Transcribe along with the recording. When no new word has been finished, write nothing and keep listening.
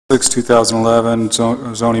2011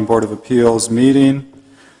 Zoning Board of Appeals meeting.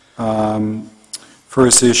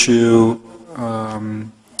 First issue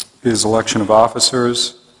is election of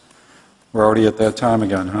officers. We're already at that time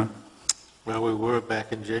again, huh? Well, we were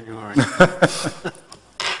back in January.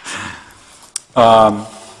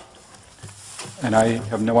 And I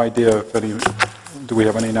have no idea if any, do we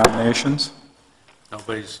have any nominations?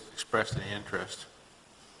 Nobody's expressed any interest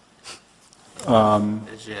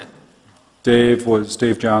as yet.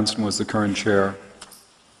 Dave Johnson was the current chair.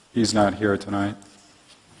 He's not here tonight.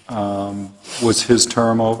 Was his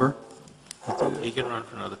term over? He can run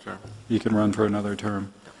for another term. He can run for another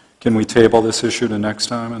term. Can we table this issue to next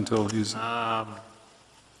time until he's...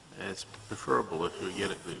 It's preferable if we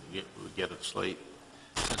get it slate,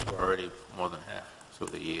 since we're already more than half through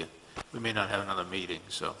the year. We may not have another meeting,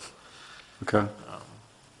 so... Okay.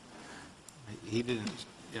 He didn't,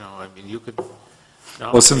 I mean, you could...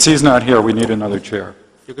 Well, since he's not here, we need another chair.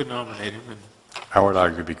 You could nominate him, and I would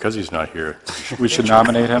argue because he's not here. We should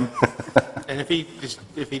nominate him. if he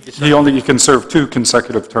decides... He can serve 2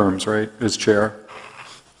 consecutive terms, right, as chair?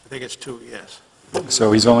 I think it's 2, yes.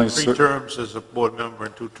 So he's only... 3 terms as a board member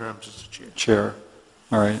and 2 terms as a chair. Chair.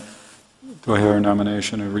 All right. Do I hear a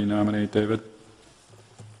nomination to renominate David?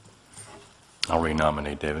 I'll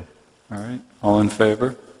renominate David. All right. All in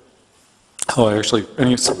favor? Oh, actually,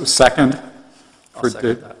 any second? I'll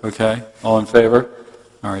second that. Okay. All in favor?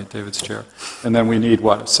 All right, David's chair. And then we need,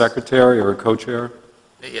 what, a secretary or a co-chair?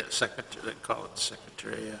 Yeah, secretary, they call it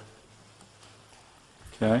secretary, yeah.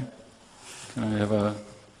 Okay. Can I have a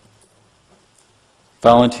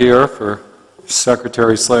volunteer for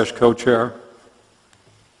secretary/co-chair?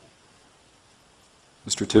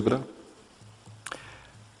 Mr. Thibodeau?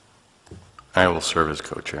 I will serve as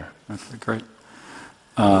co-chair. Okay, great.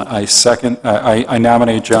 I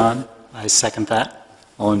nominate John. I second that.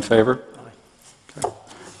 All in favor? Okay.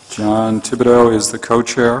 John Thibodeau is the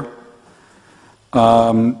co-chair.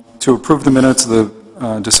 To approve the minutes of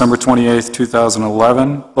the December 28th,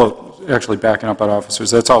 2011, well, actually backing up on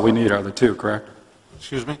officers, that's all we need are the 2, correct?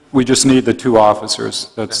 Excuse me? We just need the 2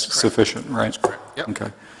 officers. That's sufficient, right? That's correct. Yep.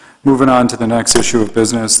 Okay. Moving on to the next issue of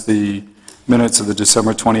business, the minutes of the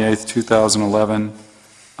December 28th, 2011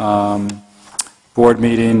 board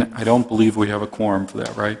meeting. I don't believe we have a quorum for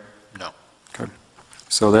that, right? No. Okay.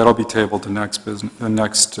 So that'll be tabled to next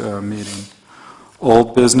meeting.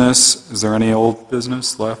 Old business, is there any old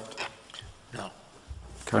business left? No.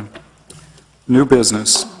 Okay. New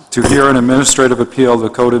business, to hear an administrative appeal of the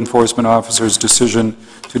code enforcement officer's decision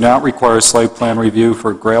to not require site plan review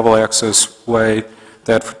for gravel access way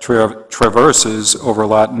that traverses over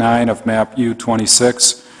Lot 9 of Map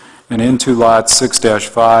U26 and into Lot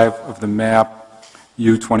 6-5 of the Map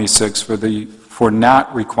U26 for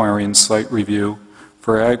not requiring site review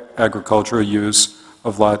for agricultural use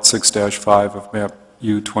of Lot 6-5 of Map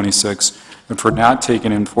U26 and for not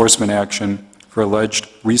taking enforcement action for alleged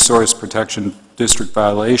resource protection district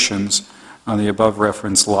violations on the above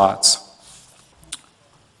referenced lots.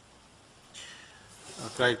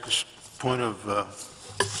 Okay, just point of the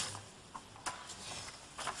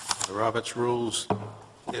Roberts rules.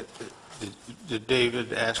 Did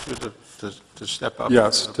David ask you to step up?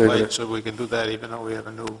 Yes, to the plate David. so we can do that even though we have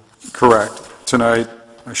a new... Correct. Tonight,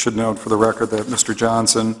 I should note for the record that Mr.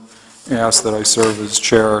 Johnson asked that I serve as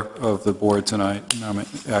chair of the board tonight, and I'm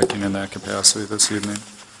acting in that capacity this evening.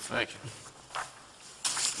 Thank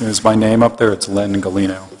you. Is my name up there? It's Len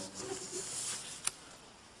Galino.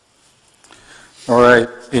 All right,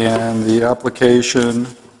 and the application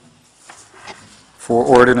for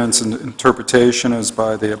ordinance and interpretation is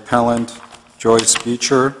by the appellant, Joyce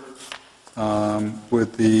Beecher.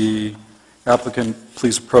 Would the applicant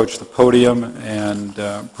please approach the podium and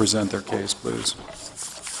present their case, please?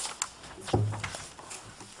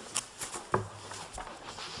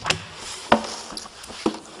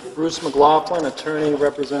 Bruce McLaughlin, attorney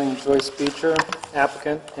representing Joyce Beecher,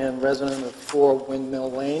 applicant and resident of 4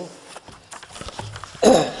 Windmill Lane.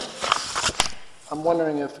 I'm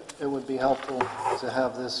wondering if it would be helpful to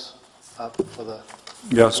have this up for the...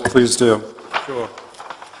 Yes, please do. Sure.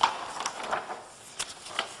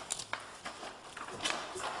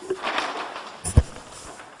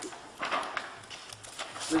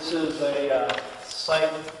 This is a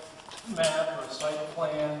site map or site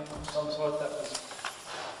plan of some sort that was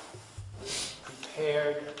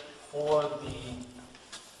prepared for the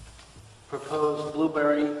proposed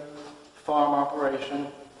blueberry farm operation.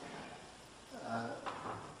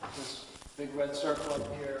 This big red circle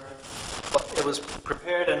up here. It was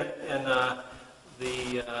prepared in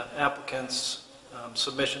the applicant's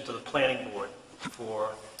submission to the planning board for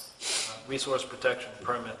resource protection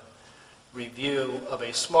permit. review of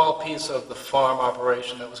a small piece of the farm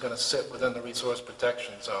operation that was going to sit within the resource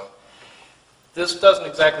protection zone. This doesn't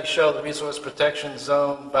exactly show the resource protection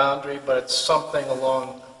zone boundary, but it's something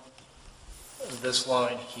along this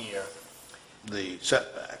line here. The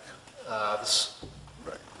setback,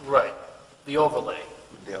 Right, the overlay,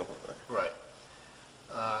 the overlay. right.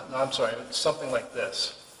 No, I'm sorry, it's something like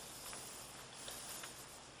this.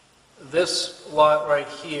 This lot right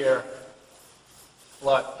here,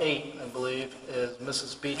 lot 8, I believe, is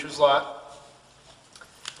Mrs. Beecher's lot.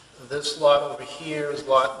 This lot over here is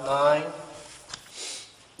lot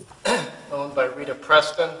 9, owned by Rita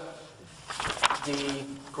Preston. The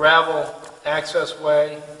gravel access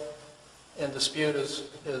way in dispute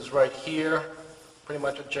is right here, pretty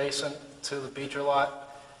much adjacent to the Beecher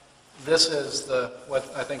lot. This is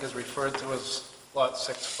what I think is referred to as lot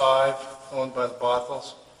 6-5, owned by the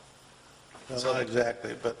Bothels. No, not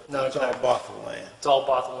exactly, but No, it's all exactly. Bothell land. It's all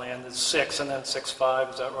Bothell land. There's 6 and then 6-5,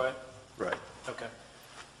 is that right? Right. Okay.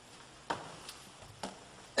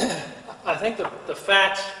 I think the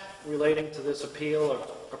facts relating to this appeal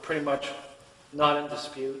are pretty much not in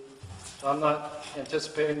dispute. So I'm not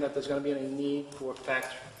anticipating that there's going to be any need for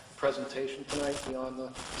fact presentation tonight beyond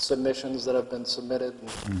the submissions that have been submitted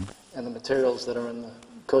and the materials that are in the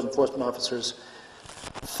code enforcement officer's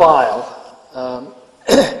file.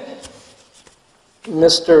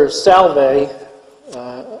 Mr. Salve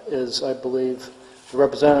is, I believe, the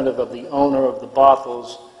representative of the owner of the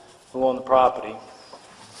Bothels who own the property.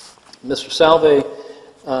 Mr. Salve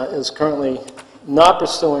is currently not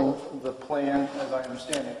pursuing the plan, as I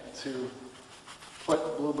understand it, to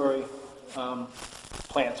put blueberry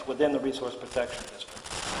plants within the resource protection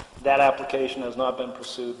district. That application has not been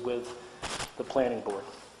pursued with the planning board.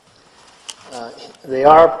 They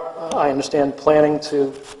are, I understand, planning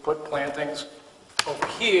to put plantings over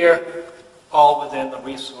here, all within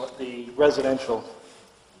the residential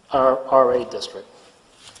RA district.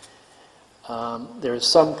 There is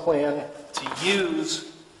some plan to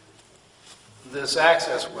use this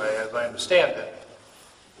access way, as I understand it,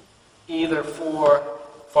 either for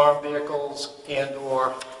farm vehicles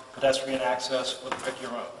and/or pedestrian access for the pick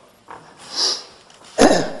your own.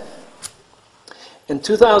 In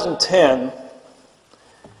 2010,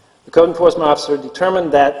 the code enforcement officer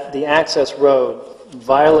determined that the access road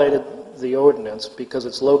violated the ordinance because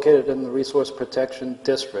it's located in the resource protection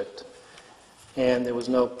district and there was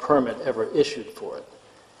no permit ever issued for it.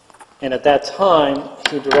 And at that time,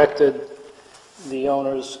 he directed the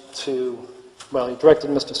owners to, well, he directed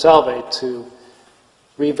Mr. Salve to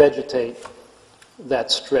revegetate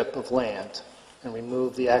that strip of land and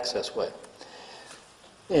remove the access way.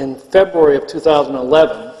 In February of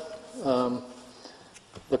 2011,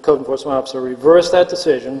 the code enforcement officer reversed that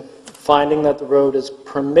decision, finding that the road is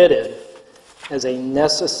permitted as a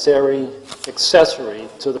necessary accessory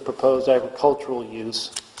to the proposed agricultural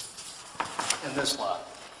use in this lot.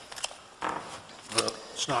 Well,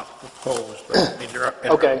 it's not proposed, but I mean,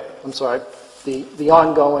 Okay, I'm sorry. The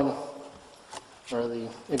ongoing, or the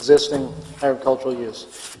existing agricultural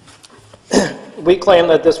use. We claim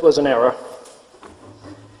that this was an error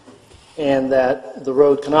and that the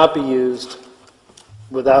road cannot be used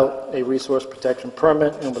without a resource protection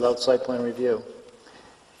permit and without site plan review.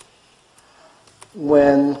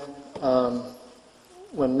 When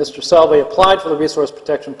Mr. Salve applied for the resource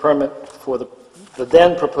protection permit for the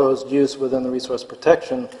then proposed use within the resource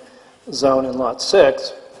protection zone in Lot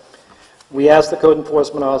 6, we asked the code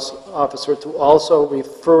enforcement officer to also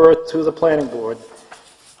refer to the planning board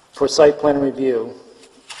for site plan review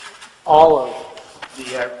all of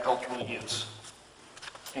the agricultural use,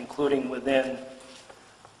 including within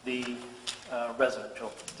the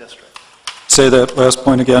residential district. Say that last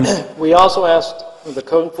point again. We also asked the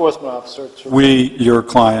code enforcement officer We, your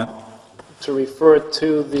client. to refer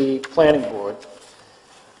to the planning board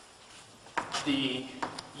the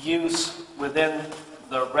use within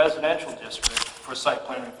the residential district for site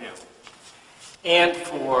plan review and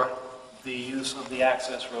for the use of the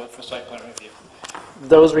access road for site plan review.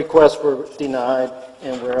 Those requests were denied,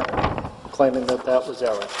 and we're claiming that that was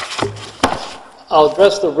error. I'll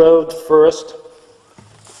address the road first.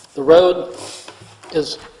 The road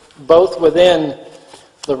is both within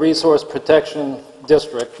the resource protection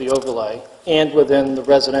district, the overlay, and within the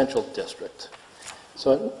residential district.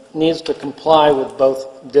 So it needs to comply with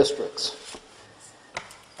both districts.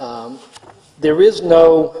 There is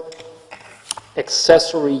no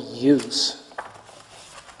accessory use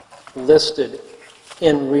listed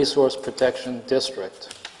in resource protection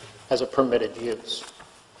district as a permitted use.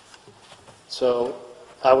 So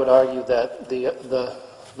I would argue that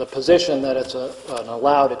the position that it's an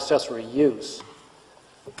allowed accessory use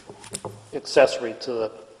accessory to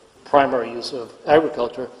the primary use of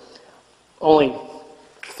agriculture only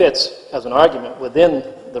fits as an argument within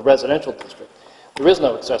the residential district. There is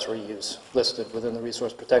no accessory use listed within the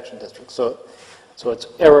resource protection district, so it's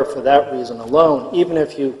error for that reason alone. Even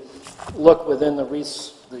if you look within the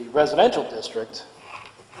residential district,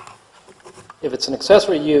 if it's an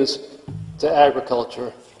accessory use to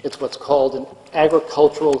agriculture, it's what's called an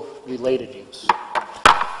agricultural related use,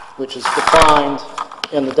 which is defined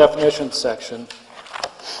in the definitions section.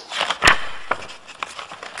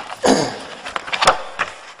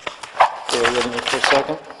 Bear with me for a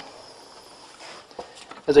second.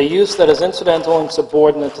 As a use that is incidental and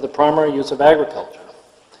subordinate to the primary use of agriculture,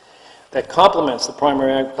 that complements the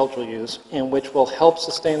primary agricultural use and which will help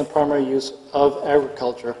sustain the primary use of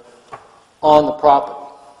agriculture on the property.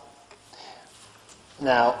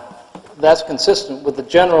 Now, that's consistent with the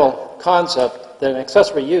general concept that an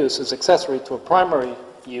accessory use is accessory to a primary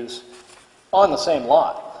use on the same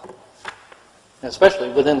lot, and especially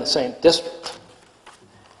within the same district.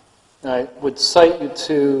 And I would cite you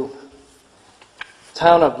to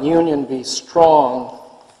Town of Union v. Strong,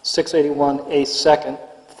 681A 2nd,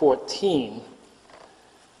 14,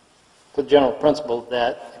 for the general principle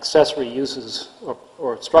that accessory uses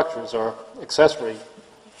or structures are accessory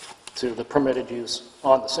to the permitted use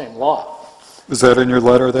on the same lot. Is that in your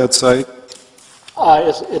letter, that site?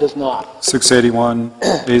 It is not. 681,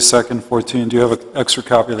 A2nd, 14. Do you have an extra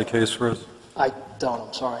copy of the case for us? I don't,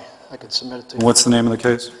 I'm sorry. I could submit it to you. What's the name of the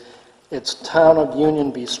case? It's Town of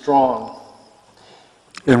Union v. Strong,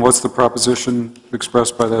 And what's the proposition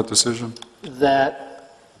expressed by that decision? that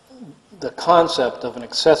the concept of an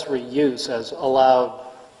accessory use as allowed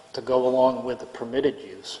to go along with the permitted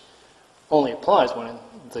use only applies when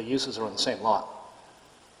the uses are on the same lot.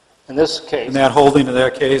 In this case... And that holding of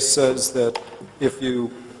that case says that if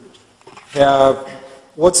you have,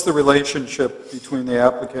 what's the relationship between the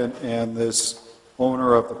applicant and this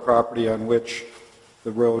owner of the property on which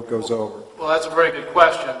the road goes over? Well, that's a very good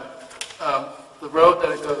question. The road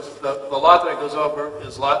that it goes, the lot that it goes over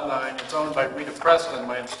is Lot 9. It's owned by Rita Preston.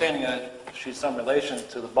 My understanding is she's some relation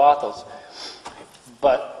to the Bothels.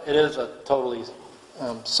 But it is a totally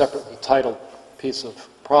separately titled piece of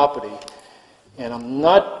property. And I'm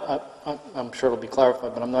not, I'm sure it'll be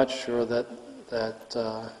clarified, but I'm not sure that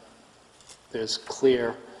there's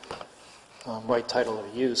clear right title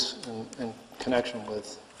of use in connection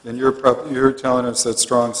with. And you're telling us that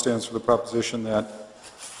Strong stands for the proposition that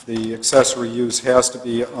the accessory use has to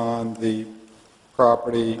be on the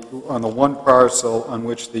property, on the one parcel on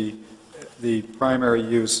which the primary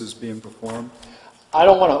use is being performed? I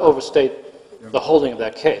don't want to overstate the holding of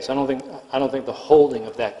that case. I don't think the holding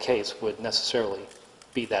of that case would necessarily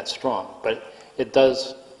be that strong, but it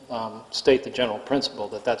does state the general principle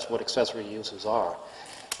that that's what accessory uses are.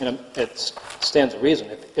 And it stands to reason.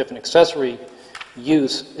 If an accessory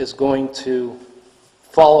use is going to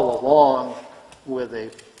follow along with a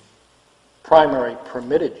primary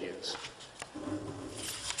permitted use,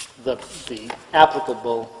 the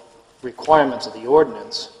applicable requirements of the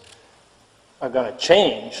ordinance are going to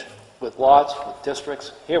change with lots, with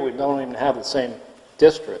districts. Here we don't even have the same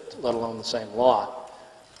district, let alone the same lot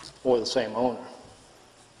or the same owner.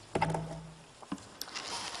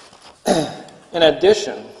 In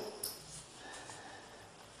addition,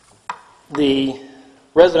 the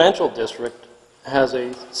residential district has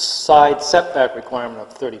a side setback requirement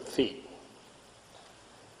of 30 feet,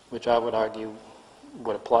 which I would argue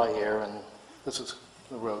would apply here, and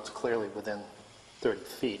the road's clearly within 30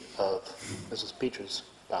 feet of Mrs. Beecher's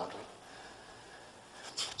boundary.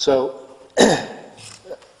 So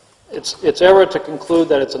it's error to conclude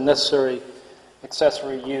that it's a necessary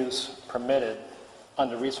accessory use permitted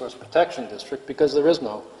under Resource Protection District because there is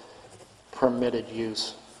no permitted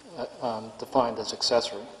use defined as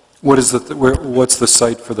accessory. What's the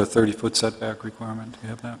site for the 30-foot setback requirement? Do you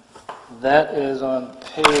have that? That is on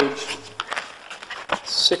page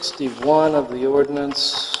 61 of the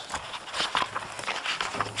ordinance.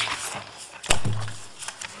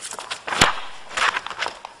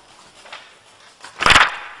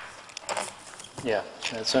 Yeah,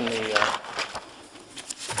 it's in the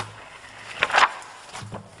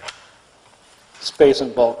space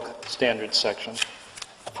and bulk standards section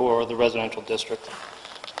for the residential district.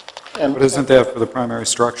 And But isn't that for the primary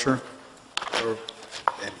structure? Or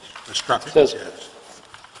the structure, It says- yes.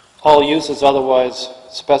 all uses otherwise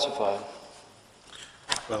specified.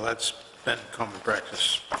 Well, that's been common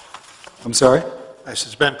practice. I'm sorry? I said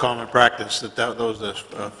it's been common practice that those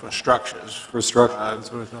are for structures. For structure,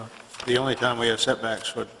 that's what I thought. The only time we have setbacks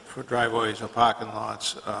for driveways or parking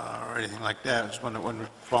lots or anything like that is when we're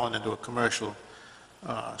falling into a commercial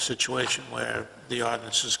situation where the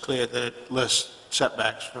ordinance is clear that it lists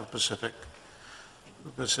setbacks for specific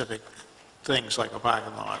things like a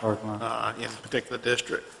parking Parking lot in a particular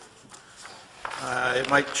district. It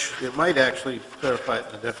might actually clarify it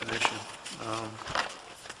in the definition.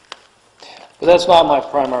 But that's not my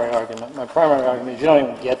primary argument. My primary argument is you don't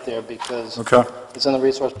even get there because Okay. it's in the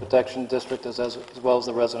Resource Protection District as well as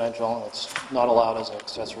the residential, and it's not allowed as an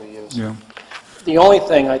accessory use. Yeah. The only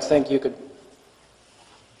thing I think you could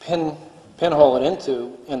pinhole it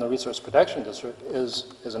into in the Resource Protection District is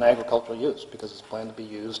an agricultural use, because it's planned to be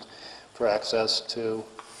used for access to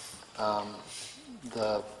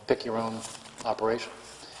the pick-your-own operation.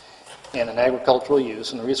 And an agricultural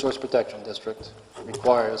use in the Resource Protection District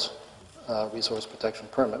requires a resource protection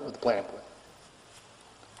permit with the planning board.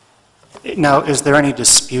 Now, is there any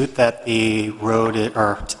dispute that the road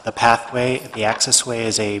or the pathway, the accessway,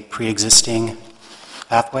 is a pre-existing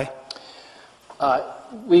pathway?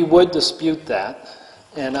 We would dispute that,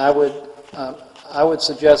 and I would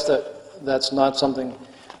suggest that that's not something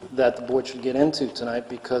that the board should get into tonight,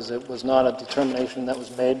 because it was not a determination that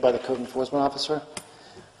was made by the code enforcement officer.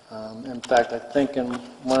 In fact, I think in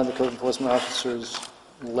one of the code enforcement officer's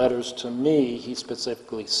letters to me, he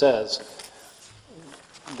specifically says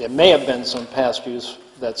there may have been some past use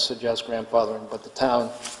that suggests grandfathering, but the town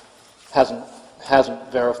hasn't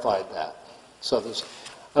verified that. So I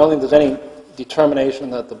don't think there's any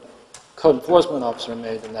determination that the code enforcement officer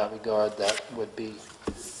made in that regard that would be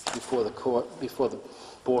before the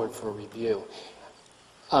board for review.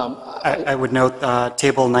 I would note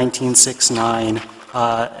Table 1969,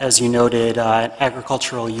 as you noted,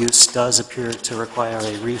 agricultural use does appear to require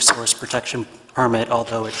a resource protection permit,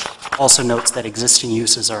 although it also notes that existing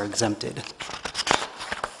uses are exempted.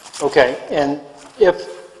 Okay, and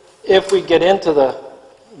if we get into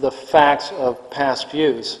the facts of past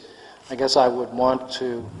use, I guess I would want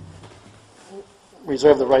to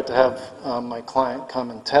reserve the right to have my client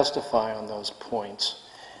come and testify on those points.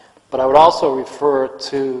 But I would also refer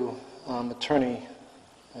to Attorney,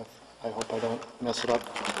 I hope I don't mess it up,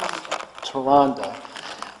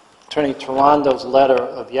 Attorney Tarando's letter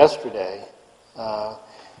of yesterday.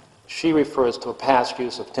 She refers to a past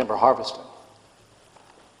use of timber harvesting,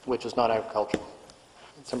 which is not agricultural.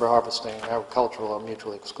 Timber harvesting and agricultural are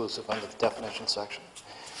mutually exclusive under the definition section.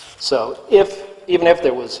 So even if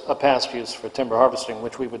there was a past use for timber harvesting,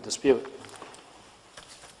 which we would dispute,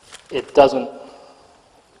 it doesn't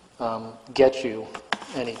get you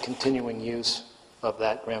any continuing use of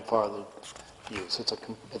that grandfathered use.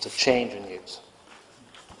 It's a change in use.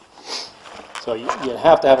 So you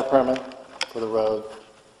have to have a permit for the road,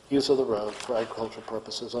 use of the road for agricultural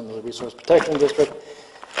purposes under the Resource Protection District,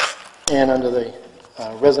 and under the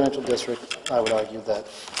residential district. I would argue that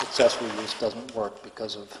accessory use doesn't work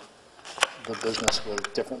because of the business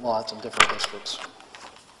with different lots and different districts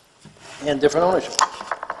and different ownership.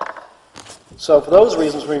 So for those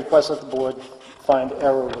reasons, we request that the board find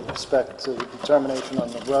error with respect to the determination on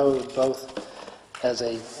the road, both as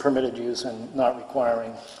a permitted use and not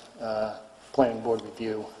requiring planning board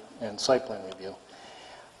review and site plan review.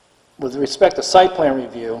 With respect to site plan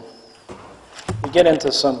review, we get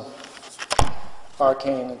into some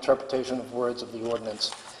arcane interpretation of words of the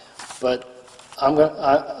ordinance, but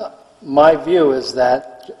my view is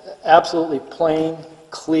that absolutely plain,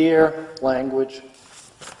 clear language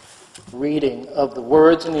reading of the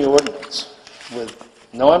words in the ordinance with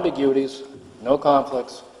no ambiguities, no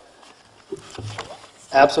conflicts,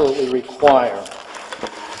 absolutely require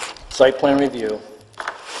site plan review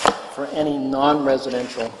for any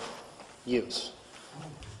non-residential use.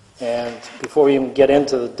 And before we even get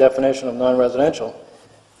into the definition of non-residential,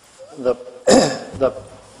 the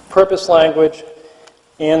purpose language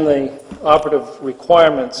and the operative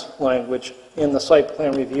requirements language in the site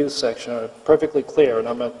plan review section are perfectly clear, and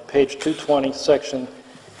I'm at page 220, section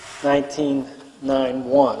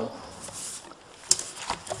 1991.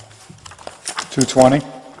 220?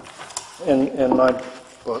 In my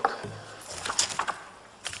book.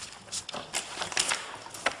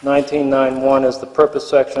 1991 is the purpose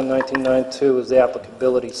section, 1992 is the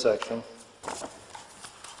applicability section.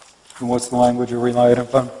 And what's the language you're relying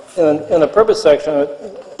upon? In the purpose section,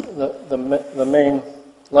 the main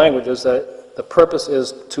language is that the purpose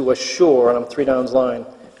is to assure, and I'm three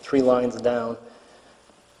lines down,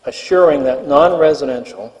 assuring that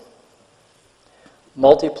non-residential,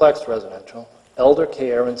 multiplex residential, elder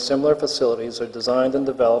care, and similar facilities are designed and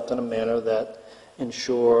developed in a manner that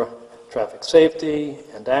ensure traffic safety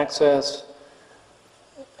and access,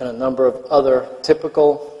 and a number of other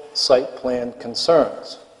typical site plan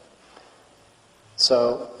concerns.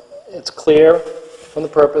 So it's clear, from the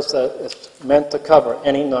purpose that it's meant to cover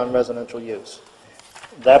any non-residential use.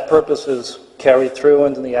 That purpose is carried through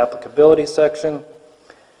into the applicability section,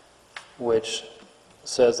 which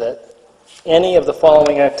says that any of the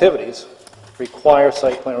following activities require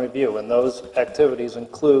site plan review, and those activities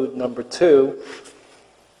include, number 2,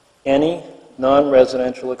 any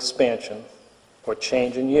non-residential expansion or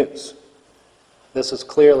change in use. This is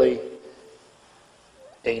clearly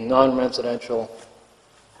a non-residential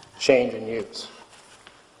change in use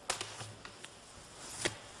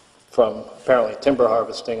from apparently timber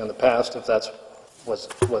harvesting in the past, if that's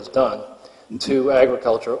was done, to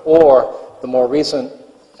agriculture, or the more recent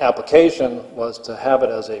application was to have it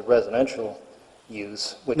as a residential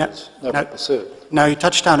use, which is never pursued. Now, you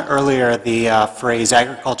touched on earlier the phrase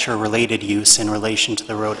agriculture-related use in relation to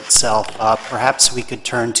the road itself. Perhaps we could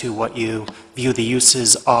turn to what you view the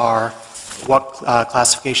uses are, what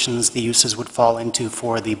classifications the uses would fall into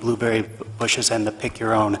for the blueberry bushes and the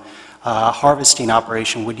pick-your-own harvesting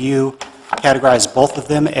operation. Would you categorize both of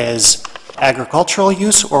them as agricultural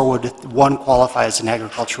use, or would one qualify as an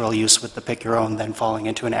agricultural use with the pick-your-own then falling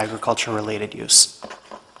into an agriculture-related use?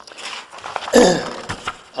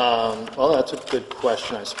 Well, that's a good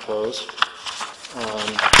question, I suppose.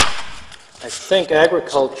 I think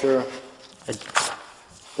agriculture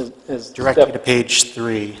is Directly to page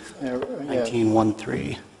 3,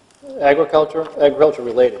 1913. Agriculture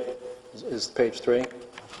related is page 3,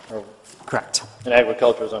 Correct. and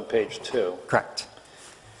agriculture is on page 2. Correct.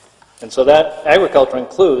 And so that agriculture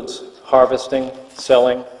includes harvesting,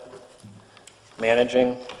 selling,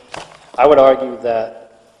 managing. I would argue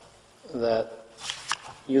that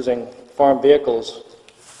using farm vehicles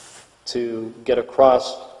to get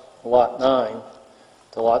across Lot 9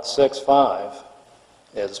 to Lot 6-5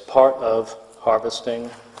 is part of harvesting.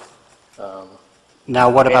 Now,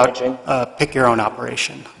 what managing. about pick-your-own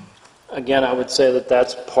operation? Again, I would say that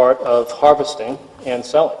that's part of harvesting and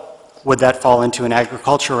selling. Would that fall into an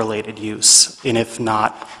agriculture-related use? And if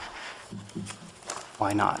not,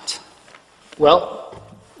 why not? Well,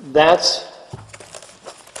 that's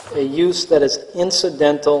a use that is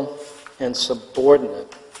incidental and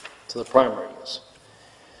subordinate to the primary use.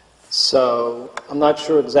 So I'm not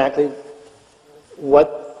sure exactly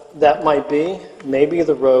what that might be. Maybe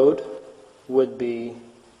the road would be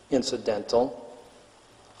incidental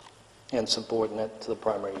and subordinate to the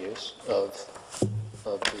primary use of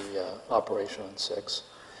the operation on 6.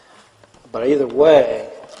 But either way,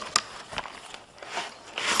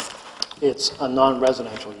 it's a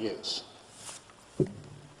non-residential use.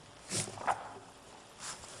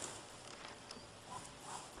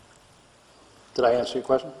 Did I answer your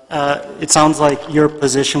question? It sounds like your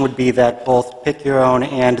position would be that both pick-your-own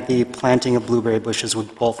and the planting of blueberry bushes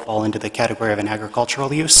would both fall into the category of an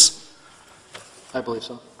agricultural use? I believe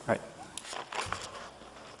so. Right.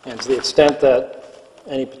 And to the extent that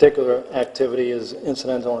any particular activity is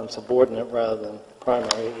incidental and subordinate rather than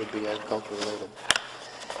primary, it would be agriculture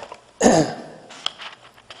related.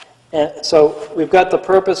 And so we've got the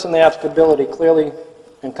purpose and the applicability clearly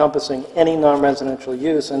encompassing any non-residential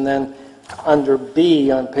use, and then under B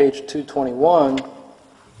on page 221,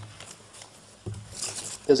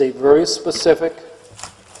 there's a very specific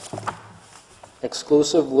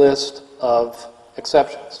exclusive list of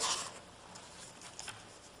exceptions.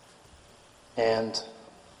 And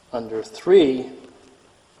under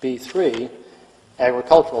 3B3,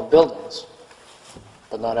 agricultural buildings,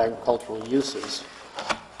 but not agricultural uses,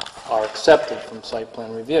 are accepted from site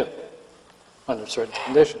plan review under certain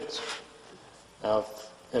conditions. Now,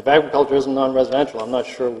 if agriculture isn't non-residential, I'm not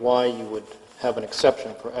sure why you would have an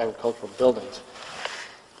exception for agricultural buildings.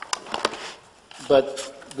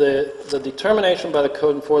 But the determination by the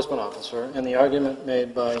code enforcement officer and the argument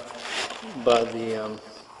made by the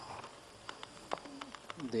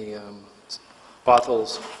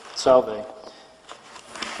Barthel's Salve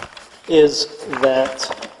is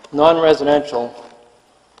that non-residential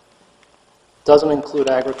doesn't include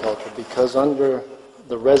agriculture because under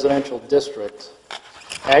the residential district,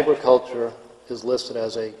 agriculture is listed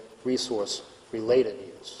as a resource-related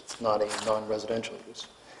use, not a non-residential use.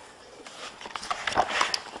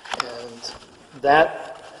 And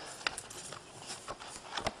that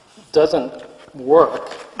doesn't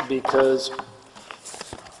work because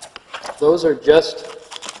those are just,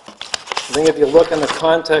 I think if you look in the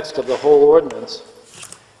context of the whole ordinance,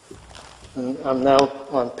 and I'm now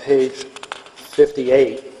on page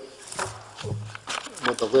 58,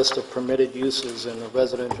 with the list of permitted uses in the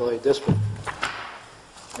residential A district.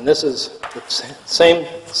 And this is the same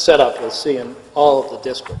setup you'll see in all of the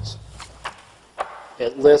districts.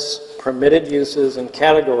 It lists permitted uses and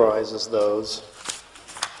categorizes those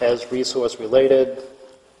as resource-related,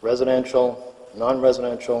 residential,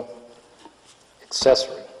 non-residential,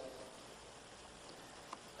 accessory.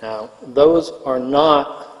 Now, those are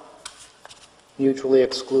not mutually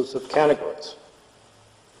exclusive categories.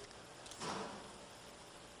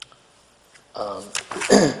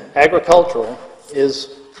 Agricultural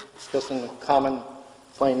is, just in the common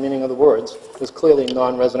plain meaning of the words, is clearly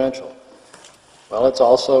non-residential. Well, it's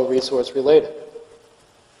also resource-related.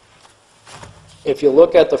 If you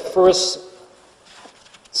look at the first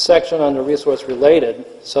section under resource-related,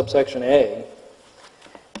 subsection A,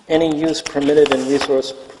 any use permitted in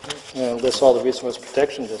resource, lists all the resource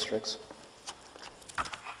protection districts.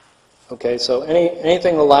 Okay, so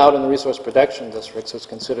anything allowed in the resource protection districts is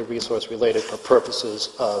considered resource-related for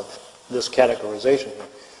purposes of this categorization here.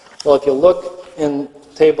 Well, if you look in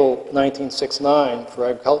table 1969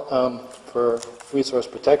 for resource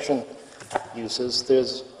protection uses,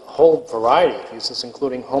 there's a whole variety of uses,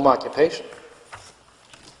 including home occupation,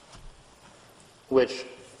 which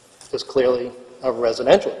is clearly a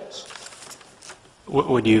residential use.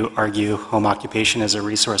 Would you argue home occupation is a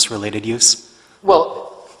resource-related use? Well,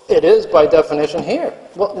 it is by definition here.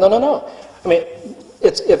 Well, no. I mean,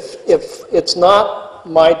 if it's not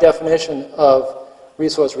my definition of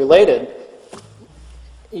resource-related,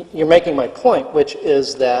 you're making my point, which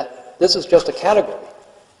is that this is just a category.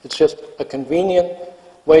 It's just a convenient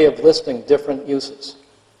way of listing different uses.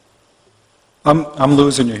 I'm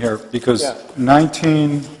losing you here, because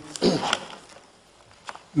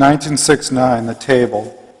 1969, the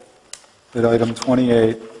table at item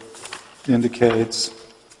 28 indicates,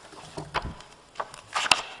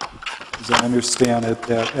 as I understand it,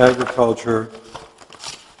 that agriculture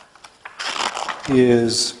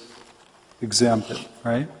is exempted,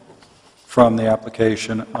 right, from the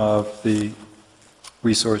application of the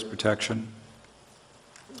resource protection,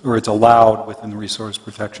 or it's allowed within the resource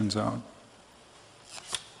protection zone.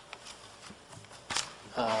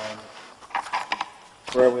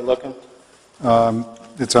 Where are we looking?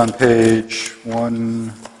 It's on page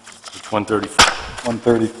 134.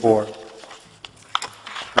 134. At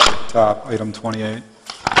the top, item 28.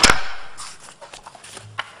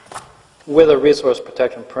 With a resource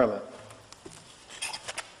protection permit.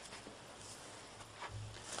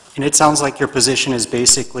 And it sounds like your position is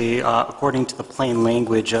basically, according to the plain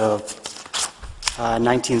language of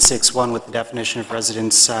 1961 with the definition of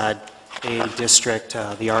residence A district,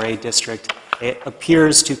 the RA district, it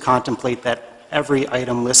appears to contemplate that every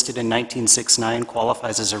item listed in 1969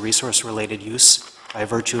 qualifies as a resource-related use by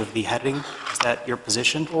virtue of the heading. Is that your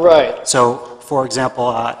position? Right. So, for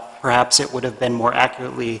example, perhaps it would have been more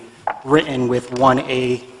accurately written with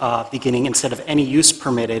 1A beginning, instead of any use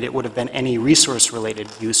permitted, it would have been any resource-related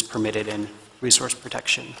use permitted in resource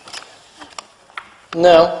protection.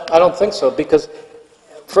 No, I don't think so, because,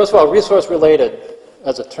 first of all, resource-related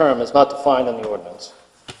as a term is not defined in the ordinance,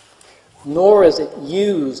 nor is it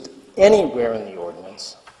used anywhere in the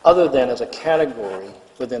ordinance other than as a category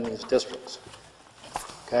within these districts.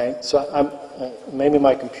 Okay, so maybe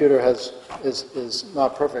my computer is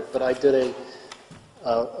not perfect, but I did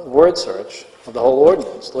a word search of the whole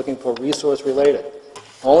ordinance looking for resource-related.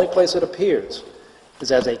 The only place it appears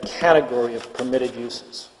is as a category of permitted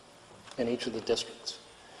uses in each of the districts.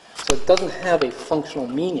 So it doesn't have a functional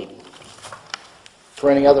meaning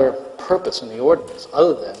for any other purpose in the ordinance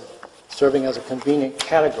other than serving as a convenient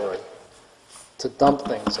category to dump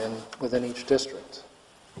things in within each district.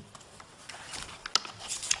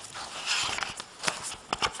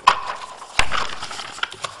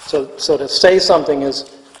 So to say something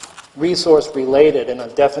is resource-related in a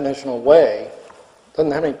definitional way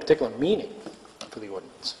doesn't have any particular meaning for the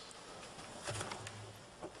ordinance.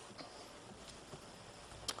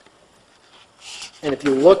 And if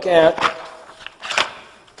you look at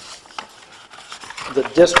the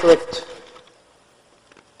district,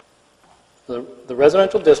 the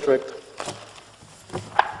residential district,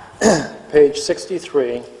 page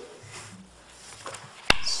 63,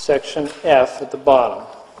 section F at the bottom,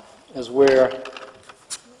 is where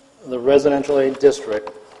the residential aid district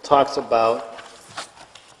talks about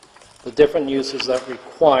the different uses that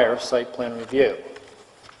require site plan review.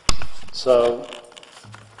 So,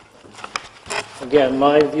 again,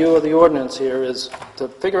 my view of the ordinance here is to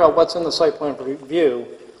figure out what's in the site plan review,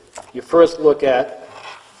 you first look at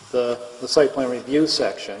the site plan review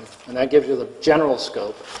section, and that gives you the general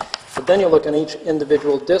scope. But then you look in each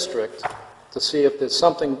individual district to see if there's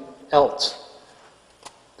something else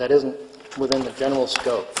that isn't within the general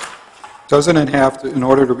scope. Doesn't it have to, in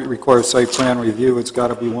order to require site plan review, it's got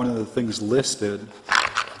to be one of the things listed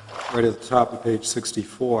right at the top of page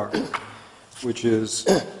 64, which is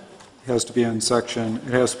has to be in section,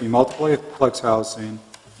 it has to be multiplex housing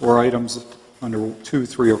or items under 2,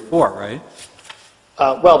 3, or 4, right?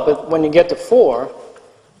 Well, but when you get to 4,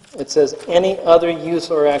 it says any other use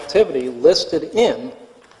or activity listed in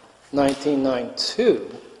 1992,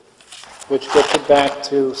 which gets you back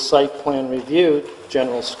to site plan review,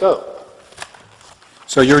 general scope.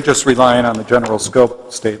 So you're just relying on the general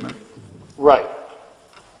scope statement. Right.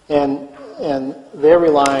 And they're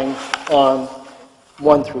relying on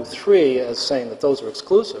 1 through 3 as saying that those are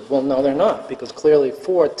exclusive. Well, no, they're not, because clearly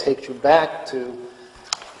 4 takes you back to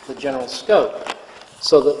the general scope.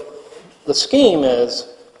 So the scheme is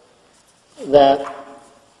that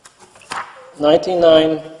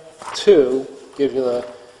 1992 gives you the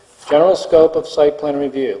general scope of site plan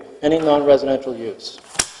review, any non-residential use,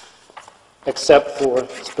 except for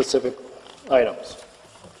specific items.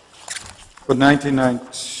 But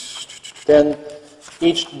 1990, Then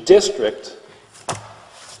each district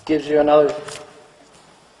gives you another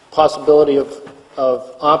possibility of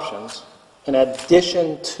options in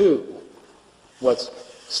addition to what's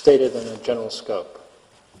stated in the general scope.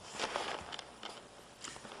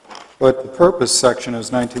 but the purpose section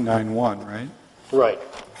is 1991, right? Right.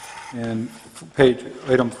 And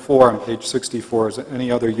item 4 on page 64 is any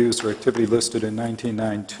other use or activity listed in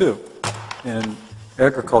 1992. And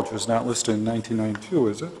agriculture is not listed in 1992,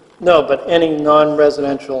 is it? No, but any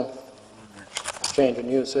non-residential change in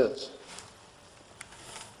use is.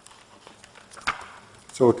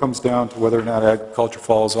 So it comes down to whether or not agriculture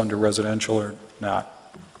falls under residential or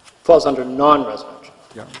not. Falls under non-residential.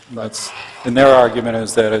 Yeah, and their argument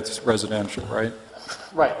is that it's residential, right?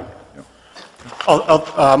 Right.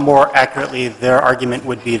 More accurately, their argument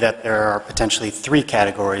would be that there are potentially 3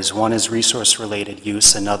 categories. One is resource-related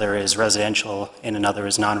use, another is residential, and another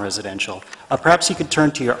is non-residential. Perhaps you could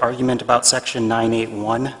turn to your argument about Section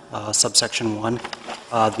 981, subsection 1,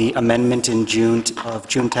 the amendment in June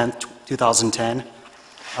 10th, 2010.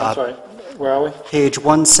 I'm sorry, where are we? Page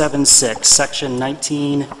 176, Section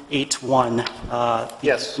 1981,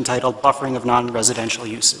 Yes. entitled Buffering of Non-Residential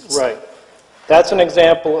Uses. Right. That's an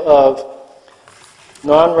example of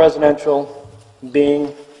non-residential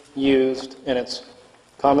being used in its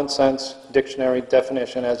common sense dictionary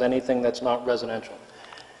definition as anything that's not residential.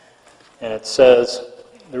 And it says,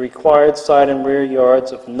 the required side and rear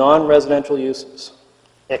yards of non-residential uses,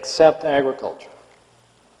 except agriculture.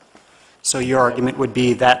 So your argument would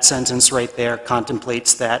be that sentence right there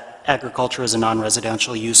contemplates that agriculture is a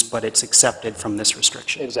non-residential use, but it's accepted from this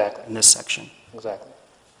restriction. Exactly. In this section. Exactly.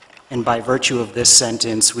 And by virtue of this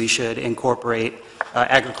sentence, we should incorporate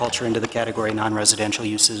agriculture into the category non-residential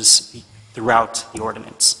uses throughout the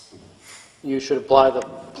ordinance. You should apply the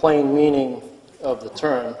plain meaning of the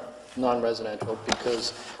term non-residential,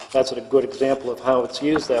 because that's a good example of how it's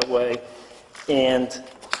used that way, and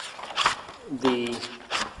the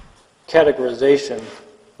categorization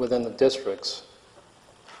within the districts,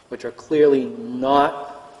 which are clearly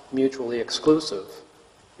not mutually exclusive,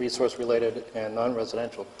 resource-related and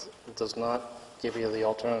non-residential, does not give you the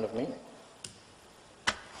alternative meaning.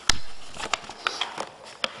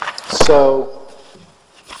 So,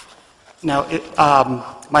 now,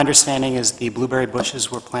 my understanding is the blueberry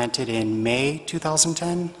bushes were planted in May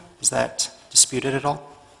 2010. Is that disputed at all?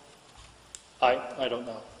 I don't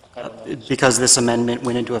know. I don't know. Because this amendment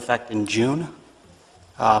went into effect in June.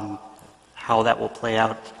 How that will play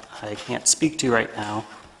out, I can't speak to right now,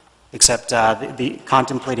 except the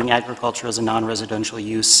contemplating agriculture as a non-residential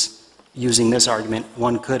use, using this argument,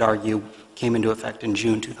 one could argue, came into effect in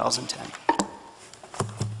June 2010.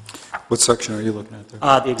 What section are you looking at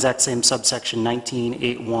there? The exact same subsection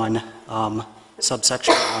 1981,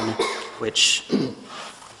 subsection 1, which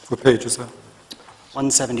What page is that?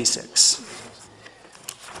 176.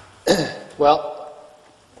 Well,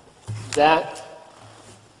 that,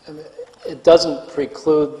 it doesn't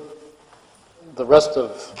preclude the rest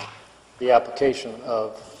of the application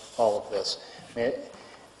of all of this. I mean,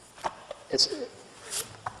 it's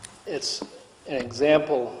an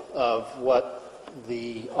example of what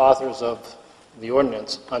the authors of the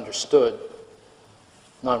ordinance understood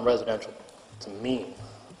non-residential to mean,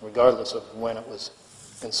 regardless of when it was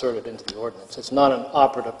inserted into the ordinance. It's not an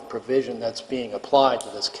operative provision that's being applied to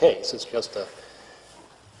this case. It's just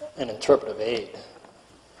an interpretive aid.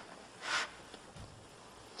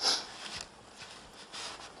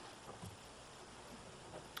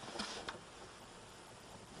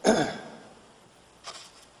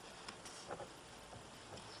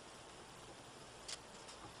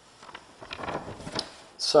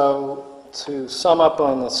 So, to sum up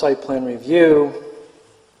on the site plan review,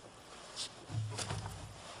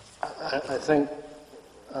 I think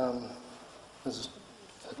Mrs.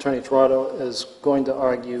 Attorney Toronto is going to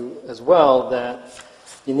argue as well that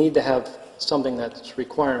you need to have something that's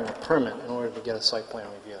requiring a permit in order to get a site plan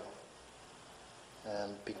review.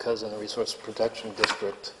 And because in the Resource Protection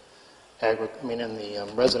District, in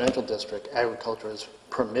the residential district, agriculture is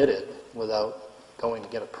permitted without going to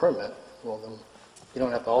get a permit, well then you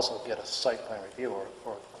don't have to also get a site plan review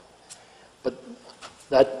but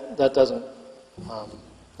that doesn't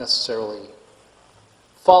necessarily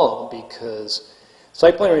follow, because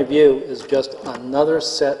site plan review is just another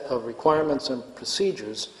set of requirements and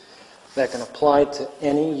procedures that can apply to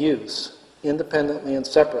any use independently and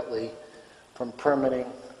separately from permitting,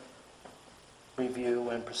 review,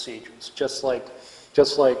 and procedures, just like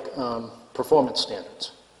performance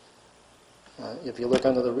standards. If you look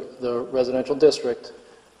under the residential district,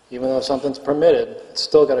 even though something's permitted, it's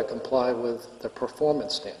still got to comply with the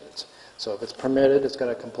performance standards. So if it's permitted, it's got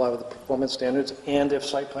to comply with the performance standards, and if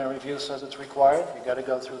site plan review says it's required, you've got to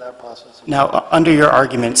go through that process. Now, under your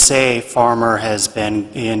argument, say farmer has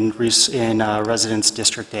been in Residence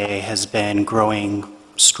District A, has been growing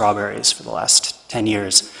strawberries for the last 10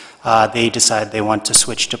 years. They decide they want to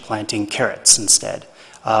switch to planting carrots instead.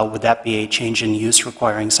 Would that be a change in use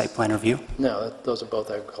requiring site plan review? No, those are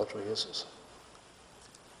both agricultural uses.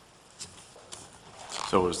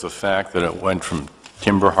 So is the fact that it went from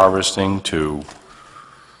timber harvesting to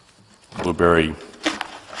blueberry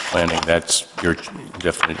planting, that's your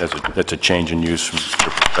that's a change in use from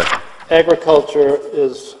your perspective? Agriculture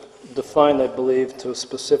is defined, I believe, to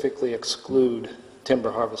specifically exclude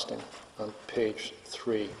timber harvesting on page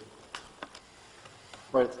 3,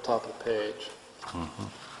 right at the top of the page. Mm-hmm.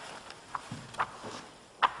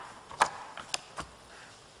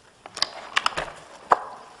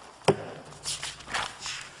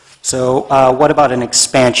 So what about an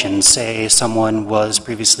expansion? Say someone was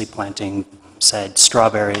previously planting, said,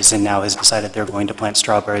 strawberries, and now has decided they're going to plant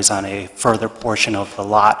strawberries on a further portion of the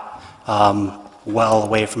lot, well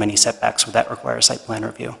away from any setbacks. Would that require a site plan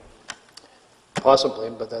review? Possibly,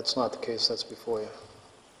 but that's not the case that's before you.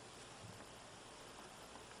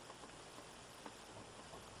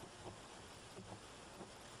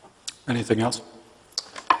 Anything else?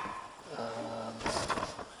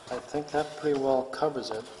 I think that pretty well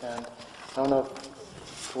covers it, and I don't know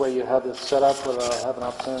if the way you have this set up, whether I'll have an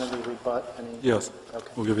opportunity to rebut any... Yes. Okay.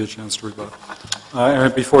 We'll give you a chance to rebut.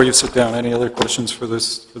 And before you sit down, any other questions for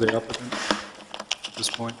the applicant at this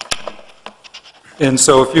point? And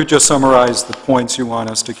so if you just summarize the points you want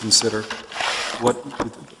us to consider,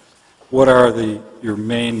 what are your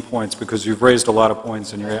main points? Because you've raised a lot of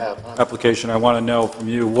points in your application. I want to know from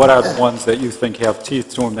you, what are the ones that you think have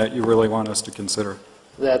teeth to them that you really want us to consider?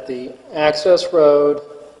 That the access road,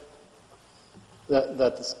 that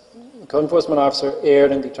the code enforcement officer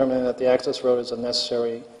erred in determining that the access road is a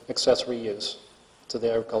necessary accessory use to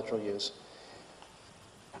the agricultural use.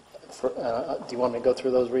 Do you want me to go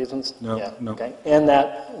through those reasons? No, yeah. no. Okay. And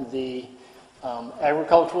that the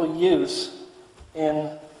agricultural use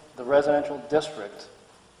in the residential district,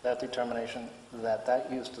 that determination that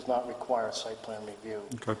use does not require a site plan review.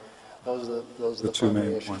 Okay. Those are the two primary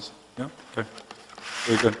main issues. points. Yeah, okay.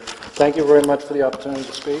 Very good. Thank you very much for the opportunity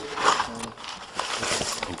to speak.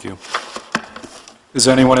 Thank you. Is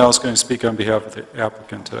anyone else going to speak on behalf of the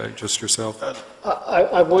applicant today? Just yourself?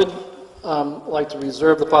 I would like to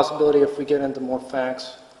reserve the possibility if we get into more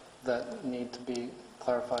facts that need to be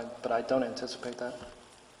clarified, but I don't anticipate that.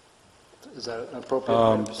 Is that an appropriate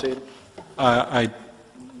way to proceed?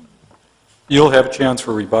 You'll have a chance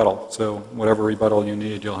for rebuttal, so whatever rebuttal you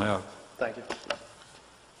need, you'll have. Thank you.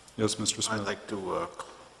 Yes, Mr. Smith? I'd like to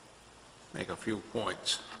make a few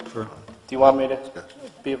points. Sure. Do you want me to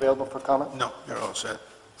be available for comment? No, you're all set.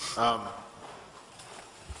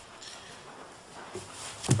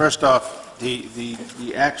 First off,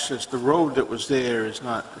 the access, the road that was there is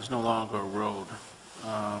no longer a road.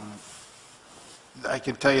 I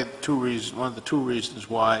can tell you one of the two reasons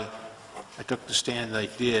why I took the stand I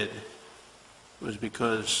did was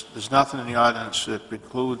because there's nothing in the ordinance that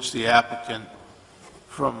precludes the applicant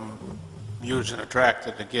from using a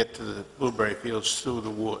tractor to get to the blueberry fields through the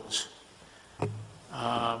woods.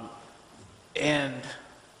 And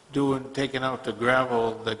taking out the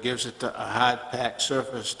gravel that gives it a hard packed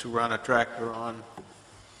surface to run a tractor on,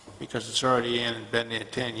 because it's already in and been there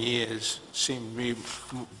 10 years, seemed to me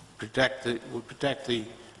would protect the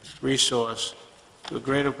resource to a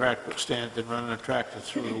greater practical extent than running a tractor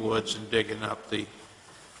through the woods and digging up the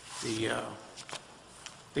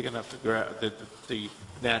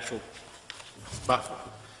natural buffer.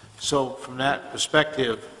 So from that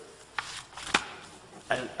perspective,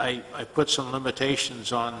 I put some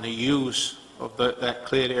limitations on the use of that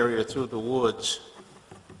cleared area through the woods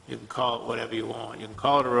you can call it whatever you want. You can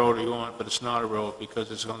call it a road if you want, but it's not a road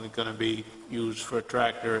because it's only going to be used for a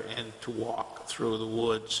tractor and to walk through the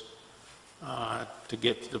woods to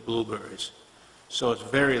get to the blueberries. So it's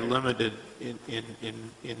very limited in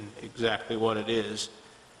exactly what it is.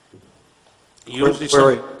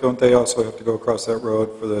 Usually Don't they also have to go across that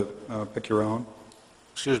road for the pick your own?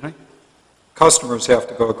 Excuse me? Customers have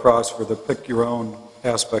to go across for the pick your own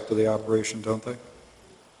aspect of the operation, don't they?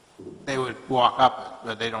 They would walk up it,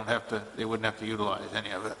 but they don't have to, they wouldn't have to utilize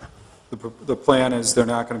any of it. The plan is they're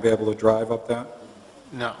not going to be able to drive up that?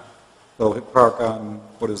 No. They'll park on,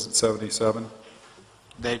 what is it, 77?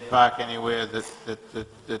 They'd park anywhere that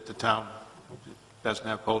the town doesn't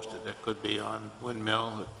have posted. It could be on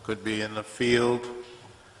Windmill, it could be in the field,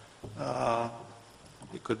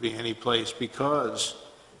 it could be any place, because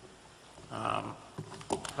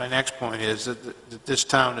my next point is that this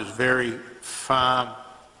town is very farm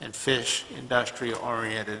and fish industry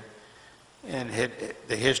oriented, and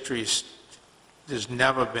the history's, there's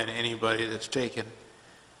never been anybody that's taken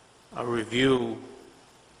a review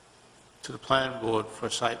to the planning board for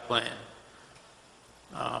site plan.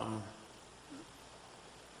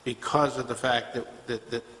 Because of the fact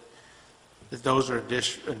that those are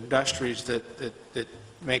industries that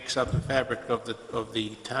makes up the fabric of the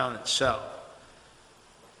town itself.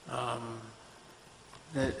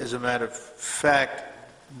 As a matter of fact,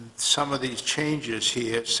 some of these changes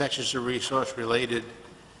here, such as the resource-related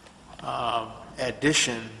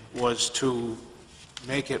addition, was to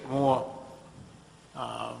make it more,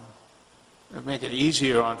 make it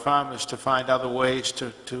easier on farmers to find other ways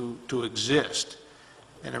to exist.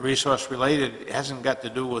 And the resource-related hasn't got to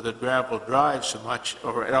do with a gravel drive so much,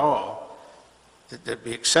 or at all, that'd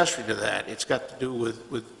be accessory to that. It's got to do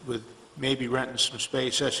with maybe renting some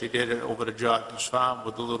space, as she did it over to Jordan's farm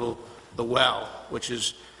with the well, which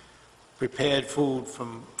is prepared food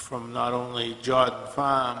from not only Jordan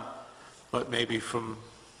Farm, but maybe from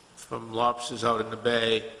lobsters out in the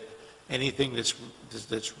bay, anything that's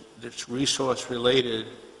resource-related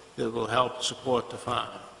that will help support the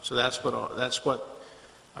farm. So that's what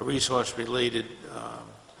a resource-related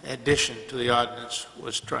addition to the ordinance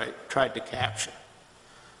was tried to capture.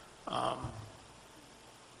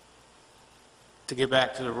 To get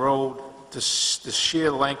back to the road, the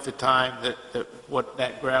sheer length of time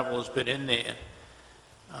that gravel has been in there,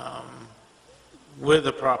 with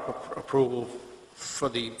the proper approval for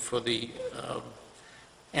the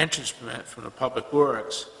entrance permit from the Public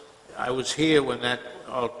Works. I was here when that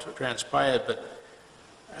all transpired, but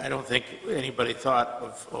I don't think anybody thought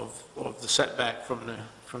of the setback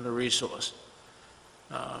from the resource.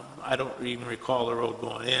 I don't even recall the road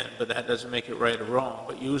going in, but that doesn't make it right or wrong.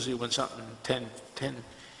 But usually when something 10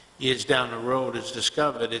 years down the road is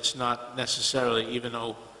discovered, it's not necessarily, even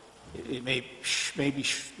though it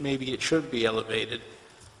maybe it should be elevated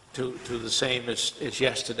to the same as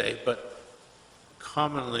yesterday, but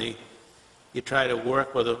commonly you try to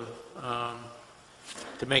work with them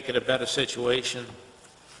to make it a better situation,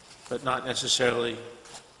 but not necessarily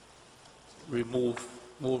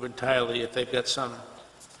move entirely if they've got some,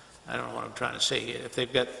 I don't know what I'm trying to say here, if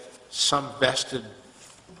they've got some vested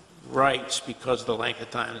rights because of the length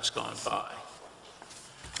of time that's gone by.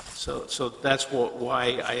 So that's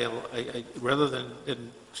why I rather than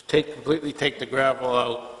completely take the gravel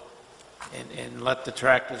out and let the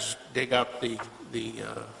tractors dig up the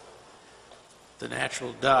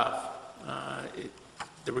natural duff,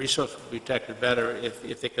 the resource would be protected better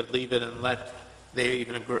if they could leave it and they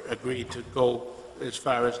even agree to go as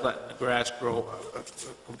far as letting the grass grow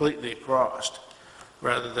completely across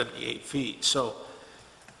rather than the 8 feet. So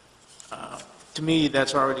to me,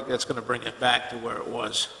 that's going to bring it back to where it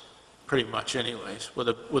was pretty much anyways, with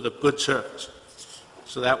a good surface.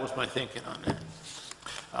 So that was my thinking on that.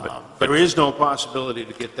 There is no possibility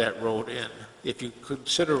to get that road in. If you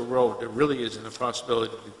consider a road, there really isn't a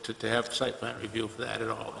possibility to have site plan review for that at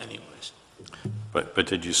all anyways. But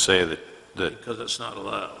did you say that Because it's not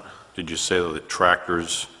allowed. did you say that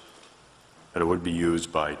tractors, that it would be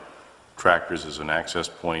used by tractors as an access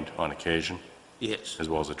point on occasion, Yes, as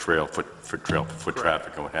well as a trail, foot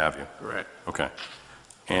traffic and what have you? correct. Okay.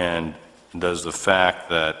 And does the fact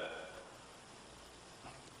that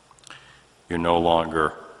you're no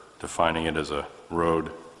longer defining it as a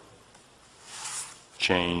road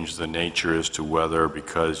change the nature as to whether,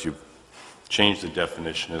 because you've changed the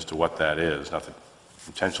definition as to what that is, not to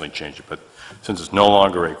intentionally change it, but since it's no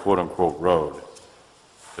longer a quote-unquote road,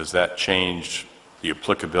 does that change the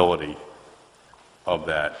applicability of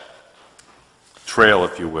that trail,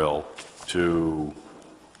 if you will, to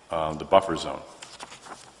the buffer zone?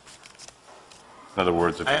 In other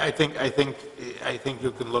words, if I think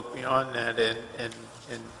you can look beyond that, and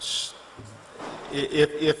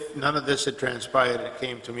if none of this had transpired, and it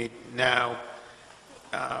came to me now,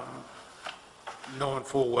 knowing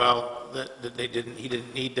full well that he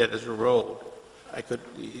didn't need that as a road, I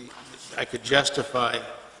could justify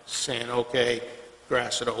saying, okay,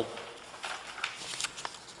 grass it over,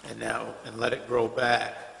 and let it grow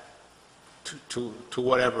back to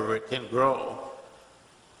whatever it can grow,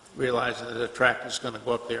 realizing that a tractor's going to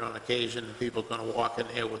go up there on occasion and people are going to walk in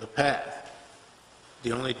there with a path.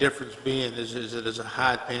 The only difference being is it is a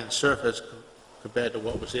hard pan surface compared to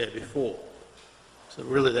what was there before. So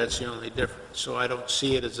really, that's the only difference. So I don't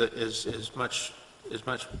see it as much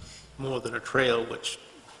more than a trail, which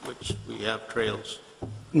we have trails.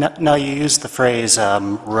 Now, you used the phrase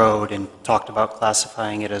road and talked about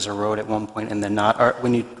classifying it as a road at one point and then not.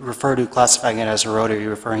 When you refer to classifying it as a road, are you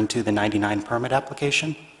referring to the 99 permit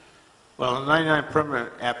application? Well, the 99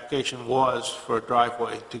 permit application was for a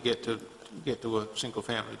driveway to get to a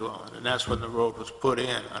single-family dwelling, and that's when the road was put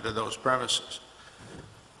in under those premises.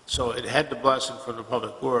 So it had the blessing from the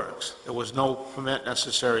Public Works. There was no permit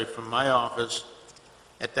necessary from my office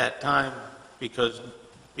at that time because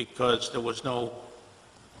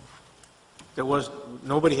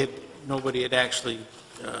nobody had actually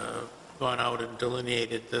gone out and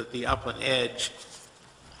delineated the upland edge.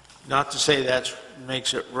 Not to say that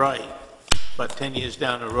makes it right, but 10 years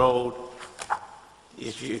down the road,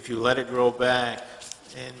 if you let it grow back,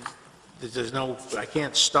 and I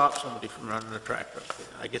can't stop somebody from running a tractor up there.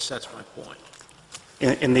 I guess that's my point.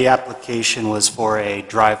 And the application was for a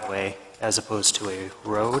driveway as opposed to a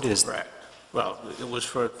road? Correct. Well, it was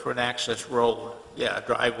for an access road, yeah, a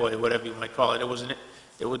driveway, whatever you might call it. It was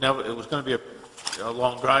going to be a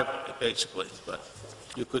long driveway, basically, but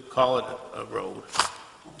you could call it a road.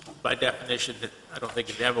 By definition, I don't think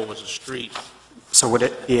it ever was a street. So would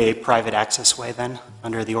it be a private access way then,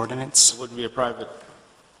 under the ordinance? It wouldn't be a private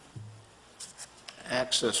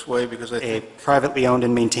access way because I A think, privately owned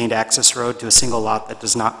and maintained access road to a single lot that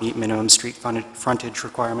does not meet minimum street frontage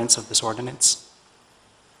requirements of this ordinance?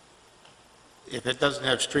 if it doesn't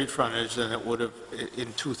have street frontage, then it would have,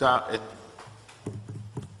 in 2000,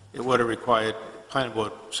 it would have required planning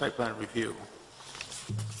board site plan review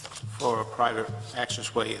for a private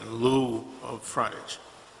access way in lieu of frontage.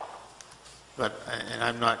 But, and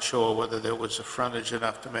I'm not sure whether there was a frontage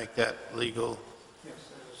enough to make that legal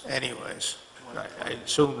anyways. I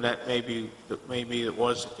assume that maybe it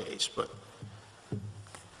was the case, but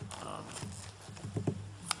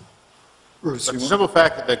Bruce, but you the want- simple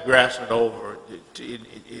fact that they're grassing it over,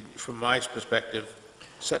 from my perspective,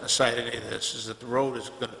 setting aside any of this, is that the road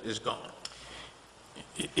is gone.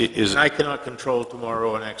 is, And I cannot control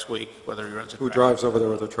tomorrow or next week whether he runs a who tractor. drives over there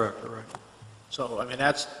with a tractor, right? So, I mean,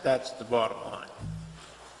 that's the bottom line.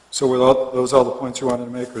 So were those all the points you wanted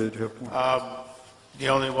to make, or did you have more? The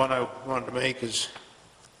only one I wanted to make is,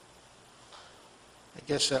 I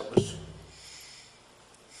guess that was,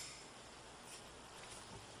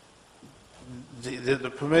 the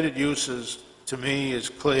permitted uses, to me, is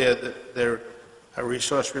clear that there are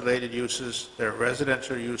resource-related uses, there are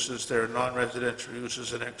residential uses, there are non-residential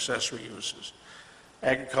uses, and accessory uses.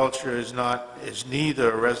 Agriculture is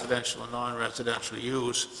neither a residential or non-residential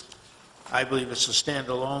use. I believe it's a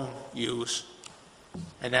standalone use,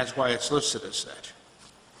 and that's why it's listed as such.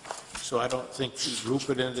 So I don't think you group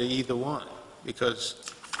it into either one,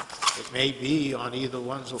 because it may be on either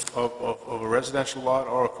ones of a residential lot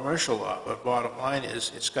or a commercial lot, but bottom line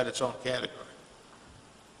is, it's got its own category.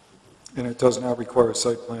 And it does not require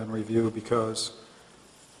site plan review because,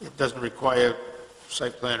 It doesn't require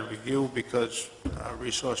site plan review because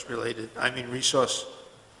resource-related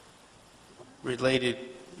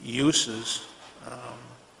uses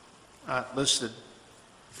aren't listed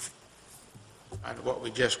on what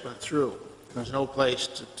we just went through. There's no place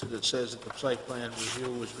that says that the site plan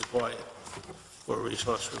review is required for a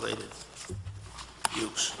resource-related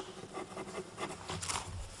use.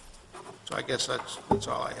 So I guess that's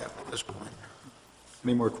all I have at this point.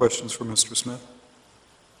 any more questions for Mr. Smith?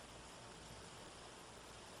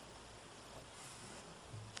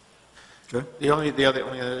 Okay. The only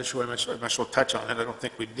other issue I might as well touch on, and I don't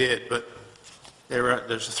think we did, but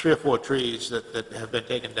there's 3 or 4 trees that have been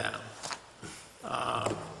taken down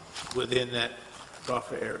within that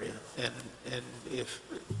buffer area. And if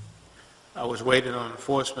I was waiting on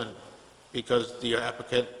enforcement because the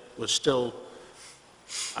applicant was still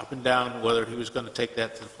up and down whether he was going to take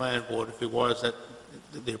that to the planning board. If he was, that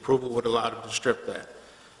the approval would allow him to strip that.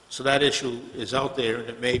 So that issue is out there, and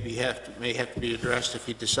it may have to be addressed if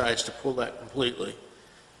he decides to pull that completely.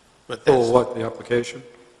 But that's, Oh, what, the application?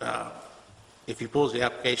 yeah, if he pulls the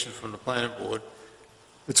application from the planning board,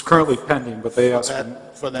 It's currently pending, but they asked him.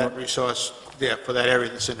 for that resource, yeah, for that area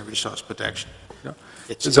that's in the resource protection. Yeah.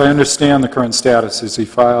 It's- As I understand the current status, is he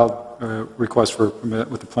filed a request for a permit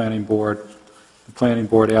with the planning board. The planning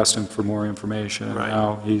board asked him for more information, and Right.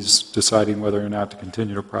 now he's deciding whether or not to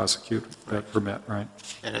continue to prosecute that permit, right?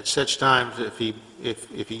 And at such times, if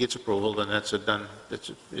he gets approval, then that's a done,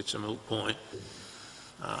 it's a moot point.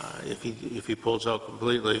 If he pulls out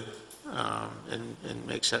completely and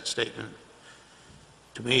makes that statement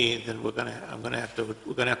to me, then we're gonna have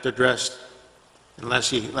to address,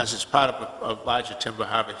 unless it's part of a larger timber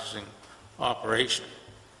harvesting operation,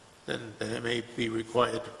 then they may be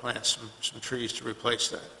required to plant some trees to replace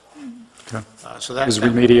that. Okay. So that Is that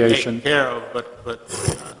can be remediation- taken care of, but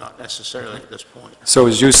not necessarily at this point. So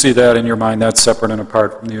as you see that in your mind, that's separate and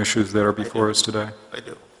apart from the issues that are before us today? I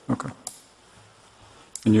do. Okay.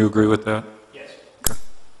 And you agree with that? Yes.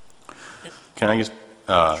 Can I just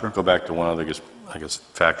Sure. go back to one other, I guess,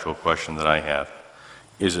 factual question that I have?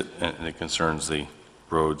 Is it, and it concerns the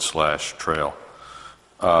road/trail,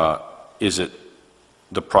 is it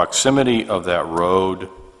the proximity of that road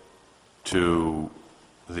to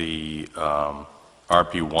the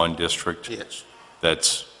RP1 district Yes.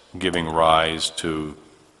 that's giving rise to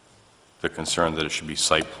the concern that it should be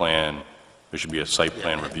site plan, there should be a site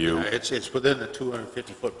plan review? Yeah, it's within the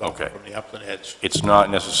 250-foot buffer Okay. from the upland edge. It's not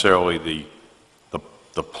necessarily the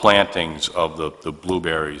plantings of the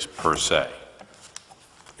blueberries per se.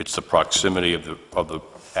 It's the proximity of the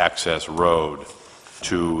access road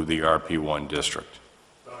to the RP1 district.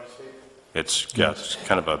 It's, yeah, it's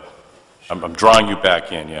kind of a, I'm drawing you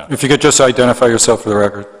back in, yeah. If you could just identify yourself for the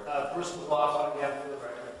record. Bruce McLaughlin, again, for the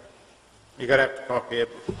record. You're going to have to copy it,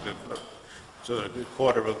 so the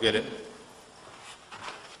recorder will get it.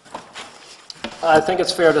 I think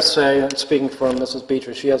it's fair to say, and speaking for Mrs.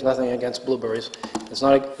 Beecher, she has nothing against blueberries. It's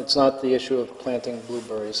not the issue of planting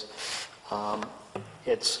blueberries.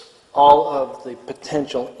 It's all of the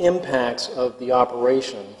potential impacts of the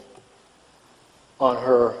operation on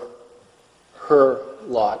her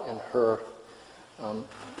lot and her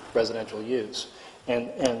residential use.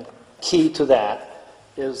 And key to that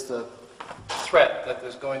is the threat that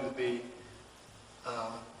there's going to be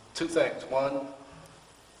two things. One,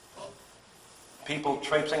 people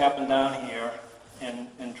traipsing up and down here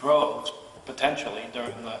in droves, potentially,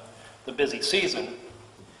 during the busy season,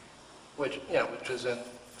 which is in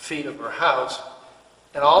feet of her house.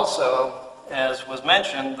 And also, as was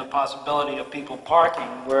mentioned, the possibility of people parking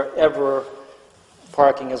wherever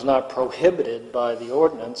parking is not prohibited by the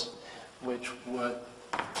ordinance, which would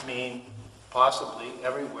mean possibly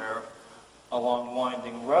everywhere along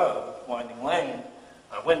Winding Lane,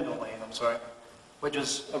 Windmill Lane, I'm sorry, which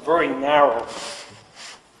is a very narrow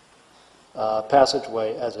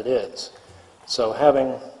passageway as it is. So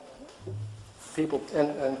having people,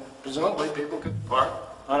 and presumably people could park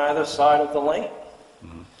on either side of the lane.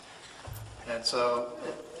 And so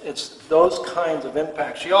it's those kinds of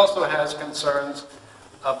impacts. She also has concerns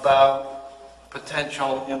about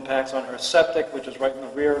potential impacts on her septic, which is right in the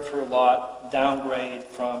rear of her lot, downgrade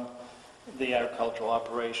from the agricultural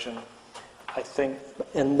operation. I think,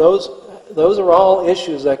 and those are all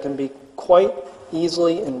issues that can be quite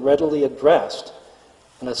easily and readily addressed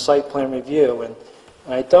in a site plan review. And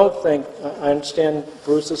I don't think, I understand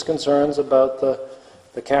Bruce's concerns about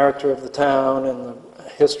the character of the town and the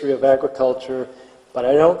history of agriculture, but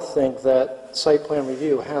I don't think that site plan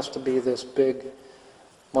review has to be this big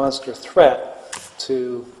monster threat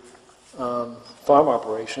to farm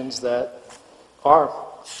operations that are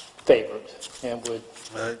favored and would.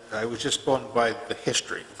 I was just going by the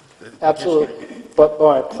history. Absolutely. But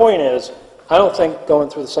my point is, I don't think going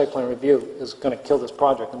through the site plan review is going to kill this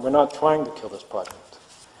project, and we're not trying to kill this project.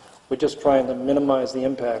 We're just trying to minimize the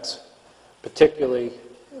impacts, particularly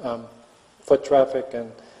foot traffic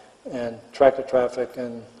and tractor traffic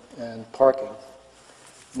and parking,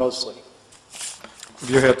 mostly. Have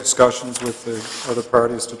you had discussions with the other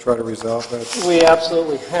parties to try to resolve that? We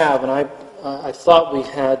absolutely have, and I thought we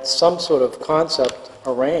had some sort of concept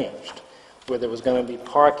arranged where there was going to be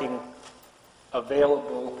parking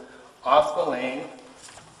available off the lane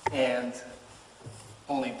and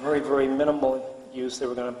only very, very minimal use. They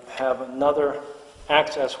were going to have another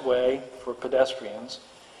access way for pedestrians.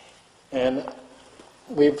 And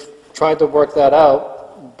we've tried to work that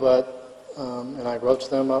out, but, and I wrote to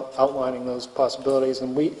them outlining those possibilities,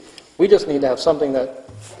 and we just need to have something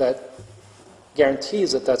that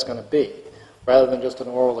guarantees that that's going to be, rather than just an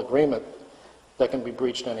oral agreement that can be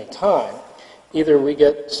breached any time. Either we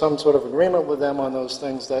get some sort of agreement with them on those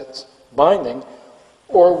things that's binding,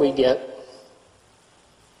 or we get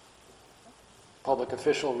public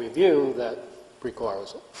official review that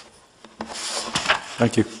requires it.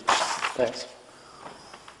 Thank you. Thanks.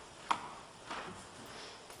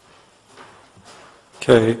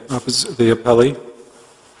 Okay, the appellee.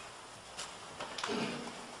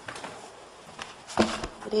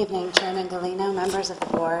 Good evening, Chairman Galino, members of the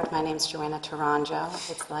board. My name is Joanna Taranjo.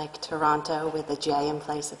 It's like Toronto with a J in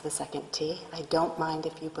place of the second T. I don't mind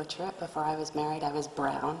if you butcher it. Before I was married, I was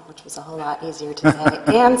Brown, which was a whole lot easier to say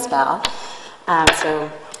and spell. So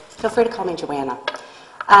feel free to call me Joanna.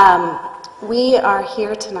 We are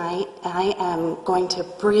here tonight. I am going to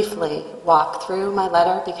briefly walk through my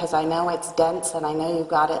letter because I know it's dense and I know you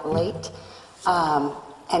got it late,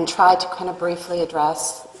 and try to kind of briefly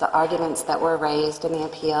address the arguments that were raised in the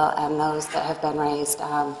appeal and those that have been raised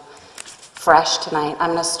fresh tonight.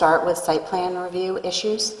 I'm going to start with site plan review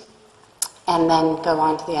issues and then go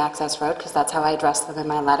on to the access road because that's how I addressed them in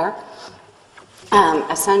my letter.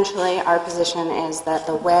 Essentially, our position is that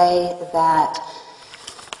the way that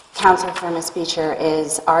Council for Ms. Beecher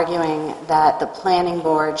is arguing that the planning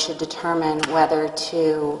board should determine whether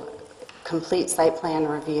to complete site plan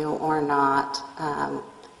review or not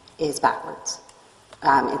is backwards.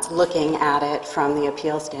 It's looking at it from the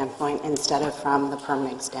appeal standpoint instead of from the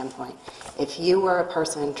permitting standpoint. If you were a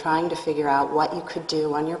person trying to figure out what you could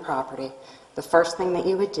do on your property, the first thing that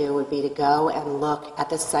you would do would be to go and look at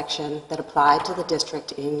the section that applied to the district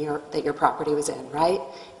that your property was in, right?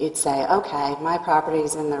 You'd say, okay, my property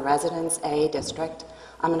is in the Residence A district.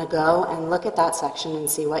 I'm going to go and look at that section and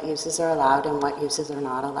see what uses are allowed and what uses are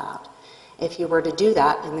not allowed. If you were to do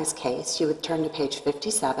that in this case, you would turn to page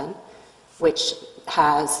 57, which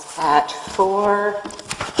has at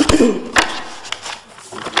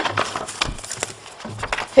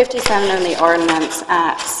 57 in the ordinance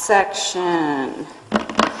at section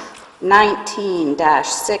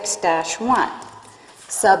 19-6-1.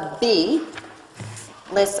 Sub B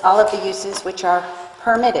lists all of the uses which are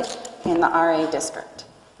permitted in the RA district,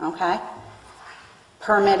 okay?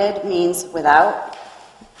 Permitted means without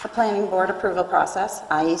a planning board approval process,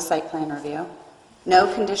 i.e. site plan review. No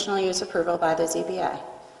conditional use approval by the ZBA.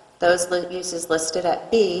 Those uses listed at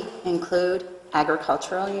B include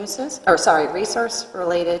agricultural uses,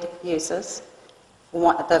 resource-related uses.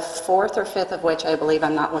 The fourth or fifth of which, I believe,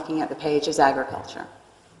 I'm not looking at the page, is agriculture.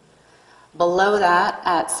 Below that,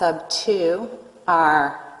 at sub 2,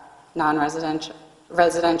 are non-residential,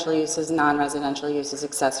 residential uses, non-residential uses,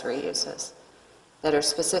 accessory uses that are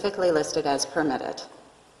specifically listed as permitted.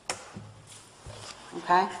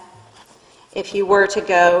 Okay? If you were to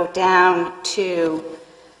go down to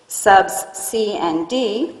subs C and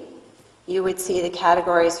D, you would see the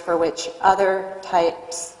categories for which other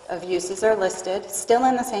types of uses are listed, still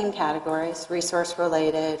in the same categories,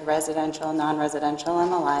 resource-related, residential, non-residential, and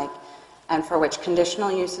the like, and for which conditional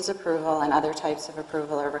uses approval and other types of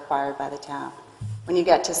approval are required by the town. When you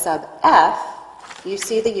get to sub F, you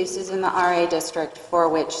see the uses in the RA district for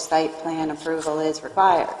which site plan approval is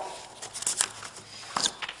required.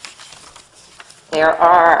 There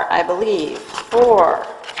are, I believe, 4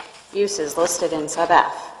 uses listed in sub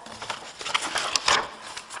F.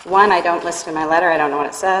 1 I don't list in my letter, I don't know what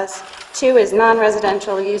it says. 2 is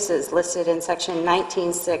non-residential uses listed in section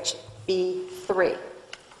 19.6B3.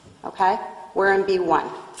 Okay? We're in B1,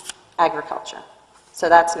 agriculture. So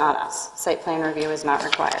that's not us. Site plan review is not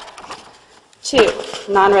required. 2,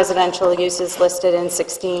 non-residential uses listed in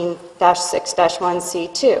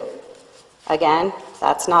 16-6-1C2. Again,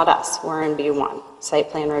 that's not us. We're in B1. Site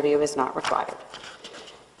plan review is not required.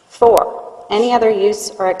 4, any other use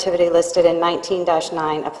or activity listed in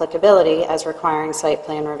 19-9 applicability as requiring site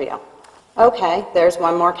plan review. Okay, there's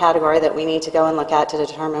one more category that we need to go and look at to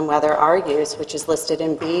determine whether our use, which is listed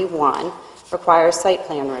in B1, requires site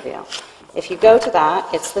plan review. If you go to that,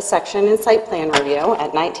 it's the section in site plan review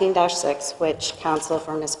at 19-6, which Council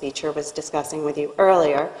for Ms. Beecher was discussing with you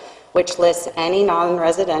earlier, which lists any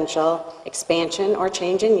non-residential expansion or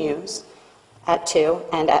change in use at 2,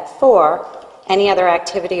 and at 4, any other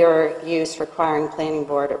activity or use requiring planning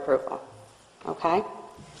board approval. Okay?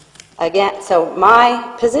 Again, so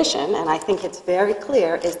my position, and I think it's very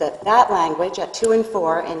clear, is that that language at 2 and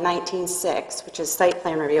 4 in 19.6, which is site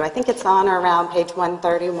plan review, I think it's on or around page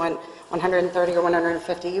 130 or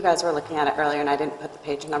 150. You guys were looking at it earlier, and I didn't put the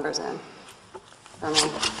page numbers in for me.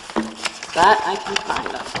 That I can find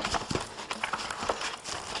them.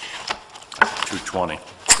 220.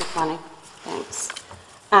 220, thanks.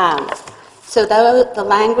 So the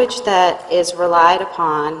language that is relied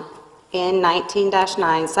upon in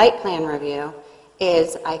 19-9 site plan review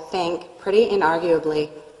is, I think, pretty inarguably,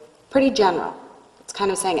 pretty general. It's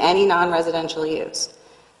kind of saying any non-residential use.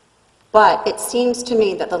 But it seems to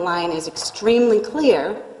me that the line is extremely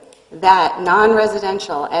clear that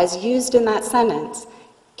non-residential, as used in that sentence,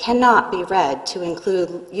 cannot be read to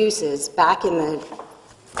include uses back in the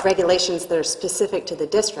regulations that are specific to the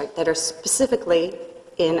district, that are specifically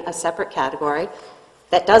in a separate category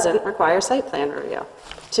that doesn't require site plan review.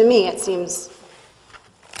 To me, it seems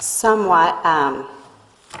somewhat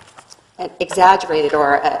exaggerated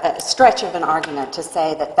or a stretch of an argument to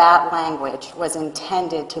say that that language was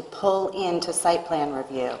intended to pull into site plan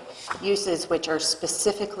review uses which are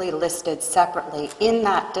specifically listed separately in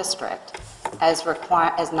that district as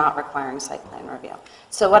not requiring site plan review.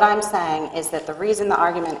 So what I'm saying is that the reason the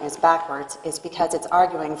argument is backwards is because it's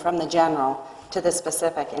arguing from the general to the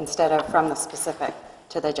specific instead of from the specific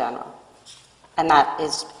to the general. And that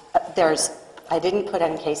is, I didn't put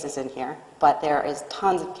any cases in here, but there is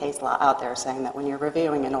tons of case law out there saying that when you're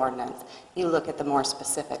reviewing an ordinance, you look at the more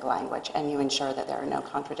specific language and you ensure that there are no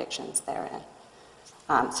contradictions therein.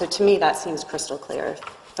 So to me, that seems crystal clear. If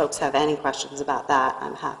folks have any questions about that,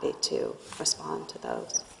 I'm happy to respond to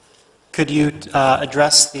those. Could you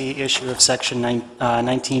address the issue of Section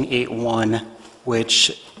 19.8.1,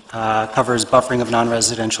 which covers buffering of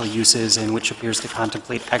non-residential uses and which appears to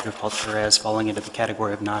contemplate agriculture as falling into the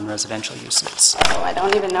category of non-residential uses? Oh, I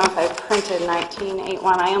don't even know if I printed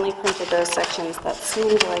 19.8.1. I only printed those sections that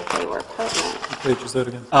seemed like they were pertinent. What page is that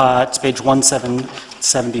again? It's page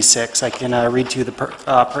 1776. I can read to you the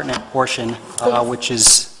pertinent portion, which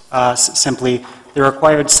is simply the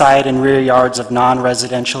required side and rear yards of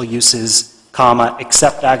non-residential uses, comma,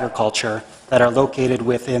 except agriculture, that are located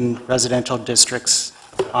within residential districts,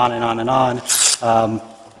 on and on and on.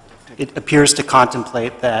 It appears to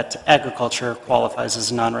contemplate that agriculture qualifies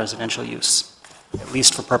as a non-residential use, at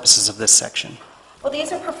least for purposes of this section. Well,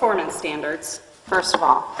 these are performance standards, first of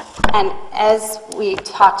all. And as we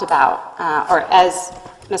talked about, or as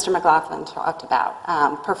Mr. McLaughlin talked about,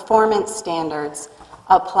 performance standards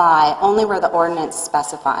apply only where the ordinance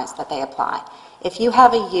specifies that they apply. If you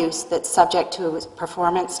have a use that's subject to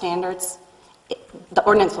performance standards, the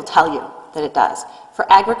ordinance will tell you that it does. For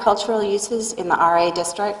agricultural uses in the RA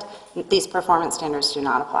district, these performance standards do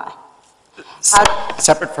not apply.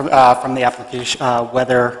 Separate from the application,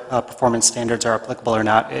 whether performance standards are applicable or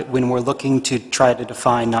not, when we're looking to try to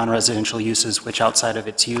define non-residential uses, which outside of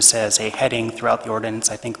its use as a heading throughout the ordinance,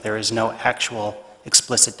 I think there is no actual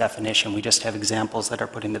explicit definition. We just have examples that are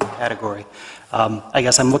put into the category. I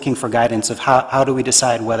guess I'm looking for guidance of how do we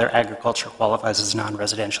decide whether agriculture qualifies as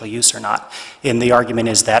non-residential use or not. And the argument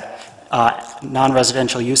is that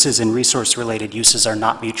non-residential uses and resource-related uses are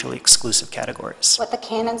not mutually exclusive categories. What the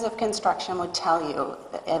canons of construction would tell you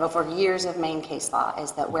over years of Maine case law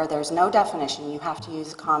is that where there's no definition, you have to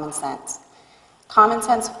use common sense. Common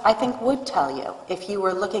sense, I think, would tell you, if you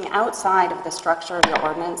were looking outside of the structure of your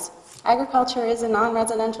ordinance, agriculture is a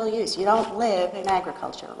non-residential use. You don't live in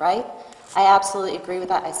agriculture, right? I absolutely agree with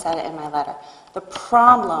that. I said it in my letter. The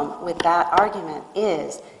problem with that argument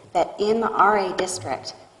is that in the RA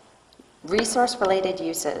district, resource-related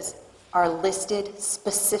uses are listed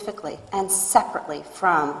specifically and separately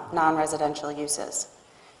from non-residential uses.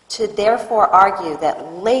 To therefore argue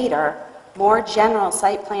that later, more general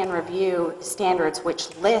site plan review standards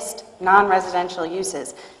which list non-residential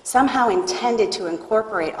uses somehow intended to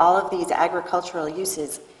incorporate all of these agricultural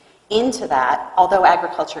uses into that, although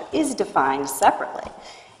agriculture is defined separately,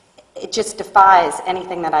 it just defies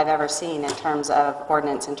anything that I've ever seen in terms of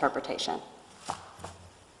ordinance interpretation.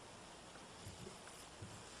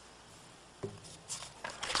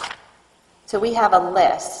 So we have a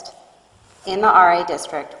list in the RA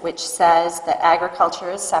district which says that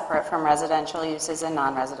agriculture is separate from residential uses and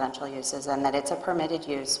non-residential uses, and that it's a permitted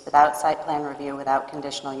use without site plan review, without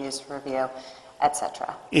conditional use review,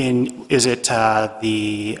 etc. Is it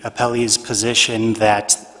the appellee's position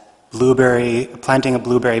that planting of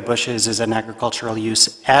blueberry bushes is an agricultural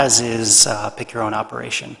use, as is pick your own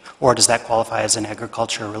operation, or does that qualify as an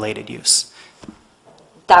agriculture-related use?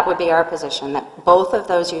 That would be our position, that both of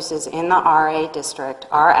those uses in the RA district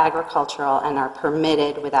are agricultural and are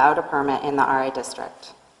permitted without a permit in the RA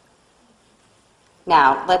district.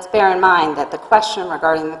 Now, let's bear in mind that the question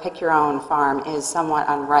regarding the pick your own farm is somewhat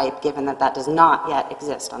unripe, given that that does not yet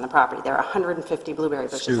exist on the property. There are 150 blueberry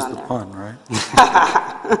bushes on there. Excuse the pun,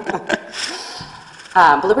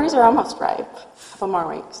 right? Blueberries are almost ripe, a couple more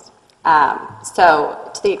weeks. So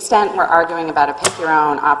to the extent we're arguing about a pick your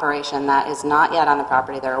own operation that is not yet on the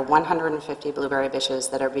property, there are 150 blueberry bushes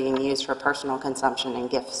that are being used for personal consumption and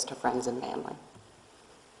gifts to friends and family.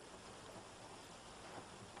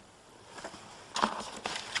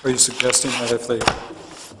 Are you suggesting that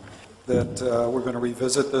we're going to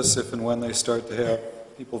revisit this if and when they start to have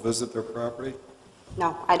people visit their property?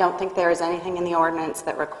 No, I don't think there is anything in the ordinance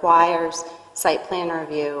that requires site plan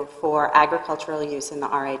review for agricultural use in the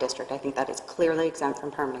RA district. I think that is clearly exempt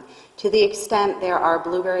from permitting. To the extent there are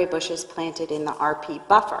blueberry bushes planted in the RP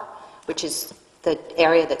buffer, which is the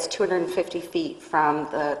area that's 250 feet from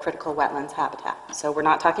the critical wetlands habitat. So we're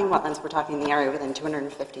not talking wetlands, we're talking the area within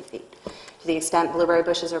 250 feet. To the extent blueberry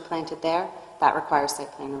bushes are planted there, that requires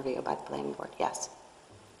site plan review by the planning board, yes.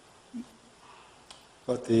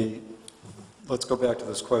 But let's go back to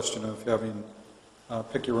this question of having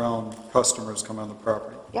pick your own customers come on the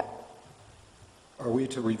property. Yep. Are we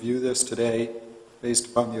to review this today based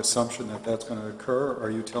upon the assumption that that's going to occur? Or are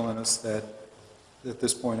you telling us that at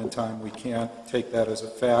this point in time we can't take that as a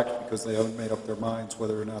fact because they haven't made up their minds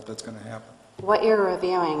whether or not that's going to happen? What you're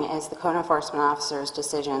reviewing is the code enforcement officer's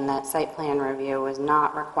decision that site plan review was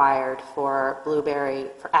not required for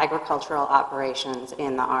agricultural operations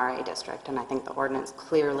in the RA district, and I think the ordinance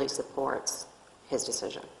clearly supports his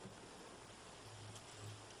decision.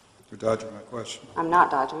 You're dodging my question. I'm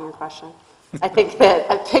not dodging your question. I think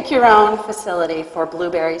that a pick-your-own facility for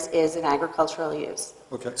blueberries is an agricultural use.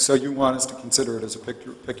 Okay, so you want us to consider it as a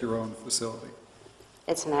pick your own facility?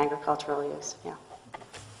 It's an agricultural use, yeah.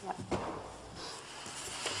 Yep.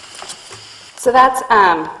 So that's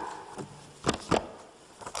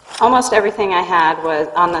almost everything I had was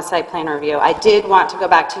on the site plan review. I did want to go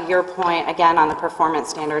back to your point again on the performance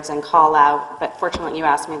standards and call out, but fortunately you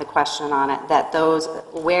asked me the question on it, that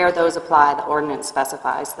where those apply, the ordinance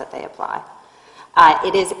specifies that they apply.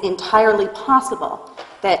 It is entirely possible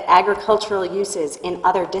that agricultural uses in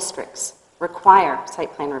other districts require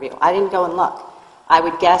site plan review. I didn't go and look. I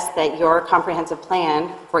would guess that your comprehensive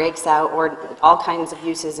plan breaks out all kinds of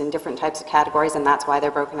uses in different types of categories, and that's why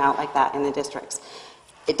they're broken out like that in the districts.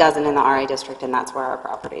 It doesn't in the RA district, and that's where our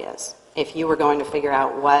property is. If you were going to figure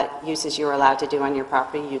out what uses you were allowed to do on your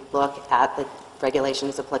property, you'd look at the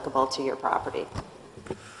regulations applicable to your property.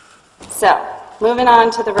 So, moving on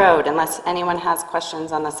to the road, unless anyone has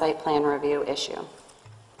questions on the site plan review issue.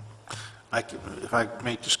 If I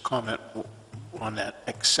may just comment on that,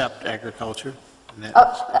 except agriculture.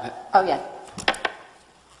 Oh yeah.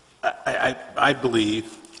 I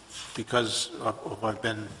believe, because of I've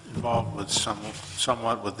been involved with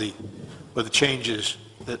somewhat with the changes,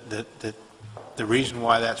 that the reason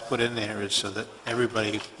why that's put in there is so that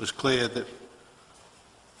everybody was clear that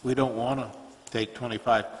we don't want to take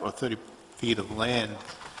 25 or 30 feet of land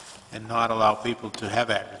and not allow people to have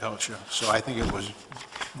agriculture. So I think it was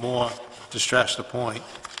more to stress the point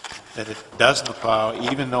that it doesn't apply,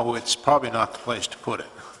 even though it's probably not the place to put it.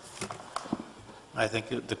 I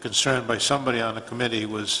think the concern by somebody on the committee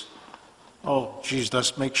was, oh, geez,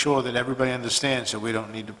 let's make sure that everybody understands that we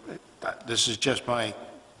don't need to, this is just my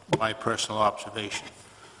personal observation.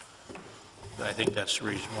 But I think that's the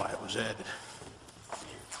reason why it was added.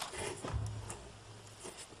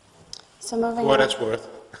 So moving For what on. it's worth.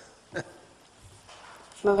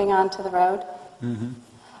 Moving on to the road.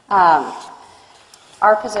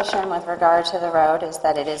 Our position with regard to the road is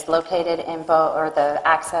that it is located in both, or the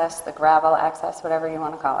access, the gravel access, whatever you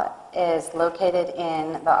want to call it, is located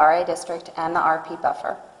in the RA district and the RP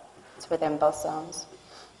buffer. It's within both zones.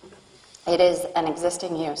 It is an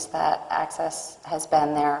existing use. That access has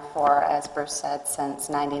been there for, as Bruce said, since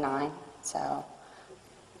 '99, so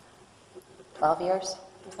 12 years,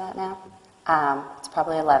 is that now? It's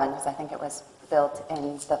probably 11, because I think it was built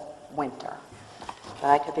in the winter, but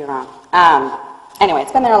I could be wrong. Anyway,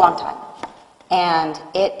 it's been there a long time, and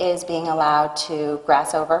it is being allowed to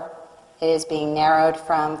grass over. It is being narrowed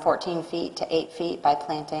from 14 feet to 8 feet by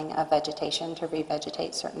planting of vegetation to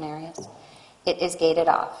revegetate certain areas. It is gated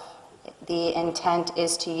off. The intent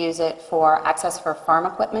is to use it for access for farm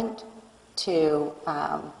equipment, to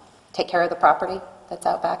take care of the property that's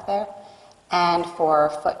out back there, and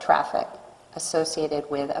for foot traffic associated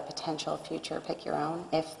with a potential future pick your own,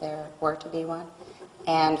 if there were to be one,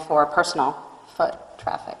 and for personal foot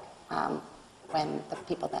traffic when the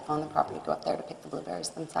people that own the property go up there to pick the blueberries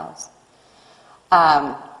themselves.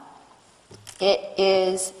 It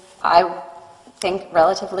is, I think,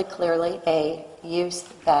 relatively clearly a use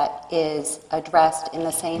that is addressed in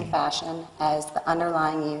the same fashion as the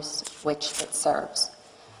underlying use which it serves.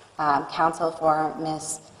 Counsel for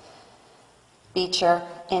Ms. Beecher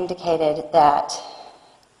indicated that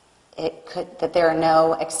that there are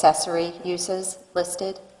no accessory uses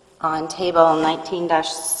listed on table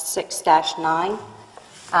 19-6-9,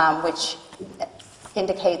 which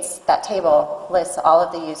indicates, that table lists all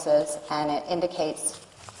of the uses, and it indicates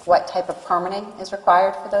what type of permitting is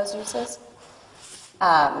required for those uses.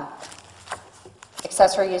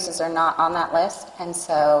 Accessory uses are not on that list, and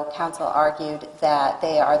so council argued that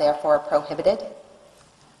they are therefore prohibited,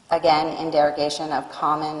 again, in derogation of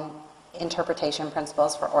common interpretation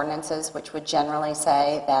principles for ordinances, which would generally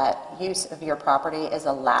say that use of your property is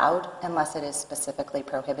allowed unless it is specifically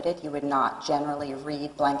prohibited. You would not generally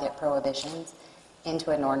read blanket prohibitions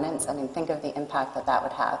into an ordinance. I mean, think of the impact that that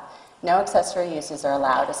would have. No accessory uses are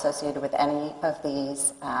allowed associated with any of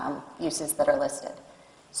these uses that are listed.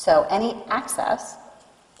 So any access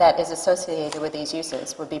that is associated with these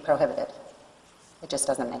uses would be prohibited. It just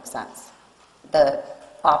doesn't make sense. The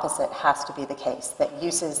opposite has to be the case, that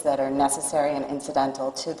uses that are necessary and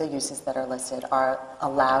incidental to the uses that are listed are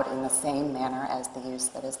allowed in the same manner as the use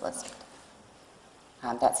that is listed.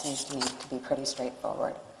 That seems to me to be pretty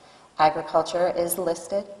straightforward. Agriculture is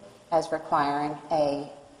listed as requiring a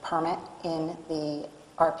permit in the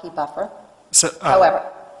RP buffer. So, however,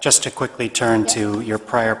 just to quickly turn to your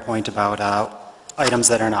prior point about items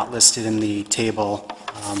that are not listed in the table,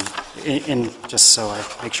 just so I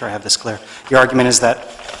make sure I have this clear, your argument is that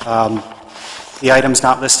the items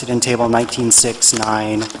not listed in table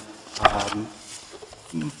 1969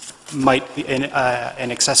 might be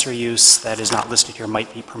an accessory use that is not listed here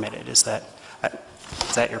might be permitted. Is that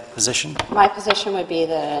your position? My position would be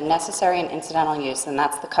that a necessary and incidental use, and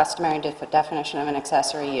that's the customary definition of an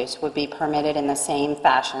accessory use, would be permitted in the same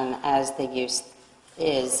fashion as the use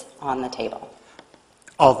is on the table.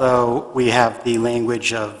 Although we have the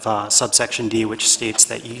language of subsection D, which states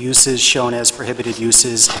that uses shown as prohibited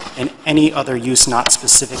uses and any other use not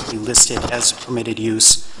specifically listed as permitted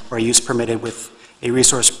use or a use permitted with a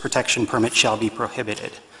resource protection permit shall be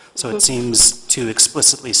prohibited. So it seems to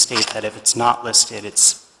explicitly state that if it's not listed,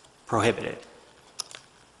 it's prohibited.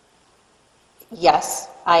 Yes,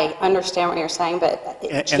 I understand what you're saying,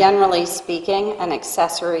 but generally speaking, an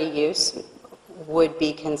accessory use would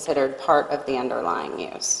be considered part of the underlying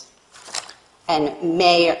use. And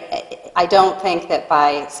I don't think that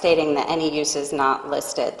by stating that any use is not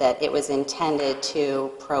listed, that it was intended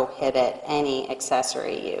to prohibit any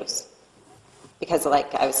accessory use. Because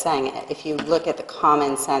like I was saying, if you look at the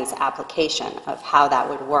common sense application of how that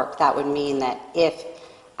would work, that would mean that if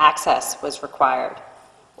access was required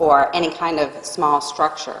or any kind of small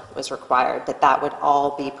structure was required, that that would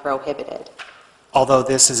all be prohibited. Although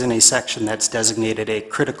this is in a section that's designated a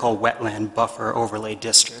critical wetland buffer overlay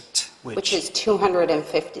district, which is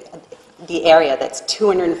 250, the area that's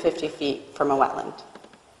 250 feet from a wetland.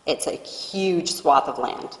 It's a huge swath of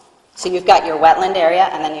land. So you've got your wetland area,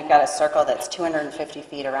 and then you've got a circle that's 250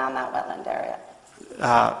 feet around that wetland area.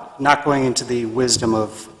 Not going into the wisdom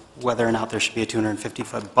of whether or not there should be a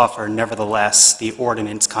 250-foot buffer, nevertheless, the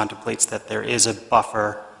ordinance contemplates that there is a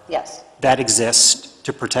buffer that exists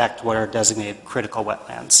to protect what are designated critical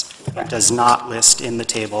wetlands. It does not list in the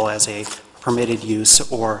table as a permitted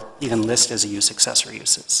use or even list as a use accessory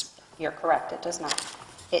uses. You're correct, it does not.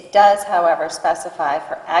 It does, however, specify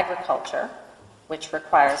for agriculture, which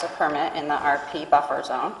requires a permit in the RP buffer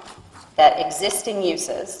zone, that existing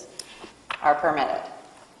uses are permitted.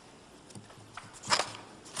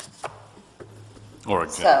 Or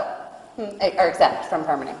exempt. Or exempt from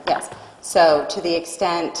permitting, yes. So to the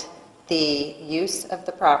extent the use of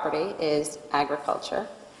the property is agriculture,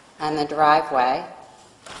 and the driveway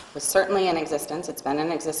was certainly in existence, it's been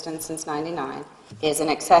in existence since '99, is an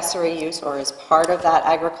accessory use or is part of that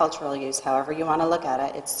agricultural use, however you want to look at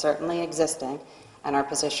it, it's certainly existing, and our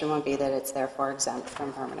position would be that it's therefore exempt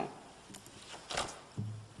from permitting.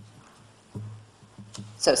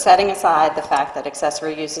 So setting aside the fact that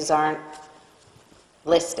accessory uses aren't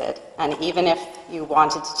listed, and even if you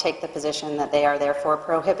wanted to take the position that they are therefore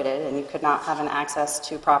prohibited and you could not have an access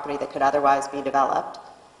to property that could otherwise be developed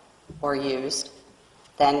or used,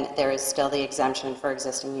 then there is still the exemption for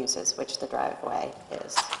existing uses, which the driveway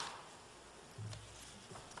is.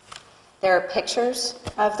 There are pictures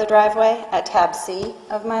of the driveway at tab C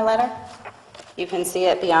of my letter. You can see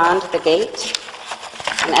it beyond the gate,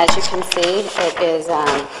 and as you can see, it is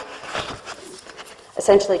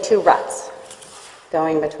essentially two ruts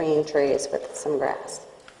going between trees with some grass.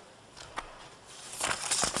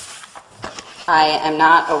 I am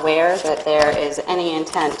not aware that there is any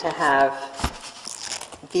intent to have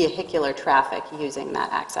vehicular traffic using that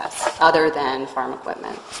access, other than farm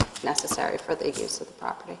equipment necessary for the use of the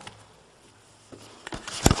property.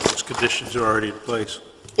 Those conditions are already in place.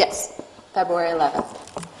 Yes, February 11th.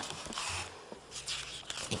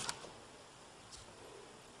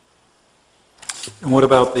 And what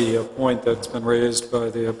about the point that's been raised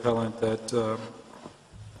by the appellant that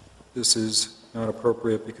this is not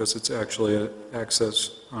appropriate because it's actually an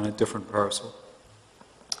access on a different parcel?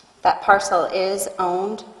 That parcel is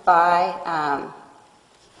owned by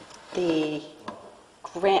The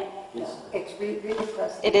grant, It's Rita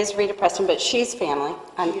Preston. it is Rita Preston, but she's family.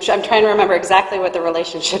 I'm trying to remember exactly what the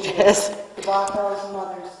relationship is. The Barthel's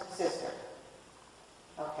mother's sister.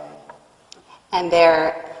 Okay. And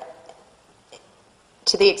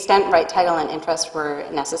to the extent right title and interest were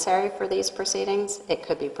necessary for these proceedings, it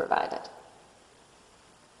could be provided.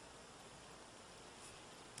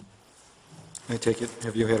 I take it,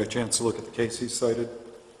 have you had a chance to look at the case he cited?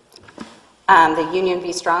 The Union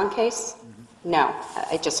v. Strong case? No,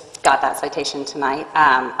 I just got that citation tonight.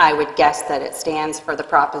 I would guess that it stands for the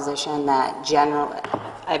proposition that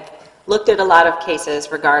I've looked at a lot of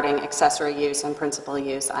cases regarding accessory use and principal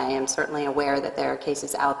use. I am certainly aware that there are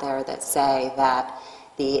cases out there that say that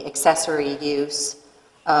the accessory use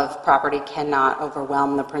of property cannot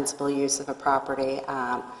overwhelm the principal use of a property.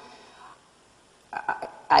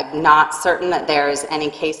 I'm not certain that there is any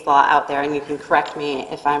case law out there, and you can correct me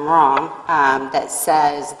if I'm wrong, that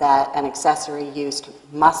says that an accessory use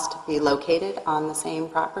must be located on the same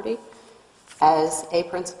property as a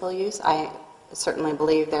principal use. I certainly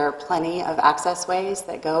believe there are plenty of access ways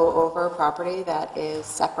that go over property that is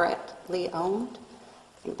separately owned.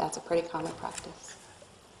 I think that's a pretty common practice.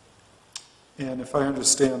 And if I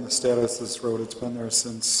understand the status of this road, it's been there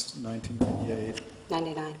since 1998.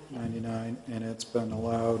 99. And it's been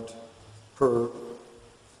allowed, per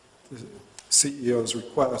the CEO's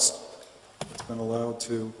request, it's been allowed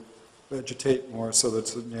to vegetate more so that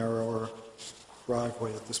it's a narrower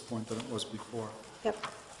driveway at this point than it was before. Yep.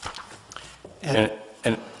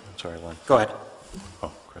 And sorry, Len. Go ahead.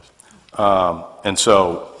 Oh, Chris. And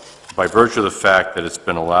so, by virtue of the fact that it's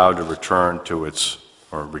been allowed to return to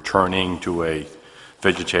returning to a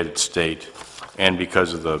vegetated state, and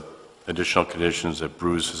because of the additional conditions that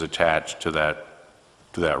Bruce has attached to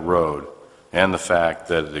that road, and the fact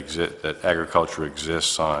that that agriculture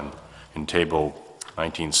exists in Table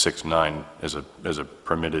 1969 as a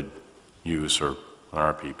permitted use or an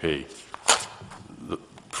RPP,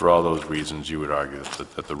 for all those reasons, you would argue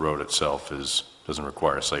that the road itself doesn't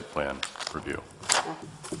require a site plan review.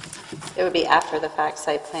 It would be after the fact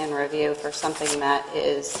site plan review for something that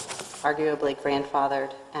is arguably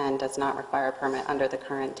grandfathered and does not require a permit under the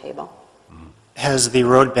current table. Has the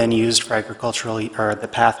road been used for agricultural, or the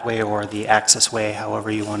pathway or the access way, however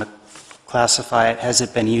you want to classify it, has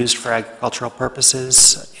it been used for agricultural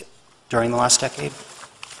purposes during the last decade?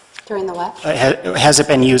 During the what? Has it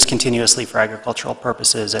been used continuously for agricultural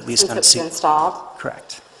purposes, at least Since on a it's installed?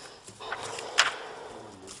 Correct.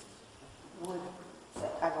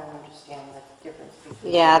 I don't understand the difference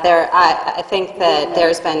between... Yeah, I think that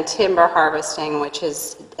there's been timber harvesting, which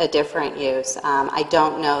is a different use. I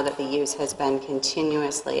don't know that the use has been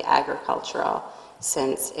continuously agricultural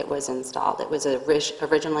since it was installed. It was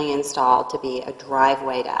originally installed to be a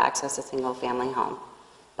driveway to access a single-family home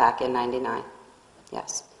back in '99.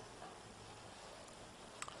 Yes.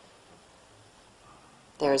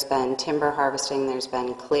 There's been timber harvesting, there's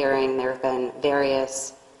been clearing, there have been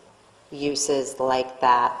various uses like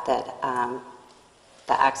that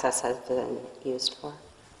the access has been used for.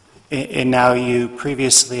 And now you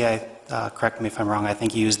previously, correct me if I'm wrong, I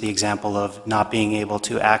think you used the example of not being able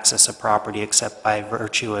to access a property except by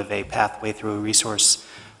virtue of a pathway through a resource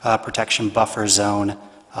protection buffer zone.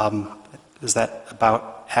 Is that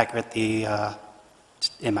about accurate?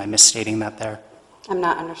 Am I misstating that there? I'm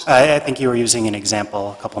not understanding. I think you were using an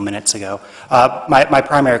example a couple minutes ago. My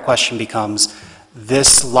primary question becomes,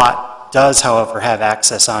 this lot does, however, have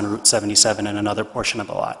access on Route 77 and another portion of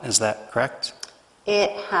the lot. Is that correct?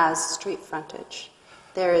 It has street frontage.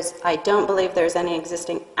 I don't believe there's any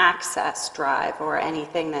existing access drive or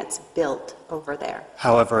anything that's built over there.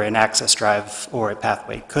 However, an access drive or a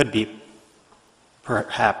pathway could be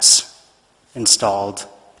perhaps installed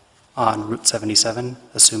on Route 77,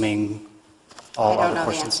 assuming all I other don't know the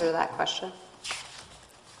portions. answer to that question.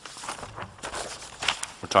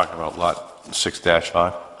 We're talking about lot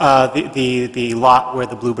 6-5? The lot where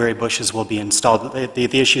the blueberry bushes will be installed,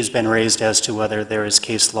 the issue's been raised as to whether there is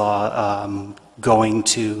case law going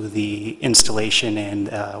to the installation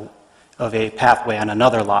of a pathway on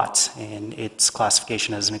another lot and its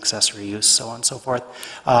classification as an accessory use, so on and so forth.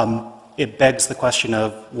 It begs the question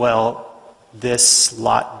of, well, this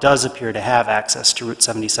lot does appear to have access to Route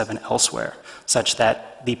 77 elsewhere, such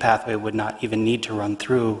that the pathway would not even need to run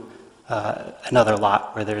through another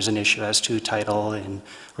lot where there's an issue as to title and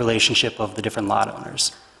relationship of the different lot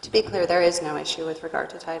owners. To be clear, there is no issue with regard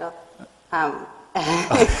to title.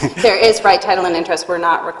 There is right title and interest. We're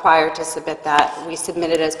not required to submit that. We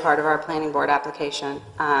submit it as part of our planning board application,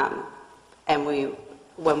 and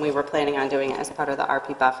when we were planning on doing it as part of the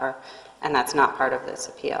RP buffer, and that's not part of this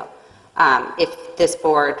appeal. If this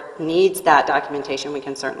board needs that documentation, we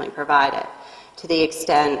can certainly provide it. To the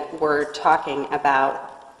extent we're talking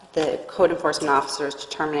about the code enforcement officer's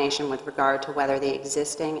determination with regard to whether the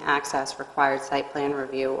existing access required site plan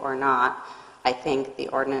review or not, I think the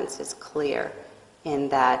ordinance is clear in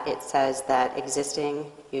that it says that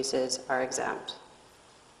existing uses are exempt.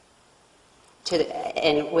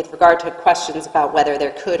 And with regard to questions about whether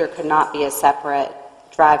there could or could not be a separate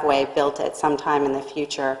driveway built at some time in the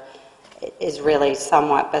future, is really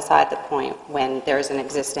somewhat beside the point when there's an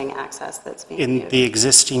existing access that's being used. The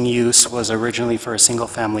existing use was originally for a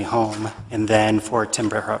single-family home and then for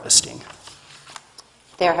timber harvesting.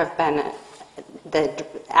 There have been, the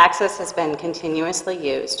access has been continuously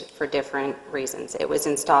used for different reasons. It was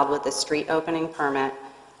installed with a street opening permit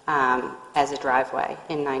as a driveway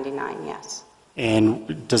in '99, yes.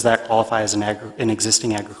 And does that qualify as an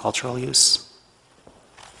existing agricultural use?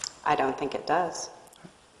 I don't think it does.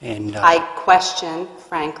 And I question,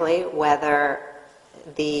 frankly, whether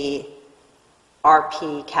the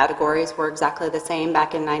RP categories were exactly the same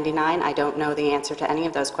back in '99. I don't know the answer to any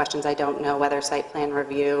of those questions. I don't know whether site plan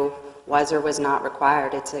review was or was not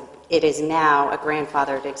required. It is now a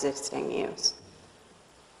grandfathered existing use.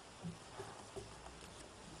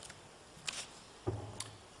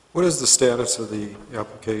 What is the status of the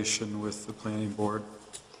application with the planning board?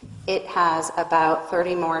 It has about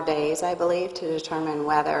 30 more days, I believe, to determine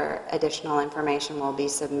whether additional information will be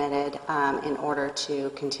submitted in order to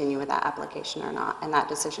continue with that application or not. And that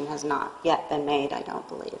decision has not yet been made, I don't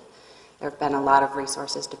believe. There have been a lot of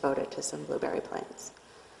resources devoted to some blueberry plants.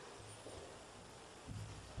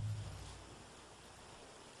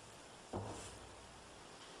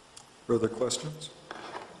 Further questions?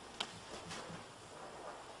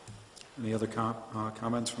 Any other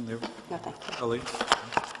comments from the No, thank you. Ellie?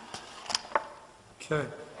 Okay.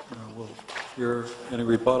 We'll hear any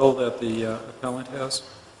rebuttal that the appellant has.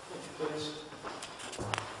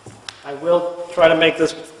 I will try to make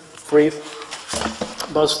this brief.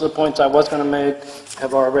 Most of the points I was going to make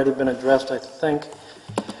have already been addressed, I think.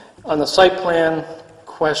 On the site plan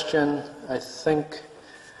question, I think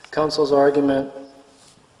council's argument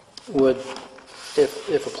would,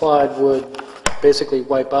 if applied, would basically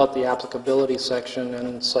wipe out the applicability section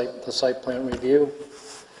and the site plan review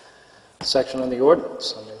section of the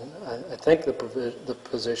ordinance. I mean, I think the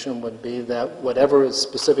position would be that whatever is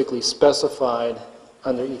specifically specified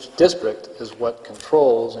under each district is what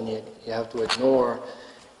controls, and you have to ignore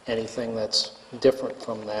anything that's different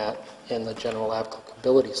from that in the general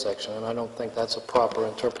applicability section, and I don't think that's a proper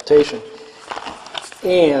interpretation.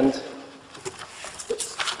 And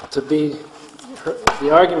the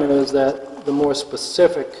argument is that the more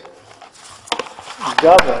specific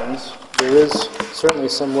governs. There is certainly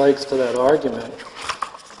some legs to that argument,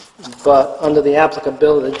 but under the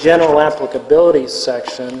applicability, the general applicability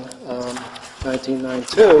section,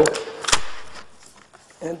 1992,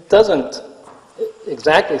 it doesn't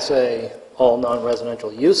exactly say all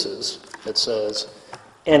non-residential uses. It says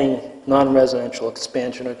any non-residential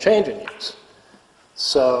expansion or change in use.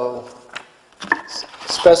 So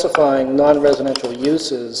specifying non-residential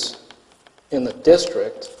uses in the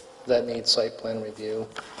district that need site plan review,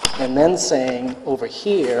 and then saying over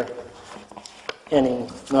here, any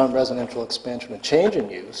non-residential expansion or change in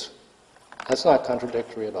use, that's not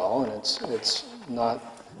contradictory at all, and it's not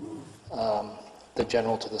the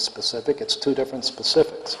general to the specific, it's two different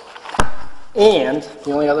specifics. And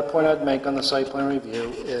the only other point I'd make on the site plan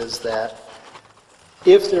review is that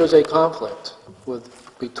if there's a conflict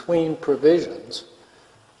between provisions,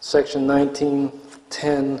 section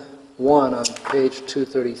 1910(1) on page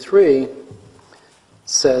 233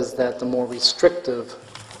 says that the more restrictive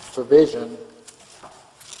provision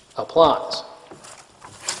applies.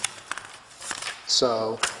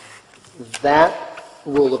 So that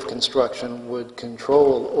rule of construction would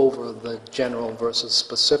control over the general versus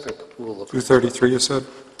specific rule of construction. 233, you said?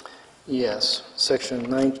 Yes, section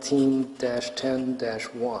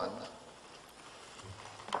 19-10-1.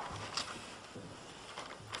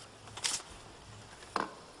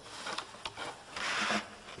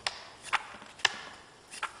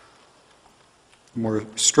 More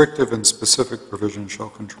restrictive and specific provision shall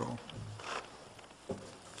control.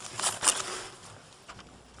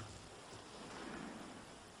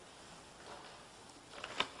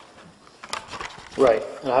 Right,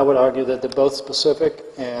 and I would argue that they're both specific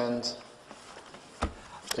and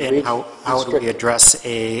how would we address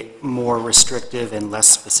a more restrictive and less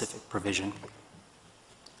specific provision?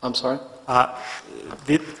 I'm sorry?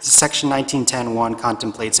 Section 1910(1)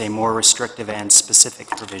 contemplates a more restrictive and specific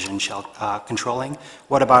provision controlling.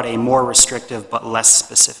 What about a more restrictive but less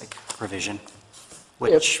specific provision?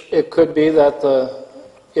 which, It could be that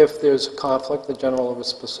if there's a conflict, the general over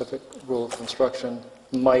specific rule of construction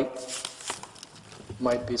might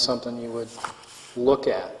be something you would look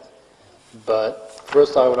at. But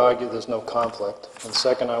first, I would argue there's no conflict, and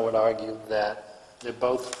second, I would argue that they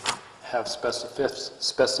both have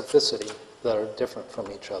specificity that are different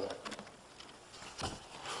from each other.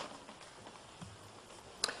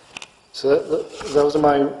 So those are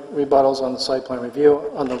my rebuttals on the site plan review.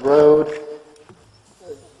 On the road,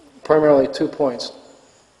 primarily 2 points.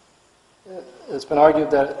 It's been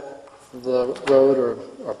argued that the road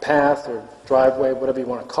or path or driveway, whatever you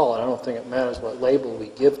want to call it, I don't think it matters what label we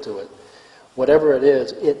give to it. Whatever it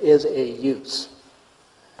is a use.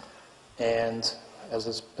 And as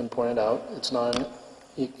it's been pointed out, it's not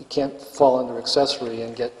you can't fall under accessory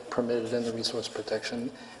and get permitted in the resource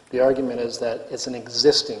protection. The argument is that it's an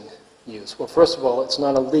existing use. Well, first of all, it's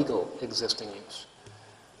not a legal existing use.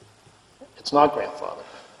 It's not grandfathered.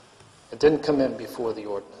 It didn't come in before the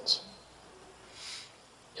ordinance.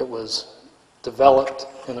 It was developed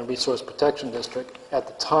in the Resource Protection District. At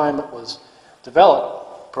the time it was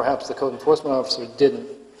developed, perhaps the code enforcement officer didn't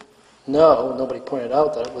know, nobody pointed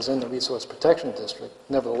out that it was in the Resource Protection District.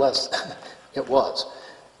 Nevertheless, it was,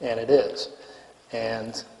 and it is.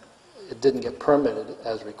 And it didn't get permitted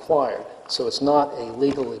as required. So it's not a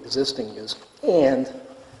legal existing use. And,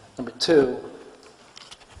 number two,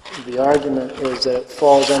 the argument is that it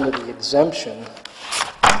falls under the exemption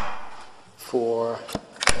for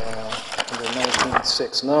under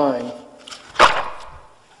 1969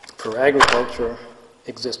 for agriculture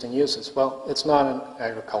existing uses. Well, it's not an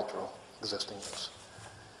agricultural existing use.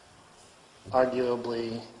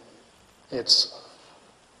 Arguably, it's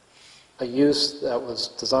a use that was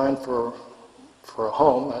designed for a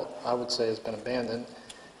home that I would say has been abandoned,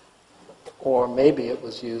 or maybe it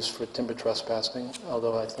was used for timber trespassing,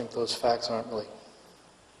 although I think those facts aren't really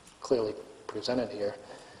clearly presented here.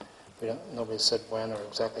 Nobody said when or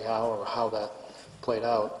exactly how that played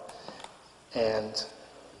out. And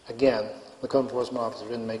again, the code enforcement officer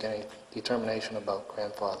didn't make any determination about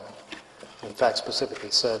grandfathering. In fact, specifically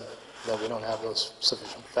said that we don't have those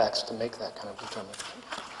sufficient facts to make that kind of determination.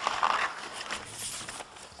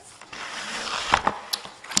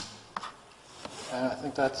 I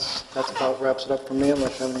think that's about wraps it up for me,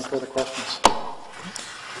 unless you have any further questions.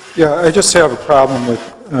 Yeah, I just have a problem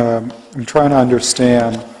with, I'm trying to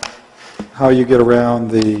understand how you get around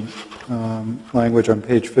the language on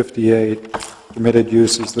page 58, permitted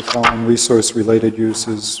uses, the following resource-related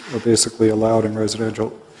uses are basically allowed in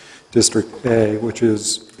residential district A, which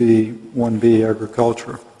is B1B,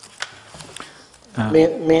 agriculture.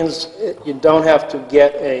 Means you don't have to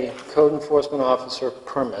get a code enforcement officer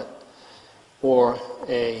permit or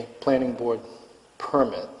a planning board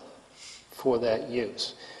permit for that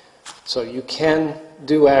use. So you can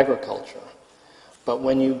do agriculture, but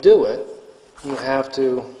when you do it, you have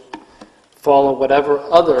to follow whatever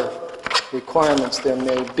other requirements there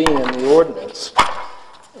may be in the ordinance.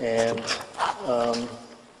 And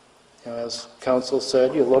as council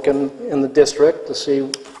said, you look in the district to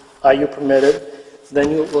see, are you permitted?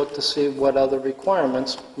 Then you look to see what other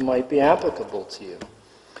requirements might be applicable to you.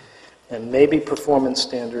 And maybe performance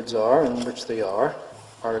standards are, in which they are,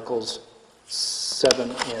 Articles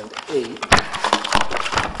 7 and 8,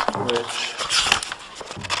 which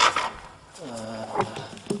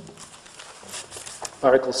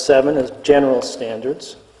Article 7 is general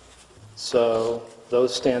standards, so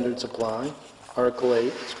those standards apply. Article 8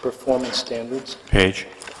 is performance standards. Page?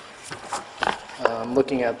 I'm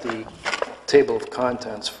looking at the table of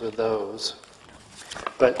contents for those.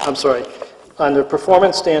 But, I'm sorry, under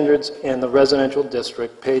performance standards in the residential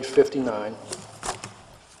district, page 59,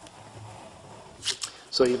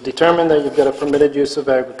 so you've determined that you've got a permitted use of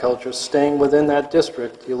agriculture. Staying within that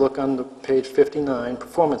district, you look on the page 59,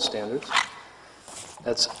 performance standards.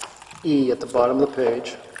 That's E at the bottom of the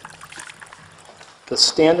page. The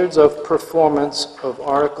standards of performance of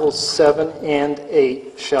Articles 7 and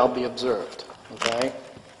 8 shall be observed. Okay?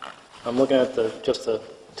 I'm looking at just the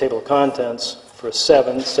table of contents for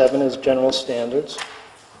 7. 7 is general standards.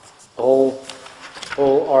 The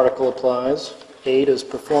whole article applies. 8 is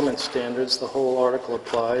performance standards. The whole article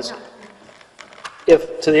applies,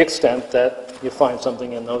 if to the extent that you find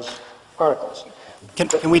something in those articles.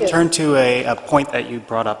 Can we turn to a point that you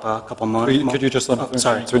brought up a couple moments? Could you just let me finish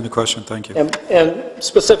answering the question? Thank you. And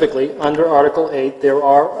specifically, under Article 8, there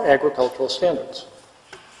are agricultural standards.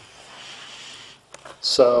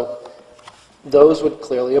 So those would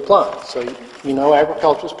clearly apply. So you know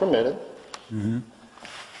agriculture is permitted,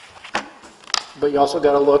 but you also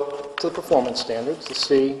got to look to the performance standards to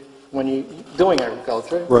see when you're doing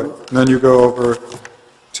agriculture. Right. And then you go over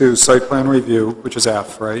to site plan review, which is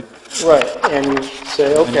F, right? Right, and you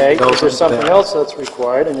say, okay, goes is there into something that. else that's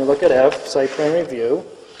required? And you look at F, site plan review,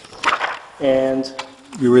 and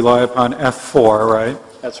You rely upon F4, right?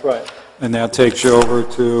 that's right. And that takes you over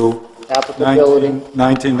to Applicability,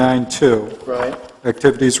 1992, right,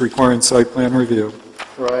 activities requiring site plan review.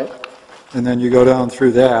 right. And then you go down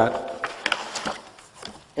through that,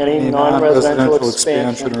 Any Any non-residential non-residential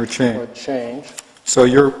expansion expansion or change. change. so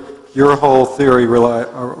your whole theory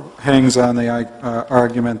hangs on the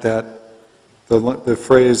argument that the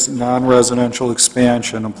phrase non-residential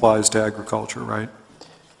expansion applies to agriculture, right?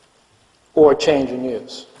 Or change in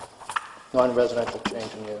use, non-residential change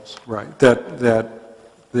in use. Right, that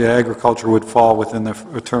the agriculture would fall within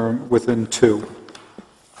the term, within 2.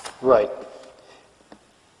 Right.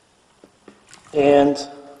 And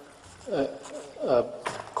a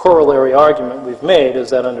corollary argument we've made is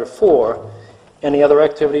that under 4, any other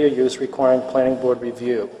activity or use requiring planning board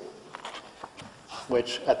review,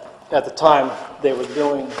 which at the time they were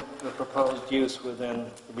doing the proposed use within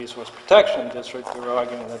the Resource Protection District, they were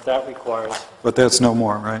arguing that that requires But that's no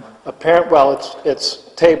more, right? well,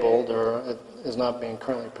 it's tabled or it is not being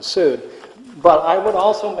currently pursued. But I would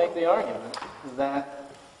also make the argument that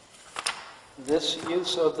this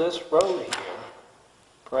use of this road here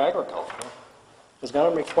for agriculture is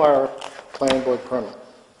going to require a planning board permit.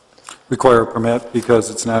 Require a permit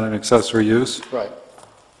because it's not an accessory use? Right.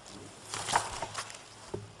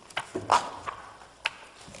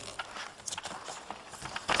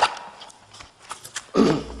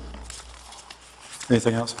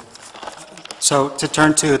 Anything else? So to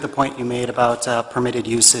turn to the point you made about permitted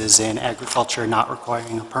uses in agriculture not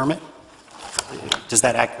requiring a permit, does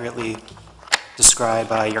that accurately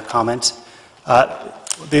describe your comment?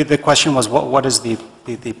 The question was, what is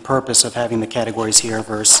the purpose of having the categories here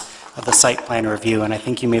versus the site plan review? And I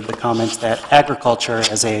think you made the comment that agriculture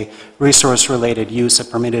as a resource-related use, a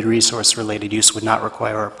permitted resource-related use, would not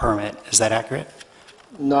require a permit. Is that accurate?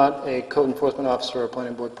 Not a code enforcement officer or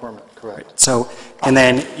planning board permit, correct. So, and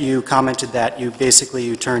then you commented that you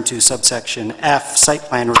turn to subsection F, site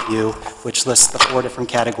plan review, which lists the 4 different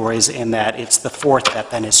categories, in that it's the 4th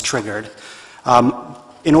that then is triggered.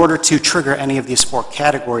 In order to trigger any of these 4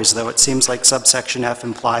 categories, though, it seems like subsection F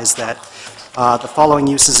implies that the following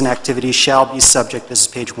uses and activities shall be subject, this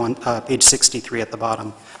is page 63 at the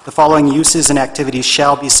bottom, the following uses and activities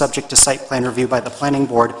shall be subject to site plan review by the planning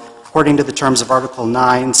board according to the terms of Article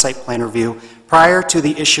 9, site plan review, prior to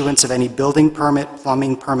the issuance of any building permit,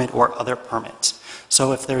 plumbing permit, or other permit.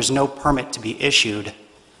 So if there's no permit to be issued,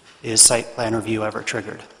 is site plan review ever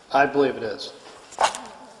triggered? I believe it is.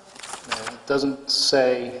 It doesn't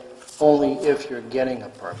say only if you're getting a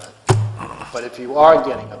permit, but if you are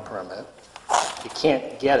getting a permit, you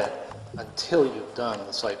can't get it until you've done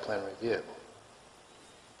the site plan review.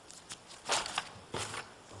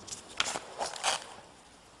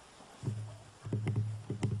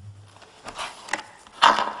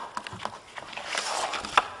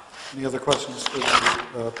 Any other questions for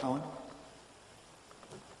the appellant?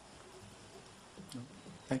 No?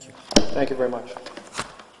 Thank you. Thank you very much.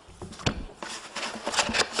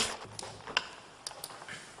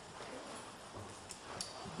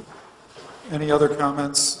 Any other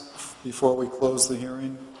comments before we close the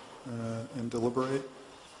hearing and deliberate?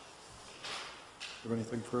 Do you have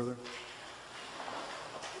anything further?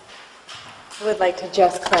 I would like to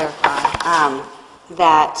just clarify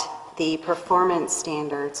that the performance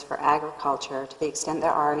standards for agriculture, to the extent there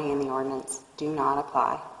are any in the ordinance, do not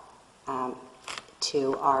apply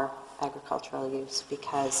to our agricultural use,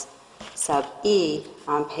 because sub E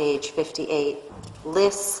on page 58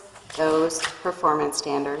 lists those performance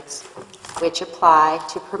standards which apply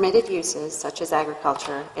to permitted uses such as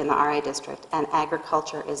agriculture in the RA district, and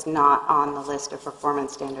agriculture is not on the list of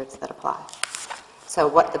performance standards that apply. So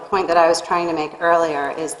the point that I was trying to make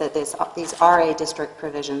earlier is that these RA district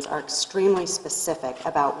provisions are extremely specific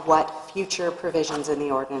about what future provisions in the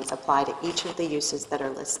ordinance apply to each of the uses that are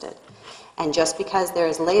listed. And just because there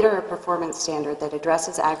is later a performance standard that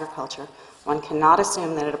addresses agriculture, one cannot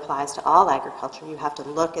assume that it applies to all agriculture. You have to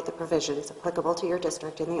look at the provisions applicable to your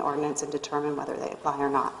district in the ordinance and determine whether they apply or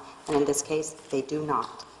not. And in this case, they do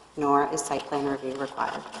not, nor is site plan review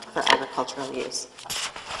required for agricultural use.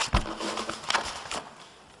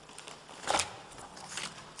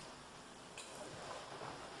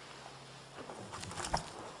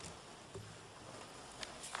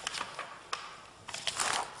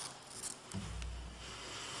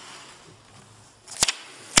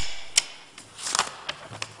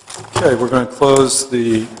 Okay, we're going to close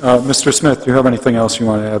the, Mr. Smith, do you have anything else you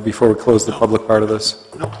want to add before we close the public part of this?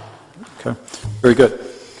 No. Okay, very good.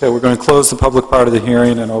 Okay, we're going to close the public part of the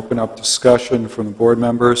hearing and open up discussion from the board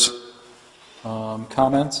members.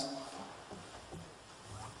 Comments?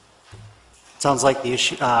 Sounds like the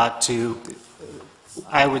issue, I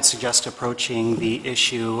would suggest approaching the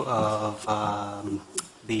issue of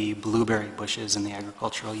the blueberry bushes and the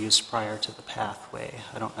agricultural use prior to the pathway.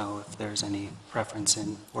 I don't know if there's any preference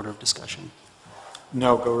in order of discussion.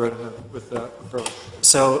 No, go right ahead with that approach.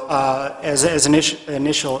 So as an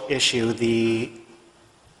initial issue, the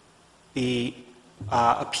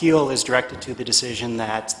appeal is directed to the decision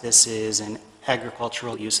that this is an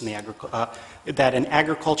agricultural use in the that an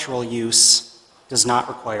agricultural use does not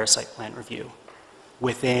require site plan review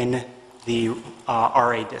within the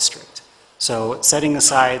RA district. So setting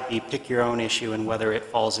aside the pick your own issue and whether it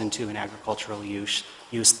falls into an agricultural use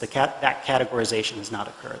that categorization has not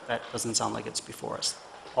occurred. That doesn't sound like it's before us.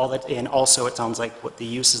 And also it sounds like what the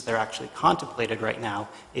uses they're actually contemplated right now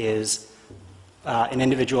is an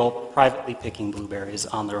individual privately picking blueberries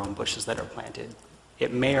on their own bushes that are planted.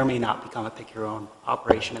 It may or may not become a pick your own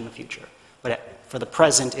operation in the future. But for the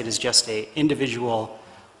present, it is just an individual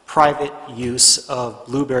private use of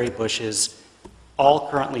blueberry bushes, all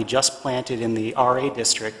currently just planted in the RA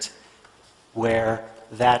district, where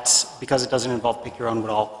that's, because it doesn't involve pick your own, would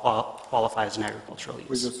all qualify as an agricultural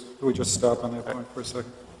use. Can we just stop on that point for a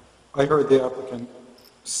second? I heard the applicant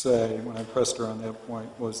say, when I pressed her on that point,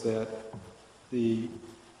 was that the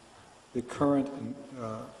current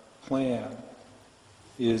plan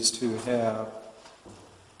is to have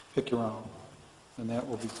pick your own, and that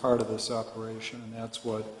will be part of this operation, and that's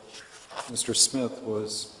what Mr. Smith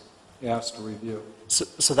was asked to review.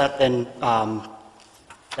 So that then,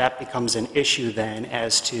 that becomes an issue then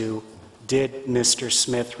as to, did Mr.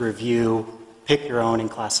 Smith review pick your own and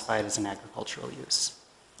classify it as an agricultural use?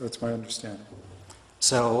 That's my understanding.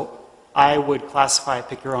 So I would classify a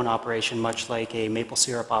pick your own operation much like a maple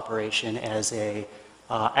syrup operation as a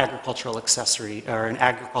agricultural accessory or an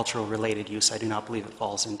agricultural related use. I do not believe it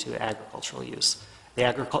falls into agricultural use. The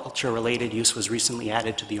agriculture related use was recently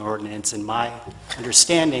added to the ordinance, and my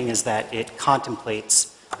understanding is that it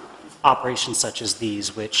contemplates operations such as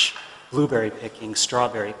these, which blueberry picking,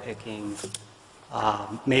 strawberry picking,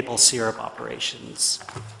 maple syrup operations,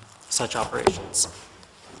 such operations.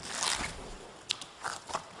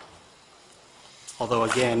 Although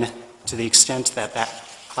again, to the extent that that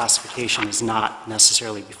classification is not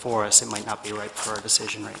necessarily before us, it might not be ripe for our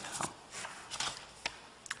decision right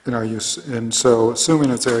now. And so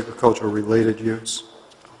assuming it's agricultural related use,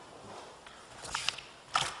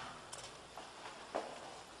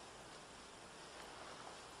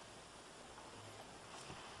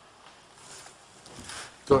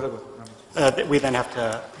 go ahead with the comments. We then have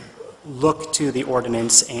to look to the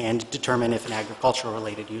ordinance and determine if an agricultural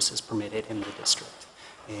related use is permitted in the district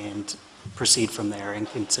and proceed from there and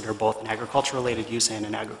consider both an agricultural related use and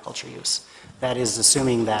an agriculture use. That is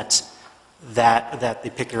assuming that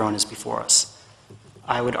the pick your own is before us.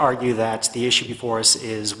 I would argue that the issue before us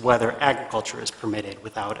is whether agriculture is permitted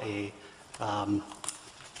without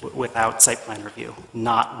site plan review,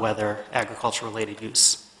 not whether agriculture related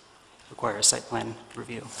use requires site plan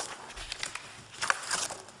review.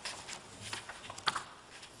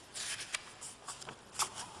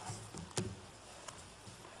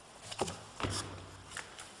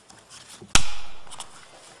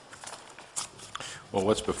 Well,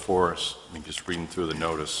 what's before us, I mean, just reading through the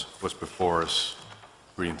notice, what's before us,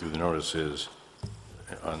 reading through the notice is,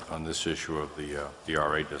 on this issue of the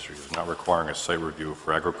RA district, is not requiring a site review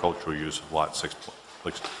for agricultural use of lot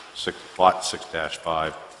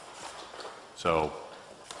 6-5. So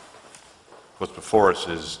what's before us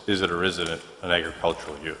is it or isn't it an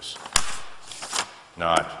agricultural use?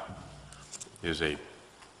 Not, is a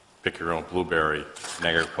pick your own blueberry an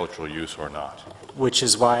agricultural use or not? Which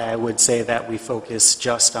is why I would say that we focus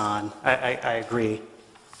just on, I agree,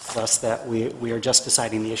 thus that we are just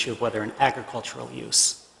deciding the issue of whether an agricultural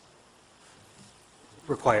use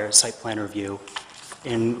requires site plan review.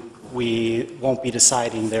 And we won't be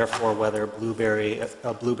deciding, therefore, whether a blueberry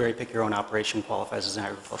pick your own operation qualifies as an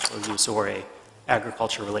agricultural use or a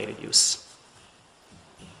agriculture related use.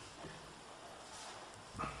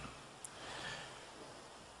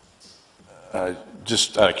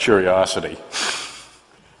 Just out of curiosity,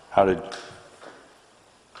 how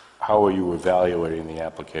are you evaluating the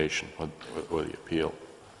application or the appeal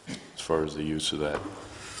as far as the use of that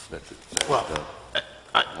Well,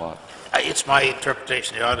 lot? It's my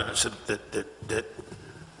interpretation of the ordinance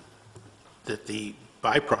that the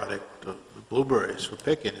byproduct of the blueberries for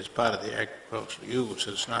picking is part of the agricultural use.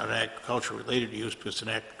 It's not an agriculture-related use because an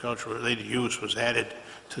agriculture-related use was added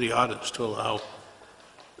to the ordinance to allow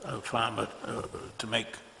a farmer to make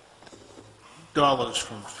dollars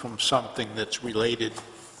from something that's related,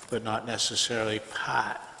 but not necessarily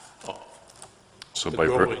part of So the by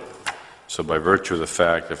growing. So by virtue of the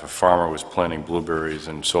fact, if a farmer was planting blueberries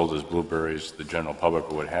and sold his blueberries to the general public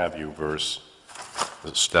or what have you, versus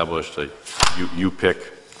established a, you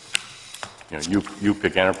pick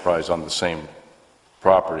enterprise on the same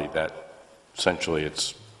property, that essentially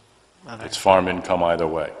it's farm income either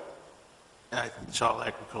way. It's all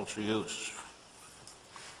agricultural use.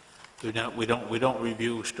 We don't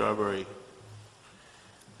review strawberry.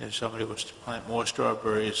 If somebody was to plant more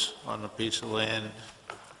strawberries on a piece of land,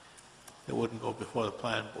 it wouldn't go before the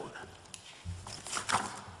planning board.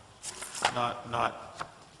 Not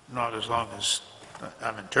as long as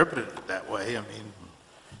I'm interpreting it that way. I mean,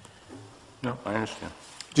 No, I understand.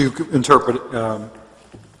 Do you interpret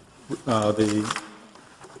the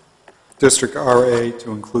District RA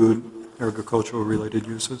to include agricultural-related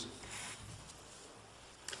uses?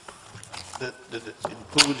 that it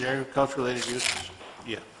includes agricultural-related uses?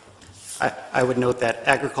 Yeah. I would note that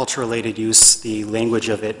agriculture-related use, the language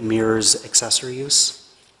of it mirrors accessory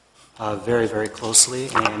use very, very closely,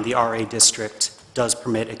 and the RA district does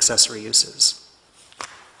permit accessory uses.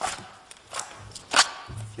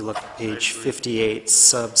 If you look at page 58,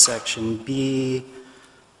 subsection B,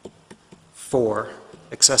 4,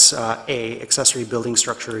 A, accessory building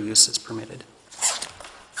structure use is permitted.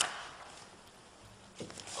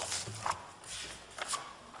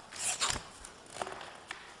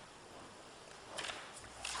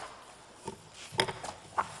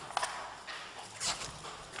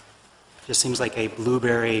 Just seems like a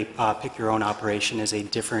blueberry pick-your-own operation is a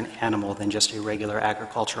different animal than just a regular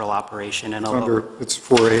agricultural operation. And although It's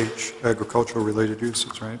 4H, agricultural-related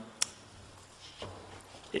uses, right?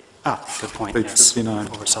 Good point, Page yes. 59.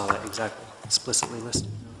 Oversaw that, exactly, explicitly listed.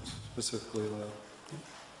 Specifically allowed.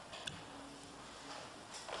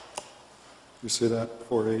 You see that,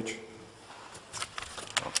 4H?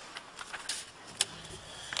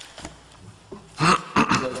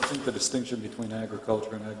 I think the distinction between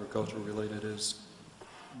agriculture and agriculture-related is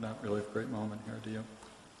not really a great moment here, do you?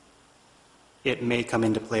 It may come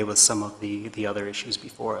into play with some of the other issues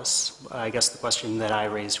before us. I guess the question that I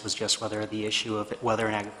raised was just whether the issue of whether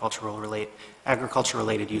an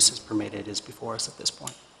agriculture-related use is permitted is before us at this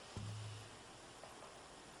point.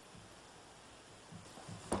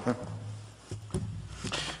 Okay.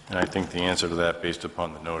 And I think the answer to that, based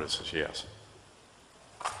upon the notice, is yes.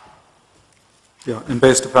 Yeah, and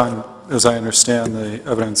based upon, as I understand the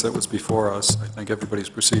evidence that was before us, I think everybody's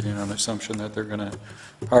proceeding on the assumption that they're going to,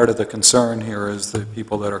 part of the concern here is the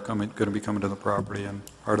people that are going to be coming to the property, and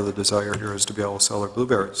part of the desire here is to be able to sell their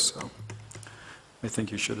blueberries. So I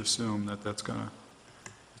think you should assume that it's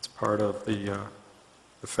part of the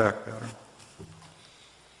fact pattern.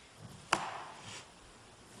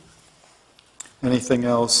 Anything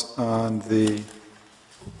else on the,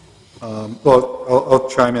 well, I'll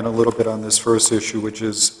chime in a little bit on this first issue, which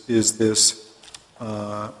is this,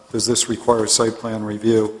 does this require site plan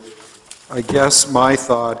review? I guess my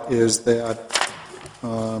thought is that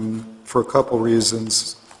for a couple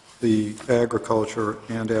reasons, the agriculture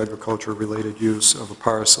and agriculture-related use of a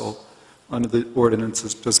parcel under the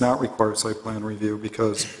ordinances does not require site plan review,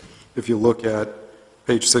 because if you look at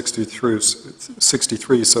page 63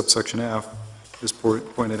 subsection F, is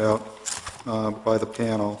pointed out by the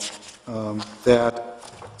panel, that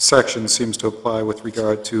section seems to apply with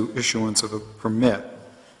regard to issuance of a permit,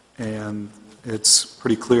 and it's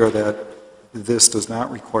pretty clear that this does not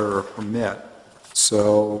require a permit,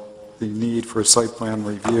 so the need for a site plan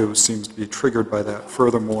review seems to be triggered by that.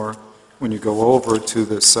 Furthermore, when you go over to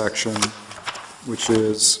this section, which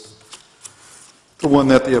is the one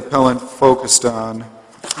that the appellant focused on,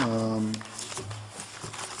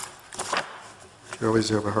 you always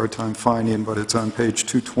have a hard time finding, but it's on page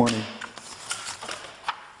 220.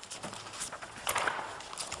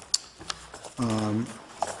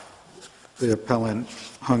 The appellant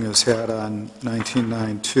hung his hat on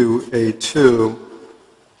 1992A2,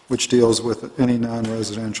 which deals with any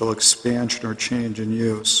non-residential expansion or change in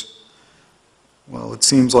use. Well, it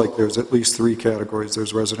seems like there's at least three categories.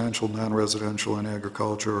 There's residential, non-residential, and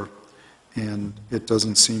agriculture, and it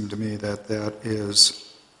doesn't seem to me that that is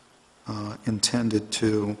intended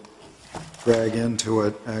to drag into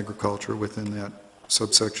it agriculture within that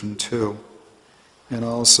subsection 2. And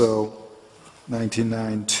also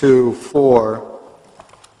 1992-4,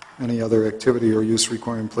 any other activity or use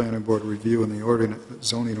requiring planning board review in the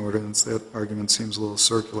zoning ordinance, that argument seems a little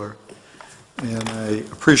circular. And I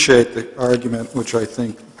appreciate the argument, which I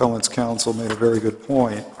think appellant's counsel made a very good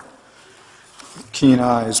point. Keen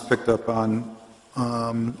eyes picked up on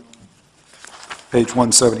page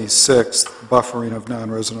 176, buffering of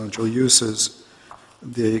non-residential uses,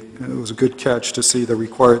 it was a good catch to see the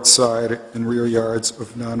required side and rear yards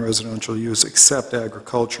of non-residential use except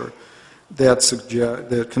agriculture.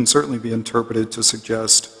 That can certainly be interpreted to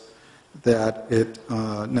suggest that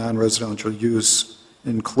non-residential use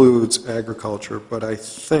includes agriculture, but I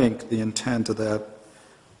think the intent of that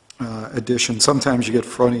addition, sometimes you get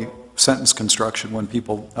funny sentence construction when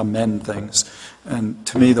people amend things, and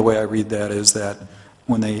to me the way I read that is that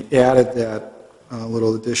when they added that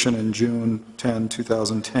little addition in June 10,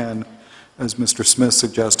 2010, as Mr. Smith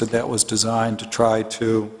suggested, that was designed to try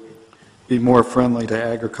to be more friendly to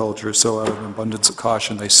agriculture, so out of an abundance of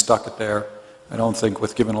caution, they stuck it there. I don't think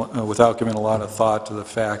without giving a lot of thought to the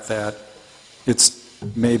fact that it's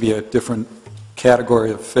maybe a different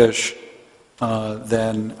category of fish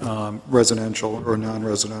than residential or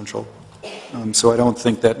non-residential. So I don't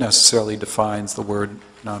think that necessarily defines the word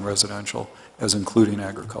non-residential as including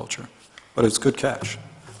agriculture. But it's a good catch.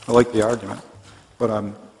 I like the argument, but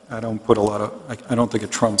I don't think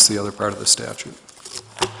it trumps the other part of the statute.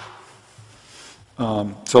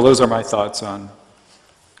 So those are my thoughts on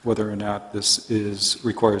whether or not this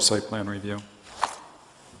requires site plan review.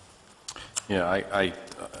 Yeah, I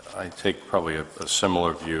take probably a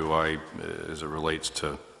similar view as it relates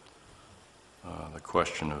to the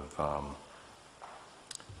question of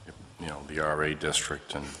the RA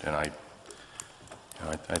district, and I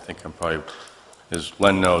think I'm probably, as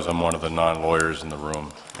Len knows, I'm one of the non-lawyers in the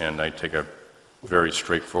room, and I take a very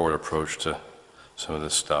straightforward approach to some of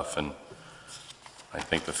this stuff, and I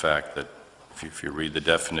think the fact that if you read the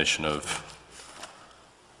definition of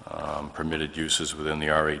permitted uses within the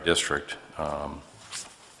RA district,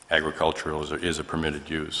 agricultural is a permitted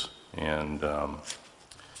use, and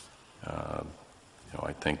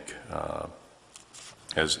I think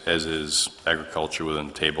as is agriculture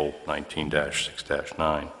within table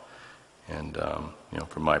 19-6-9, and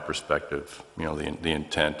from my perspective, the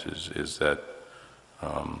intent is that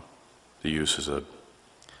the use is I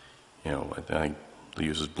think the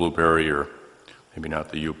use is blueberry, or maybe not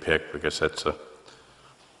the U-pick, because that's a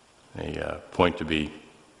point to be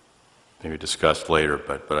maybe discussed later,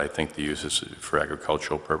 but I think the use is for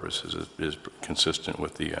agricultural purposes is consistent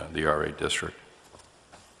with the RA district.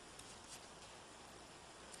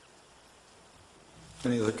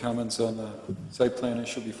 Any other comments on the site plan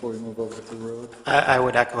issue before we move over to the road? I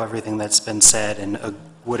would echo everything that's been said and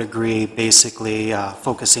would agree, basically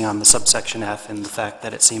focusing on the subsection F and the fact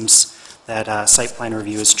that it seems that site plan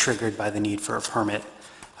review is triggered by the need for a permit.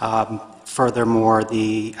 Furthermore,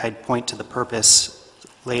 I'd point to the purpose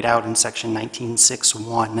laid out in section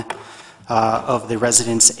 19.6.1 of the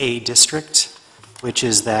Residence A district, which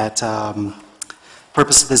is that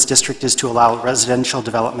purpose of this district is to allow residential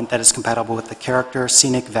development that is compatible with the character,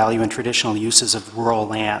 scenic value, and traditional uses of rural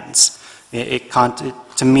lands.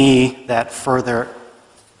 To me, that further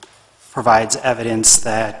provides evidence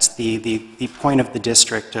that the point of the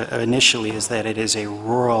district initially is that it is a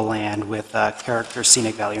rural land with character,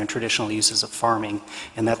 scenic value, and traditional uses of farming,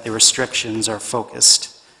 and that the restrictions are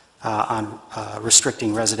focused on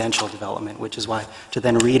restricting residential development, which is why to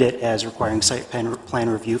then read it as requiring site plan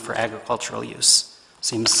review for agricultural use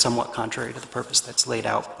seems somewhat contrary to the purpose that's laid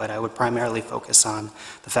out, but I would primarily focus on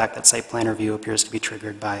the fact that site plan review appears to be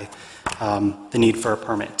triggered by the need for a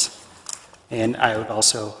permit. And I would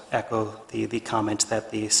also echo the comment that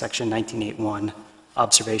the section 19.8.1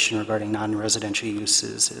 observation regarding non-residential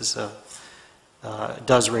uses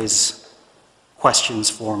does raise questions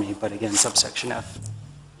for me, but again, subsection F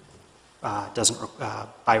doesn't,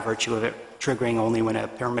 by virtue of it triggering only when a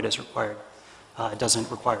permit is required, doesn't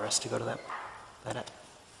require us to go to that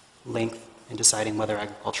length in deciding whether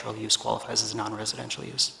agricultural use qualifies as a non-residential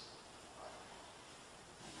use.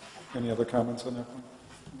 Any other comments on that one?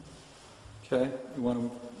 Okay, why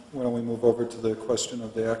don't we move over to the question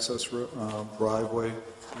of the access driveway,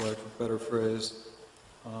 for lack of a better phrase.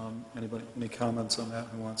 Any comments on that?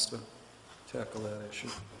 Who wants to tackle that issue?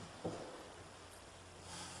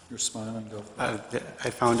 You're smiling, go for it. I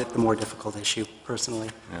found it the more difficult issue, personally.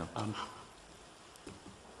 Yeah.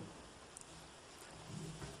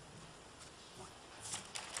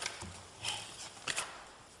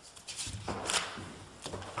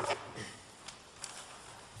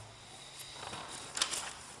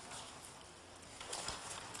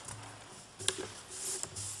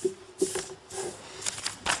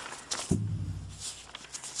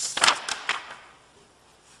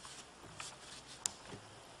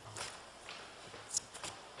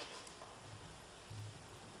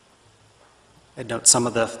 I'd note some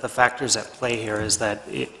of the factors at play here is that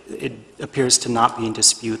it appears to not be in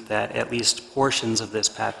dispute that at least portions of this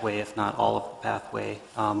pathway, if not all of the pathway,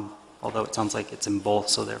 although it sounds like it's in both,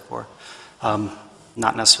 so therefore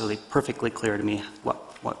not necessarily perfectly clear to me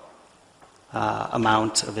what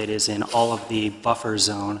amount of it is in all of the buffer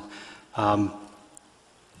zone.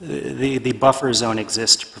 The buffer zone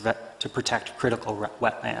exists to protect critical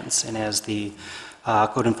wetlands, and as the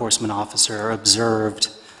code enforcement officer observed,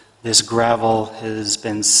 this gravel is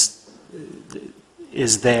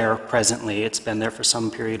there presently. It's been there for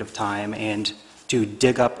some period of time, and to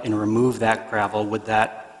dig up and remove that gravel, would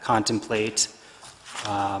that contemplate,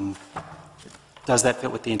 does that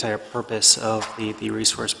fit with the entire purpose of the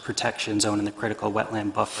resource protection zone and the critical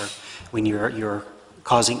wetland buffer when you're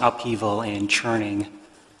causing upheaval and churning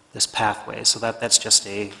this pathway? So that's just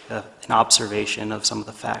an observation of some of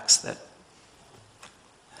the facts that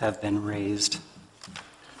have been raised.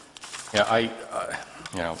 Yeah, I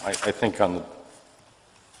think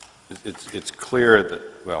it's clear that,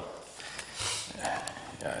 well,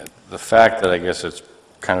 the fact that I guess it's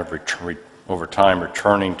kind of over time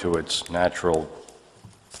returning to its natural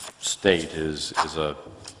state is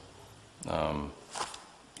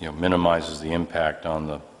minimizes the impact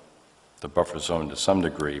on the buffer zone to some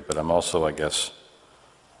degree, but I'm also, I guess,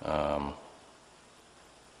 I'm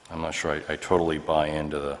not sure I totally buy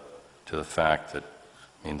into the fact that,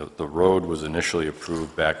 I mean, the road was initially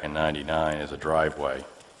approved back in '99 as a driveway,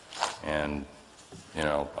 and,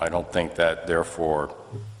 I don't think that, therefore,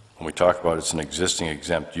 when we talk about it's an existing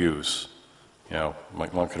exempt use,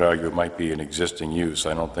 one could argue it might be an existing use.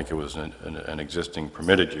 I don't think it was an existing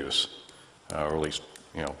permitted use, or at least,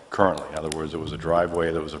 currently. In other words, it was a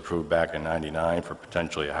driveway that was approved back in '99 for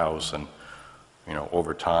potentially a house, and,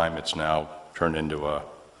 over time, it's now turned into a,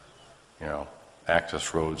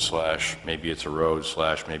 access road / maybe it's a road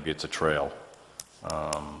 / maybe it's a trail.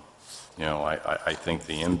 I think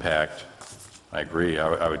the impact, I agree,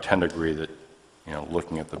 I would tend to agree that,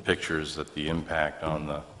 looking at the pictures, that the impact on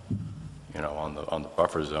the, on the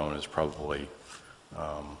buffer zone is probably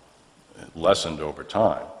lessened over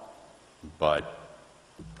time, but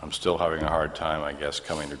I'm still having a hard time, I guess,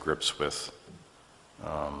 coming to grips with,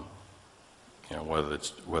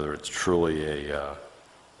 whether it's truly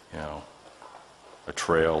a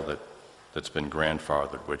trail that's been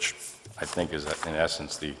grandfathered, which I think is in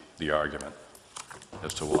essence the argument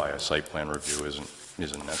as to why a site plan review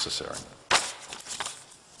isn't necessary.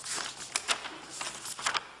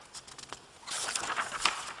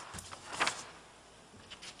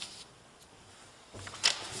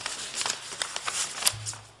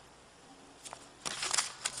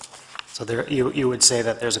 So you would say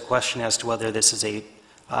that there's a question as to whether this is a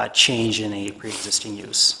change in a pre-existing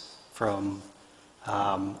use from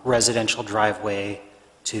residential driveway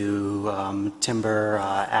to timber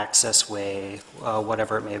access way,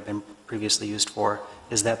 whatever it may have been previously used for.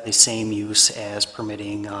 Is that the same use as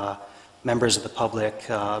permitting members of the public,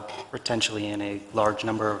 potentially in a large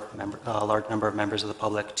number of members of the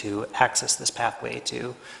public, to access this pathway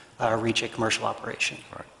to reach a commercial operation?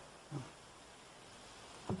 Right.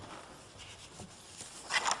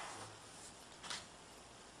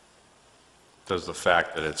 Does the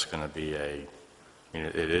fact that it's going to be it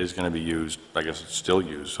is going to be used, I guess it's still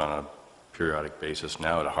used on a periodic basis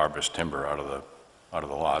now to harvest timber out of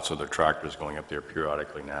the lot, so there are tractors going up there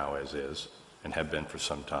periodically now as is, and have been for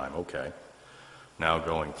some time, okay. Now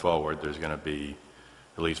going forward, there's going to be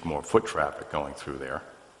at least more foot traffic going through there,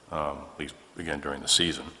 at least again during the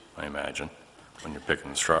season, I imagine, when you're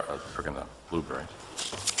picking the blueberries.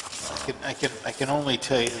 I can only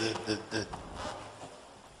tell you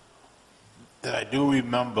that I do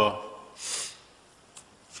remember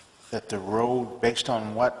that the road, based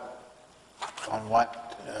on what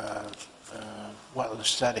the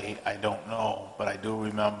study, I don't know, but I do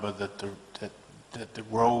remember that the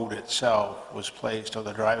road itself was placed, or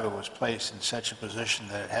the driveway was placed in such a position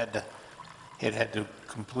that it had to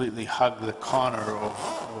completely hug the corner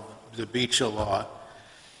of the beach lot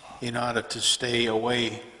in order to stay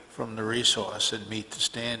away from the resource and meet the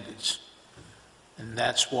standards. And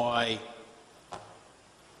that's why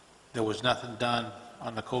there was nothing done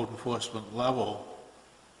on the code enforcement level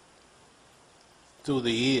through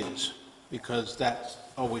the years, because that's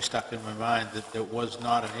always stuck in my mind, that there was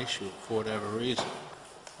not an issue for whatever reason.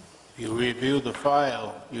 If you review the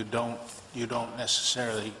file, you don't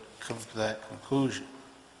necessarily come to that conclusion.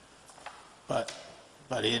 But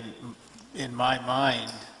in my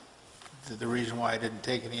mind, the reason why I didn't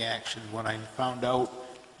take any action, when I found out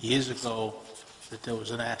years ago that there was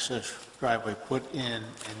an access driveway put in,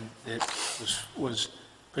 and it was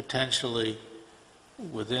potentially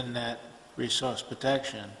within that resource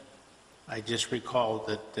protection, I just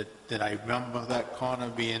recalled that I remember that corner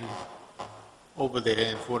being over there,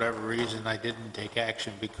 and for whatever reason, I didn't take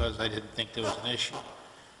action because I didn't think there was an issue.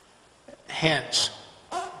 Hence,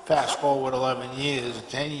 fast forward 11 years,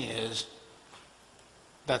 10 years,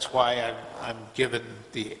 that's why I'm giving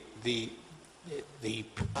the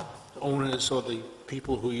owners or the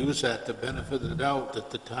people who use that the benefit of the doubt that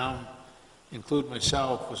the town, including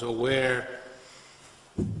myself, was aware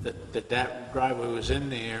that driveway was in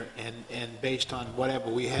there, and based on whatever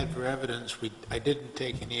we had for evidence, I didn't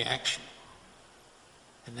take any action.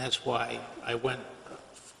 And that's why I went,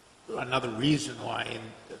 another reason why,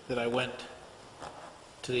 that I went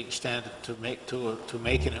to the extent to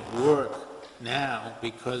making it work now,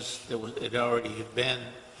 because it already had been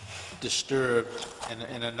disturbed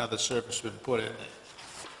and another surface been put in it.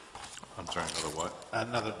 I'm sorry, another what?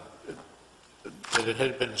 Another, that it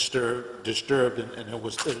had been disturbed and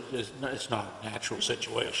it's not a natural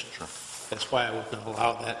situation. Sure. That's why I was going to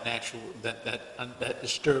allow that natural, that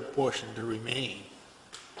disturbed portion to remain,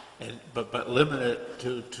 but limit it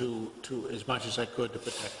to as much as I could to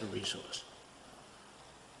protect the resource.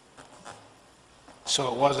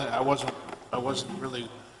 So I wasn't really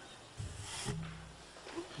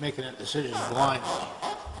making a decision blindly.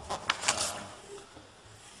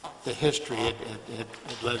 The history had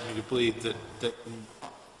led me to believe that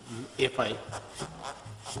if I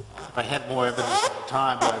had more evidence at the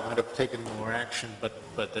time, I might have taken more action, but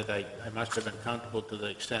that I must have been comfortable to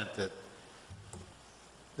the extent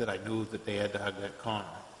that I knew that they had to hug that corner.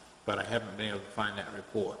 But I haven't been able to find that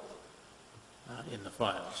report in the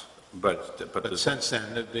files. But since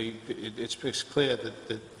then, it's clear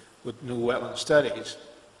that with new wetland studies,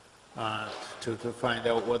 to find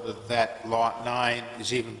out whether that Lot 9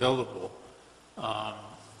 is even buildable,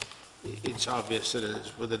 it's obvious that it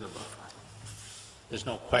is within the buffer. There's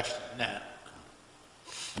no question now.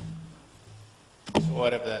 So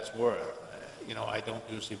whatever that's worth, I don't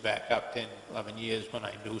usually back up 10, 11 years when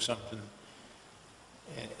I do something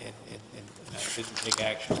and I didn't take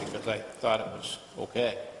action because I thought it was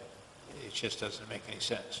okay. It just doesn't make any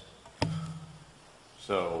sense.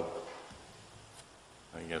 So,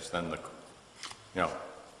 I guess then to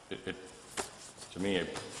me,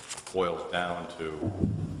 it boils down to,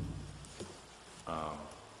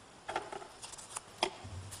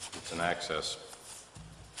 it's an access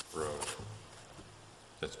road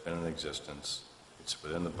that's been in existence, it's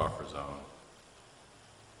within the buffer zone.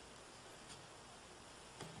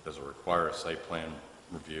 Does it require a site plan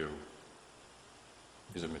review?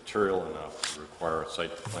 Is it material enough to require a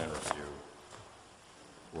site plan review,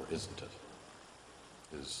 or isn't it?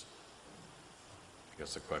 Is, I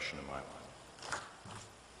guess, the question in my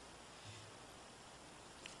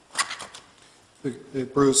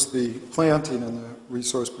mind. Bruce, the planting in the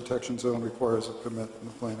resource protection zone requires a permit from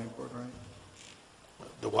the planning board, right?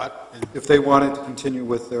 The what? If they wanted to continue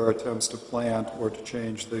with their attempts to plant or to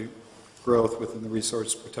change the growth within the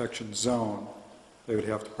resource protection zone, they would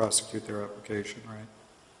have to prosecute their application, right?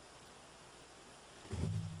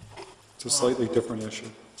 It's a slightly different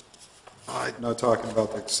issue. I'm not talking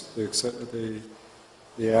about the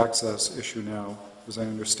access issue now, as I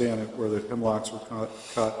understand it, where the hemlocks were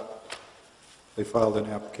cut, they filed an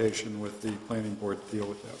application with the planning board to deal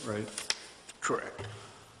with that, right? Correct.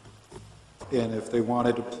 And if they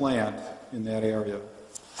wanted to plant in that area,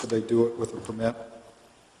 could they do it with a permit?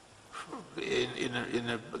 In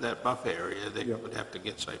that buffer area, they Yeah. would have to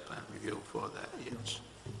get site plan review for that, yes.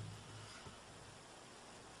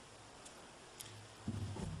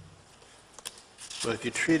 But if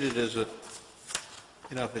you treat it as if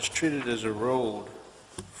it's treated as a road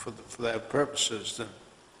for that purposes, then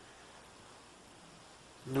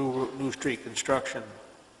new street construction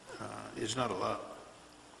is not allowed.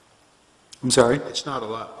 I'm sorry? It's not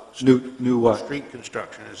allowed. New what? Street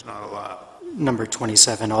construction is not allowed. Number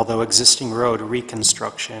 27, although existing road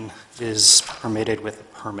reconstruction is permitted with a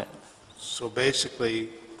permit. So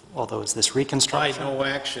basically, Although is this my reconstruction? no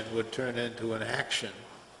action would turn into an action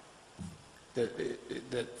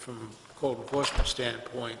that from code enforcement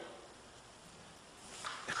standpoint,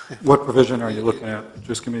 What provision are you looking at?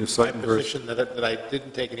 Just give me the my site and verse. position that I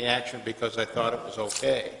didn't take any action because I thought it was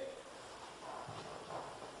okay,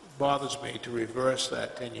 bothers me to reverse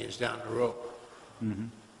that 10 years down the road.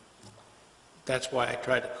 That's why I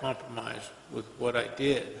tried to compromise with what I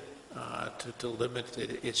did to limit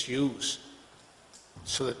its use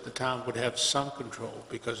so that the town would have some control,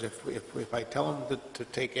 because if I tell them to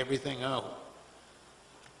take everything out,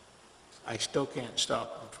 I still can't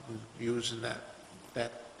stop them from using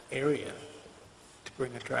that area to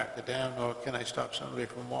bring a tractor down, or can I stop somebody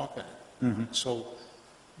from walking it? So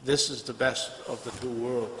this is the best of the two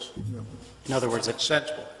worlds, In other words,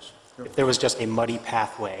 sensible. if there was just a muddy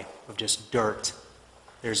pathway of just dirt,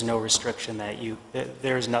 there's no restriction that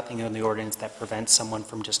there is nothing in the ordinance that prevents someone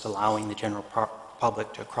from just allowing the general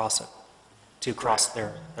public to cross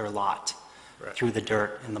their lot Right. through the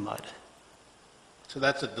dirt and the mud. So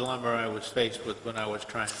that's a dilemma I was faced with when I was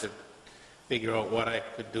trying to figure out what I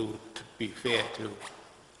could do to be fair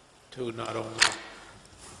to not only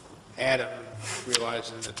Adam,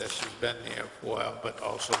 realizing that this has been there for a while, but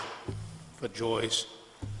also for Joyce,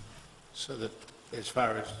 so that as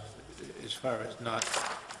far as not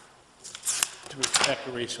to protect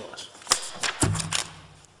the resource.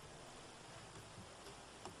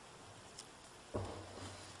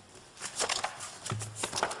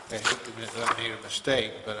 I hate to admit that I made a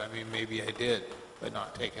mistake, but I mean, maybe I did by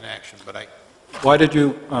not taking action, but Why did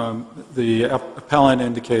you, the appellant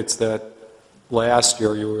indicates that last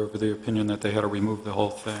year you were of the opinion that they had to remove the whole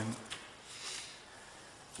thing.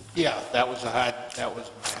 yeah, that was my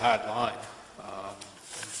hard line.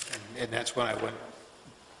 And that's when I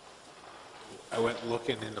went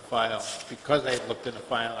looking in the file. Because I looked in the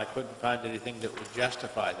file, I couldn't find anything that would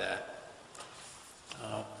justify that.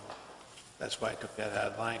 That's why I took that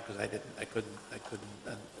hard line, because I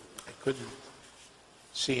couldn't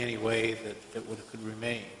see any way that it could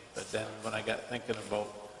remain. But then when I got thinking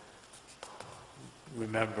about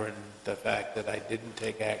remembering the fact that I didn't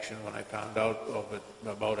take action when I found out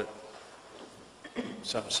about it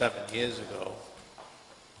some 7 years ago,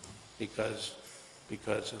 because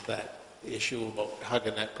of that issue about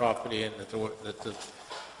hugging that property and that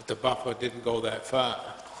the buffer didn't go that far,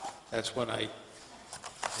 that's when I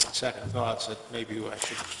had second thoughts that maybe I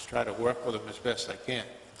should try to work with them as best I can.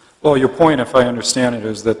 Well, your point, if I understand it,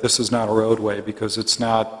 is that this is not a roadway because it's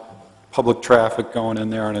not public traffic going in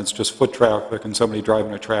there and it's just foot traffic and somebody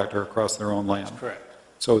driving a tractor across their own land. Correct.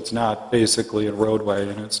 So it's not basically a roadway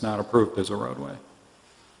and it's not approved as a roadway.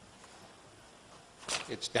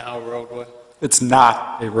 It's now a roadway? It's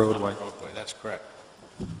not a roadway. Roadway, that's correct.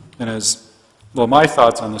 And well, my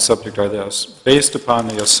thoughts on the subject are this. Based upon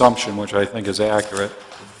the assumption, which I think is accurate,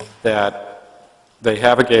 that they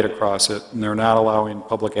have a gate across it and they're not allowing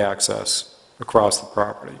public access across the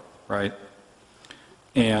property, right?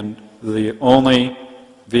 And the only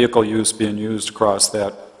vehicle use being used across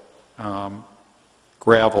that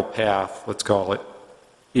gravel path, let's call it,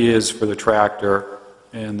 is for the tractor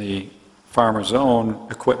and the farmer's own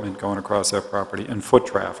equipment going across that property and foot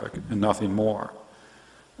traffic and nothing more,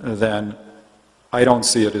 then I don't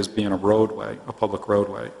see it as being a roadway, a public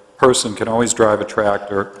roadway. Person can always drive a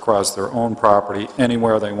tractor across their own property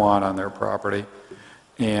anywhere they want on their property,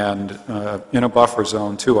 and in a buffer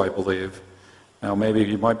zone too, I believe. Now, maybe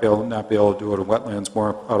you might not be able to do it in wetlands,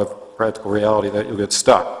 more out of practical reality that you'll get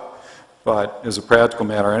stuck. But as a practical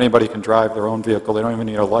matter, anybody can drive their own vehicle. They don't even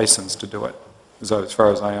need a license to do it, as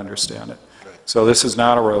far as I understand it. So this is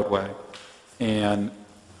not a roadway, and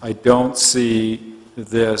I don't see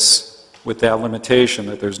this with that limitation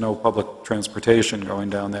that there's no public transportation going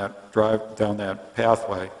down that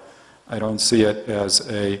pathway. I don't see it as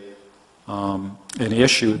an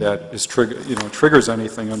issue that is triggers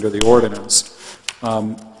anything under the ordinance.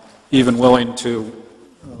 Even willing to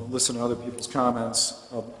listen to other people's comments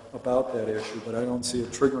about that issue, but I don't see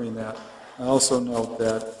it triggering that. I also note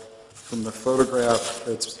that from the photograph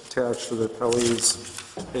that's attached to the Pelleas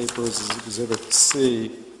papers as Exhibit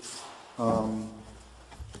C,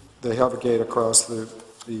 they have a gate across the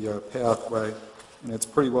pathway, and it's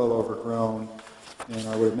pretty well overgrown. And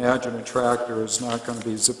I would imagine a tractor is not going to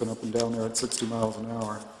be zipping up and down there at 60 miles an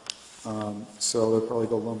hour. So they'll probably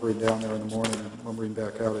go lumbering down there in the morning and lumbering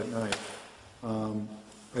back out at night.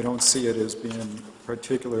 I don't see it as being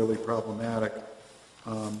particularly problematic.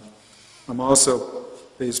 I'm also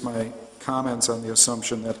based my comments on the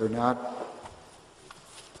assumption that they're not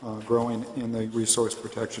growing in the resource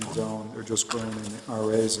protection zone, they're just growing in the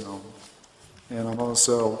RA zone. And I'm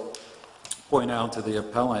also pointing out to the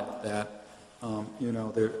appellant that,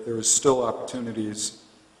 there is still opportunities.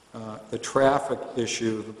 The traffic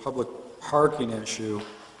issue, the public parking issue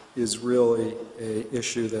is really a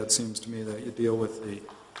issue that seems to me that you deal with the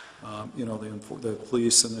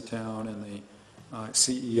police in the town and the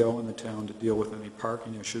CEO in the town to deal with any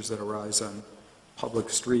parking issues that arise on public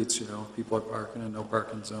streets. People are parking in no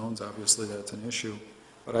parking zones, obviously that's an issue.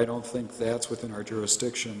 But I don't think that's within our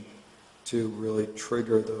jurisdiction to really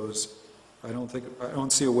trigger those. I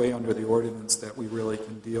don't see a way under the ordinance that we really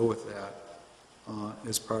can deal with that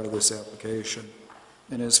as part of this application.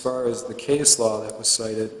 And as far as the case law that was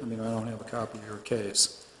cited, I don't have a copy of your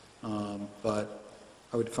case, but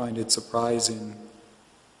I would find it surprising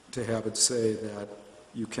to have it say that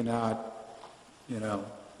you cannot,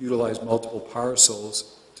 utilize multiple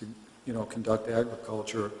parcels to, conduct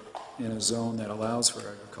agriculture in a zone that allows for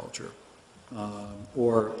agriculture,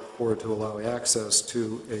 or to allow access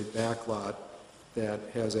to a backlot that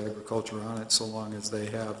has agriculture on it, so long as they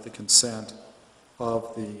have the consent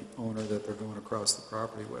of the owner that they're going across the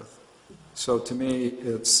property with. So to me,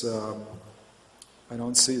 it's, I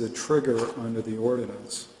don't see the trigger under the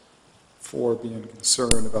ordinance for being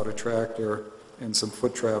concerned about a tractor and some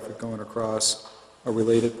foot traffic going across a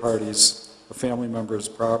related party's, a family member's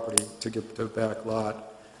property to get to the back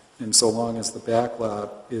lot. And so long as the back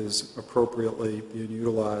lot is appropriately being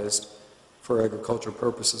utilized for agricultural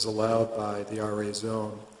purposes allowed by the RA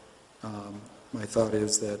zone, my thought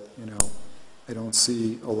is that, I don't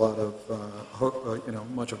see a lot of hook,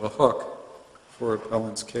 much of a hook for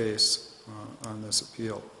appellant's case on this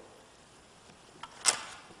appeal.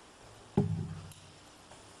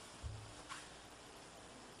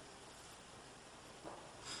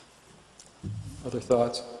 Other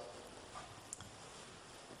thoughts?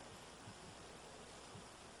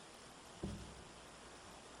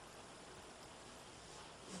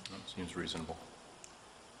 That seems reasonable.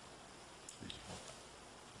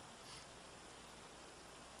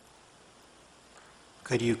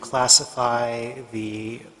 Could you classify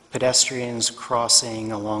the pedestrians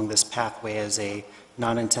crossing along this pathway as a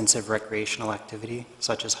non-intensive recreational activity,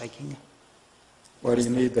 such as hiking? Why do you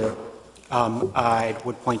need that? I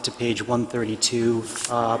would point to page 132,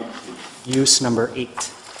 use number 8.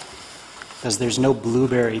 Because there's no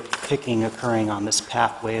blueberry picking occurring on this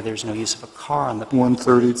pathway. There's no use of a car on the pathway.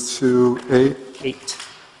 132A?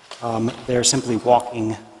 8. They're simply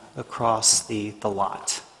walking across the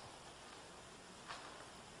lot.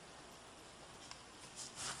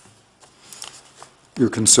 You're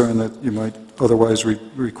concerned that you might otherwise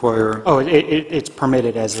require... Oh, it's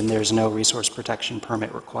permitted, as in there's no resource protection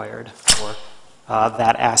permit required for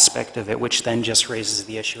that aspect of it, which then just raises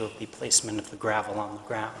the issue of the placement of the gravel on the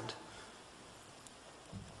ground.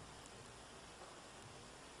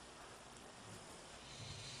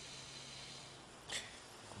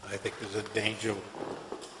 I think there's a danger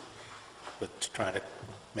with trying to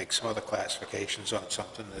make some other classifications on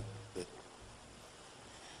something that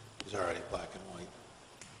is already black and white.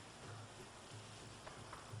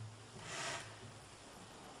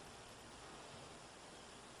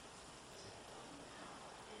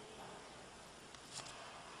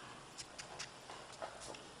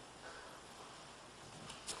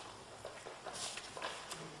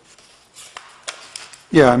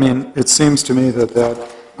 Yeah, I mean, it seems to me that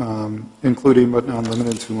including but not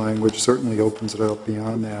limited to language certainly opens it up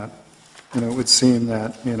beyond that. And it would seem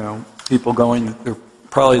that, people going,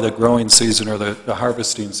 probably the growing season or the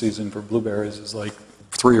harvesting season for blueberries is like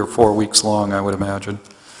 3 or 4 weeks long, I would imagine.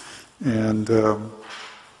 And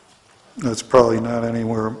that's probably not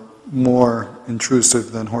anywhere more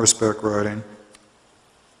intrusive than horseback riding.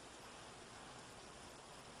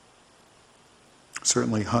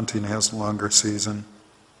 Certainly hunting has a longer season,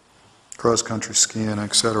 cross-country skiing,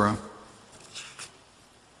 etc.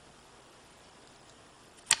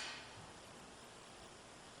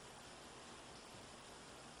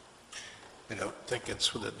 I don't think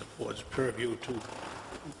it's within the board's purview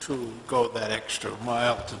to go that extra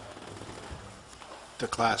mile to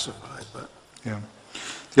classify, but... Yeah.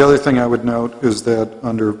 The other thing I would note is that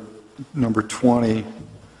under number 20,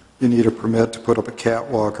 you need a permit to put up a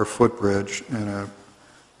catwalk or footbridge in a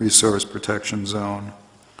resource protection zone.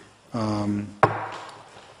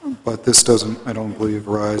 But this doesn't, I don't believe,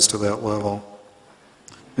 rise to that level.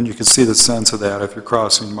 And you can see the sense of that if you're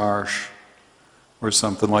crossing marsh or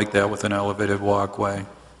something like that with an elevated walkway.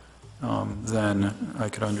 Then I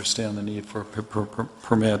could understand the need for a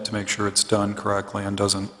permit to make sure it's done correctly and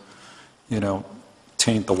doesn't,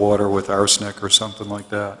 taint the water with arsenic or something like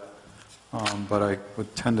that. But I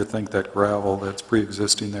would tend to think that gravel that's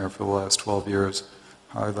pre-existing there for the last 12 years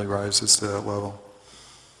hardly rises to that level.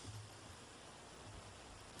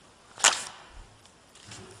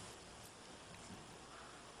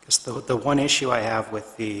 The one issue I have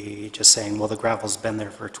with just saying, well, the gravel's been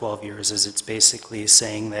there for 12 years is it's basically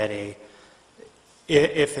saying that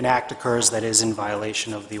if an act occurs that is in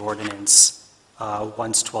violation of the ordinance,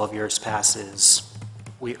 once 12 years passes,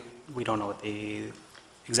 we don't know what the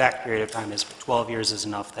exact period of time is, but 12 years is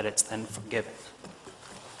enough that it's then forgiven.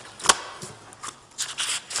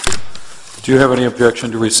 Do you have any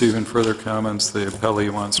objection to receiving further comments? The appellee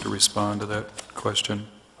wants to respond to that question.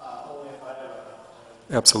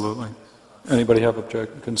 Absolutely. Anybody have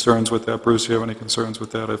concerns with that? Bruce, do you have any concerns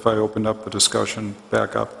with that if I opened up the discussion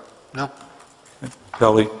back up? No. Okay.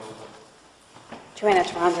 Kelly? Joanna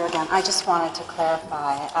Toronjo again. I just wanted to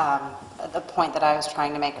clarify the point that I was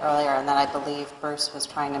trying to make earlier and that I believe Bruce was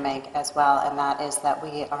trying to make as well, and that is that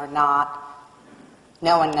we are not,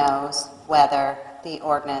 no one knows whether the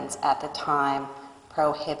ordinance at the time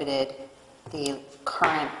prohibited the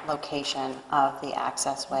current location of the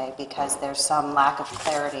accessway because there's some lack of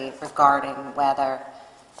clarity regarding whether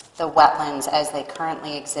the wetlands as they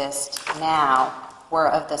currently exist now were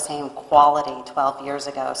of the same quality 12 years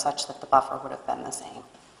ago, such that the buffer would have been the same.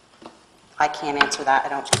 I can't answer that. I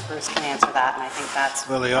don't think Bruce can answer that, and I think that's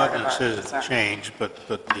Well, the part of ordinance our isn't concern. changed, but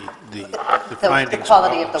the The findings...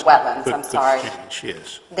 quality of the wetlands, could I'm sorry. change,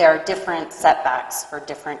 yes. There are different setbacks for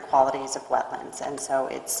different qualities of wetlands, and so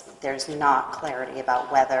there's not clarity about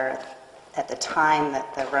whether at the time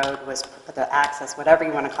that the road was, the access, whatever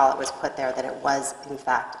you want to call it, was put there, that it was in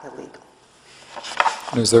fact illegal.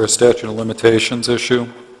 And is there a statute of limitations issue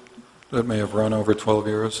that may have run over 12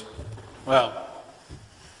 years? Well,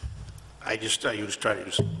 I usually try to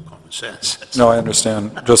use common sense. No, I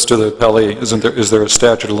understand. Just to the appellee, is there a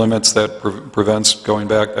statute of limits that prevents going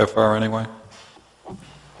back that far anyway?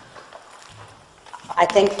 I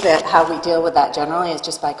think that how we deal with that generally is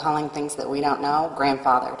just by calling things that we don't know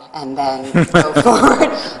grandfathered and then go forward.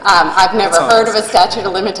 I've never heard of a statute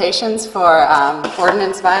of limitations for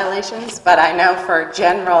ordinance violations, but I know for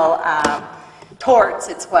general torts,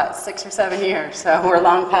 it's what, 6 or 7 years, so we're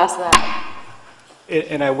long past that.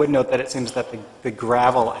 And I would note that it seems that the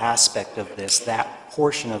gravel aspect of this, that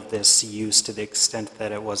portion of this use to the extent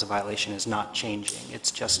that it was a violation is not changing. It's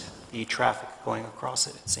just the traffic going across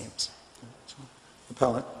it, it seems.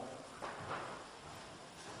 Appellant.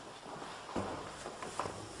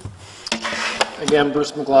 Again,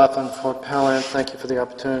 Bruce McLaughlin for appellant. Thank you for the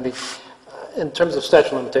opportunity. In terms of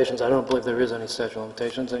statute of limitations, I don't believe there is any statute of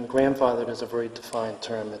limitations, and grandfathered is a very defined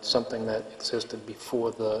term. It's something that existed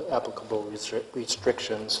before the applicable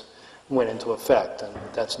restrictions went into effect, and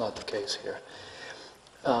that's not the case here.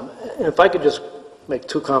 And if I could just make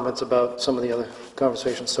 2 comments about some of the other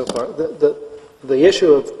conversations so far. The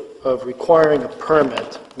issue of requiring a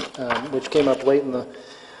permit, which came up late in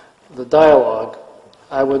the dialogue,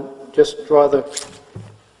 I would just draw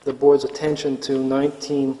the board's attention to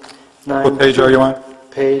 1992. What page are you on?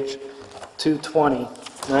 Page 220,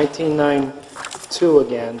 1992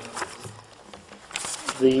 again.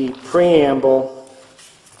 The preamble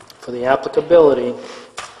for the applicability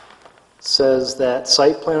says that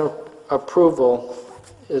site plan approval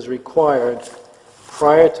is required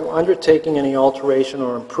prior to undertaking any alteration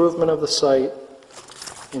or improvement of the site,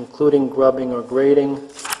 including grubbing or grading,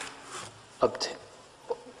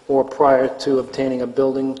 or prior to obtaining a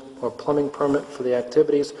building or plumbing permit for the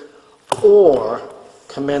activities, or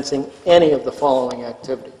commencing any of the following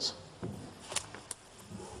activities.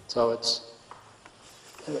 So it's,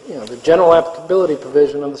 the general applicability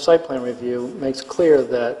provision of the site plan review makes clear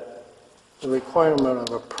that the requirement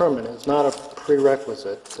of a permit is not a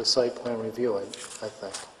prerequisite to site plan review, I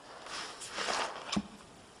think.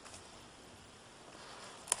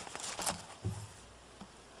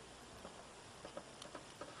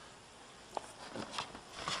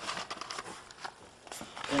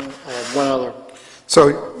 And I have one other.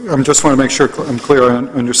 So I just want to make sure I'm clear, I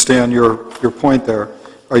understand your point there.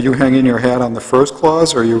 Are you hanging your hat on the first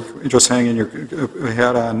clause, or are you just hanging your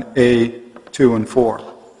hat on A, 2, and 4?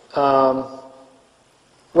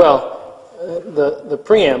 Well, the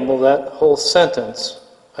preamble, that whole sentence,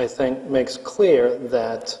 I think, makes clear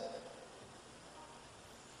that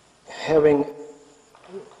having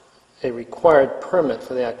a required permit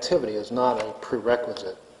for the activity is not a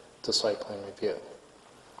prerequisite to site plan review.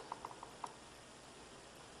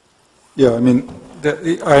 Yeah, I mean,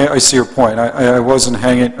 I see your point. I wasn't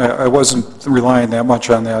relying that much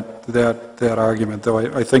on that argument, though.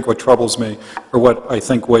 I think what troubles me, or what I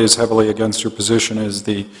think weighs heavily against your position, is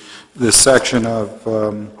this section of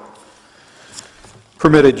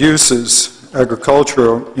permitted uses,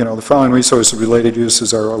 agriculture. The following resource-related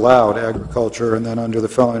uses are allowed, agriculture, and then under the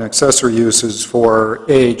following accessory uses for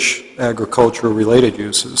H, agriculture-related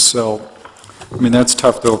uses. So, I mean, that's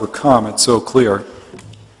tough to overcome. It's so clear.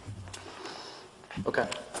 Okay.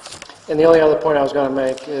 And the only other point I was going to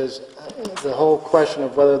make is the whole question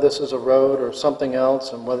of whether this is a road or something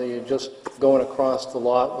else, and whether you're just going across the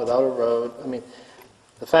lot without a road. I mean,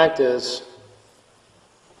 the fact is,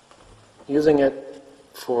 using it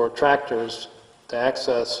for tractors to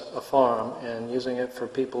access a farm and using it for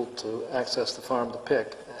people to access the farm to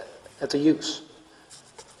pick, that's a use.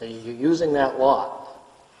 You're using that lot,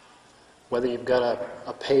 whether you've got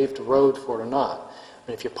a paved road for it or not.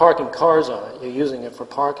 And if you're parking cars on it, you're using it for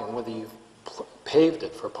parking, whether you've paved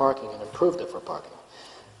it for parking and improved it for parking.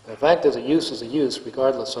 The fact is a use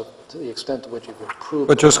regardless of to the extent to which you've approved.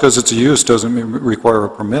 But just because it's a use doesn't mean require a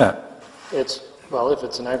permit. It's, well, if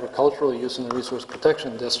it's an agricultural use in the Resource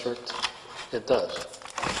Protection District, it does.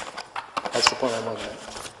 That's the point I'm looking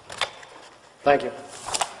at. Thank you.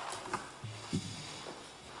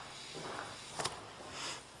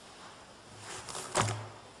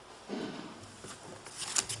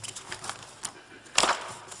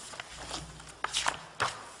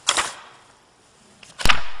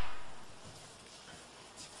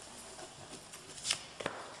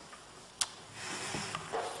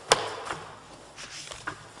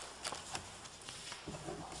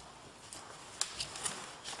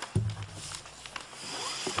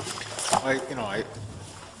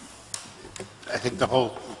 I think the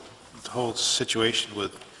whole situation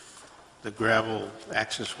with the gravel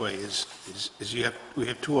accessway is we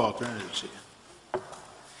have two alternatives here.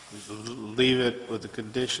 We leave it with the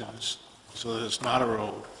conditions so that it's not a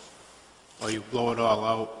road, or you blow it all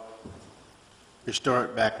out, restore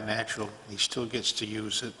it back to natural, he still gets to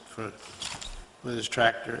use it with his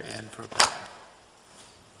tractor and for power.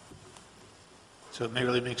 So it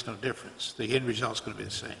really makes no difference. The end result's going to be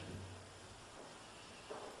the same.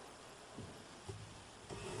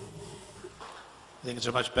 I think it's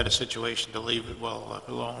a much better situation to leave it well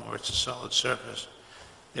alone where it's a solid surface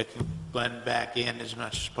that can blend back in as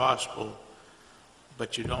much as possible,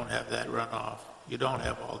 but you don't have that runoff. You don't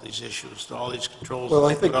have all these issues, all these controls. Well,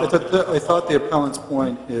 I thought the appellant's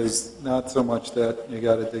point is not so much that you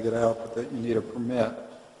got to dig it out, but that you need a permit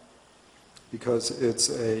because it's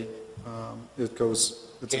an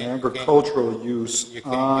agricultural use You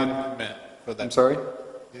can't on. get a permit for that. I'm sorry?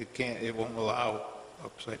 It won't allow a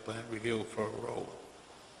site plan review for a road.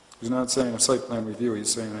 He's not saying a site plan review,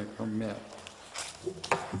 he's saying a permit.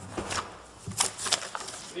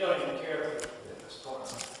 We don't even care at this point.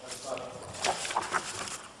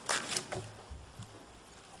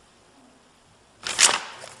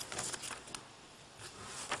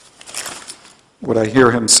 What I hear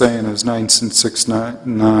him saying is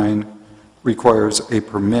 19699 requires a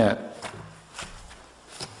permit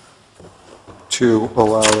to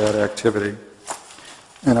allow that activity.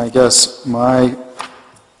 And I guess my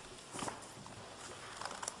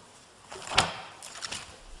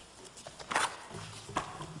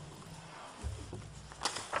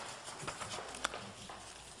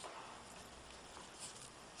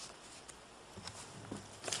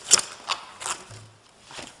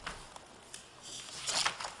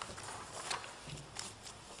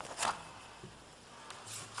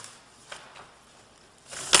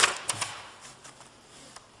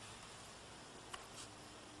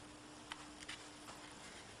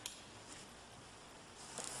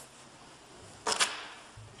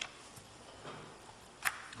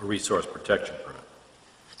A resource protection permit.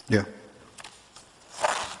 Yeah.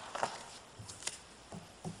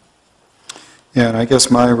 Yeah, and I guess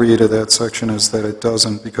my read of that section is that it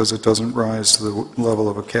doesn't, because it doesn't rise to the level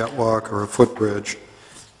of a catwalk or a footbridge,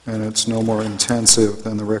 and it's no more intensive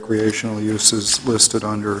than the recreational uses listed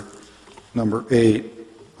under number 8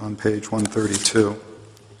 on page 132.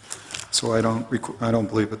 So I don't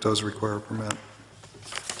believe it does require a permit.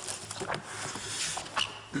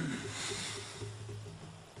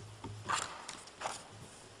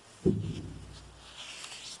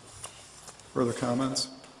 Further comments?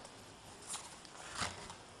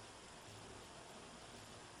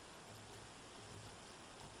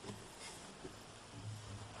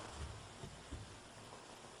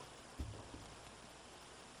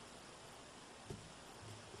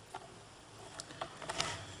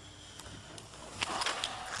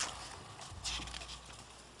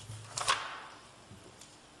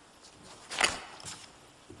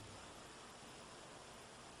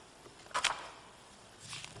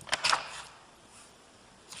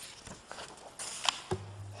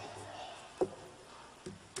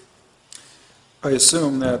 I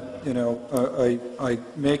assume that, I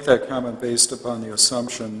make that comment based upon the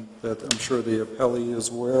assumption that I'm sure the appellee is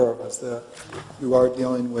aware of, is that you are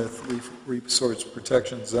dealing with resource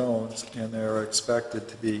protection zones, and they're expected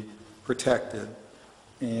to be protected.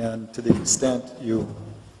 And to the extent you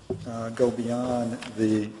go beyond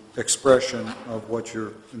the expression of what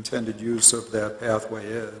your intended use of that pathway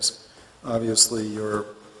is, obviously you're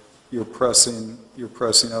pressing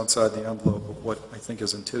outside the envelope of what I think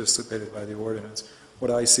is anticipated by the ordinance.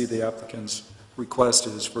 What I see the applicant's request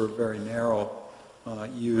is for a very narrow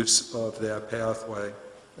use of that pathway.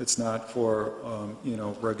 It's not for,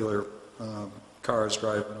 regular cars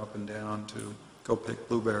driving up and down to go pick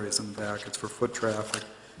blueberries and back. It's for foot traffic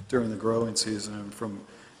during the growing season and from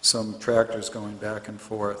some tractors going back and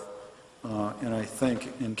forth. And I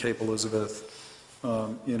think in Cape Elizabeth,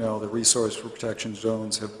 you know, the resource protection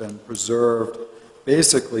zones have been preserved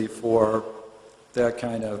basically for that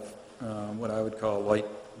kind of, what I would call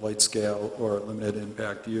light scale or limited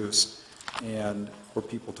impact use, and for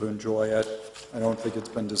people to enjoy it. I don't think it's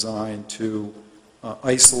been designed to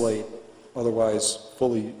isolate otherwise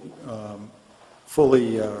fully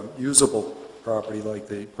usable property like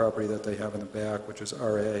the property that they have in the back, which is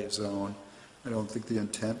RA zone. I don't think the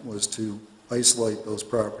intent was to isolate those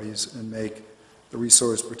properties and make the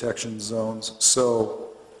resource protection zones so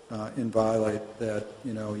inviolate that,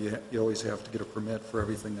 you know, you always have to get a permit for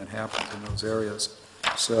everything that happens in those areas.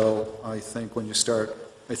 So I think when you start,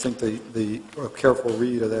 I think the careful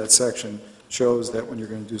read of that section shows that when you're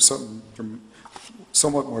going to do something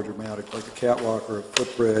somewhat more dramatic, like a catwalk or a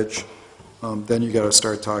footbridge, then you got to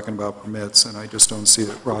start talking about permits, and I just don't see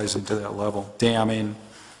it rising to that level. Damming,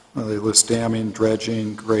 they list damming,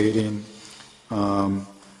 dredging, grading.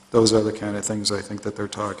 Those are the kind of things I think that they're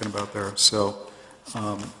talking about there. So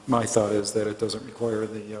my thought is that it doesn't require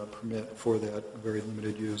the permit for that very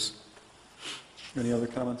limited use. Any other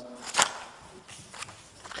comments?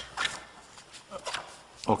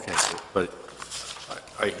 Okay, but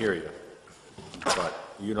I hear you, but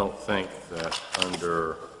you don't think that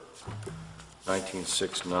under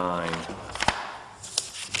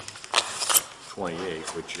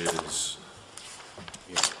 1969-28, which is,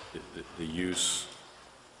 you know, the use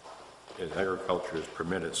in agriculture is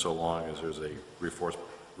permitted so long as there's a resource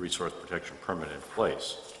protection permit in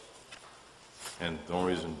place, and the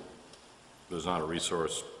only reason there's not a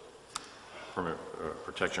resource permit,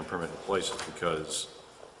 protection permit in place is because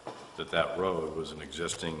that road was an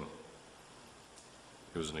existing,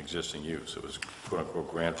 it was an existing use. It was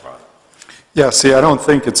quote-unquote grandfathered. Yeah, see, I don't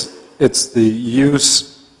think it's the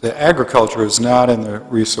use, the agriculture is not in the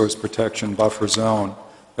resource protection buffer zone.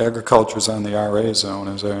 Agriculture is on the RA zone,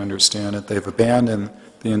 as I understand it. They've abandoned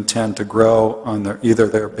the intent to grow on their, either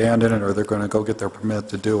they're abandoning it or they're going to go get their permit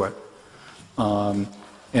to do it.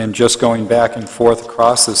 And just going back and forth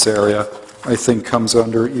across this area, I think comes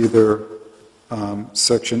under either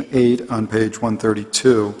Section 8 on page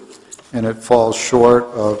 132, and it falls short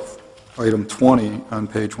of item 20 on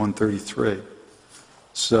page 133.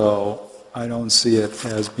 So I don't see it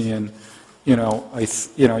as being, you know,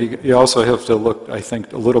 you also have to look, I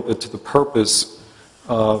think, a little bit to the purpose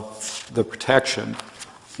of the protection.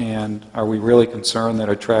 And are we really concerned that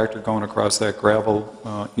a tractor going across that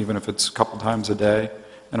gravel, even if it's a couple times a day,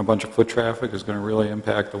 and a bunch of foot traffic is going to really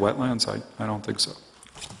impact the wetlands? I don't think so.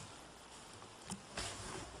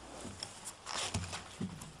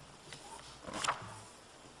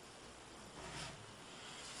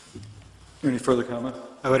 Any further comment?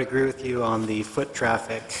 I would agree with you on the foot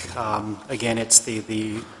traffic. Again, it's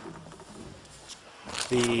the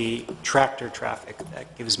tractor traffic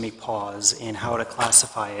that gives me pause in how to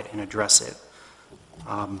classify it and address it.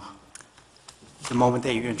 The moment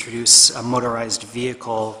that you introduce a motorized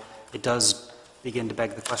vehicle, it does begin to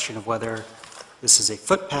beg the question of whether this is a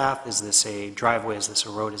footpath, is this a driveway, is this a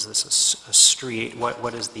road, is this a street,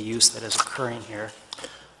 what is the use that is occurring here?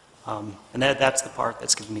 And that's the part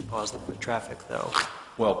that's giving me pause, the foot traffic, though.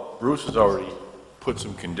 Well, Bruce has already put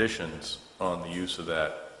some conditions on the use of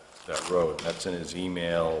that road. That's in his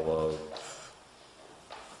email of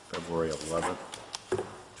February 11th,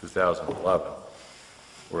 2011,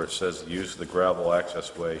 where it says the use of the gravel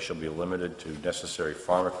access way shall be limited to necessary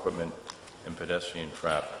farm equipment and pedestrian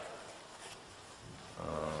traffic.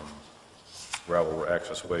 Gravel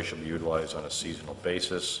access way shall be utilized on a seasonal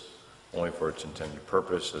basis, only for its intended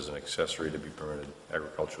purpose as an accessory to be permitted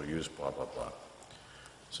agricultural use, blah, blah, blah.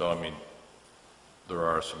 So, I mean, there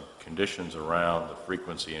are some conditions around the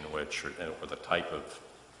frequency in which, or the type of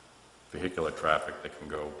vehicular traffic that can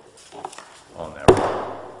go on that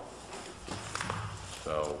road.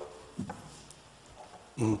 So.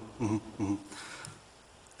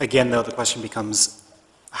 Again, though, the question becomes,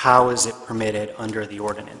 how is it permitted under the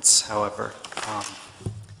ordinance, however?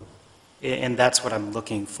 And that's what I'm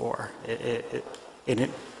looking for.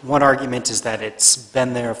 One argument is that it's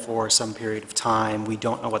been there for some period of time. We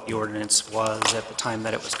don't know what the ordinance was at the time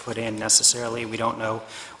that it was put in necessarily. We don't know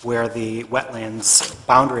where the wetlands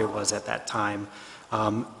boundary was at that time.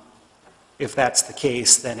 If that's the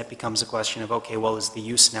case, then it becomes a question of, okay, well, is the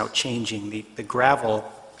use now changing? The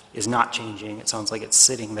gravel is not changing. It sounds like it's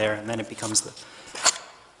sitting there, and then it becomes the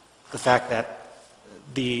fact that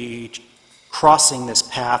the crossing this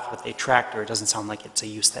path with a tractor, it doesn't sound like it's a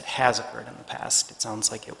use that has occurred in the past. It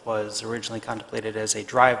sounds like it was originally contemplated as a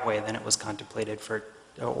driveway, then it was contemplated for,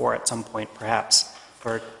 or at some point perhaps,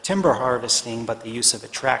 for timber harvesting, but the use of a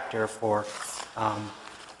tractor for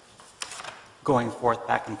going forth,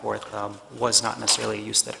 back and forth, was not necessarily a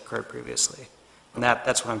use that occurred previously. And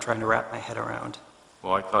that's what I'm trying to wrap my head around.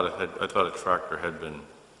 Well, I thought a tractor had been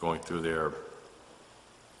going through there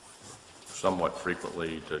somewhat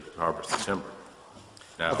frequently to harvest the timber.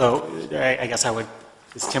 Now, Although, I guess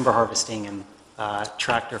is timber harvesting and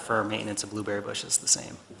tractor for maintenance of blueberry bushes the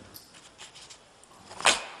same?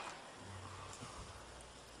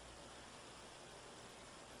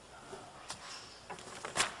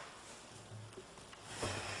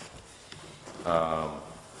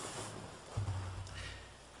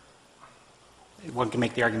 One can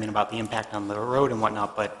make the argument about the impact on the road and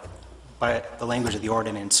whatnot, but by the language of the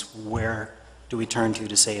ordinance, where do we turn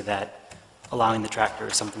to say that allowing the tractor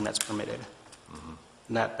is something that's permitted?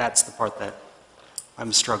 And that's the part that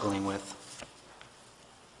I'm struggling with.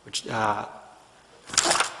 Which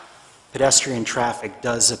pedestrian traffic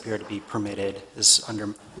does appear to be permitted,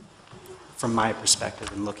 from my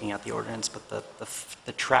perspective in looking at the ordinance, but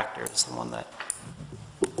the tractor is the one that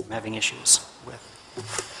I'm having issues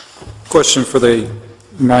with. Question for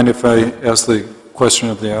mind if I ask the question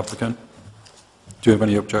of the applicant? Do you have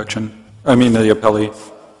any objection? I mean, the appellee?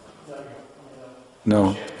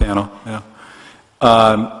 No, panel, yeah.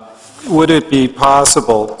 Would it be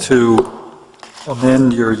possible to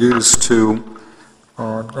amend your use to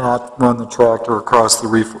not run the tractor across the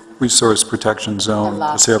resource protection zone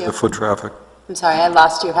to save the foot traffic? I'm sorry, I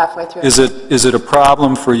lost you halfway through. Is it a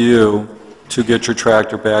problem for you to get your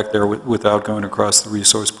tractor back there without going across the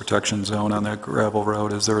resource protection zone on that gravel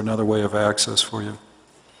road? Is there another way of access for you?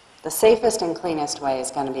 The safest and cleanest way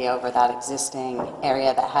is going to be over that existing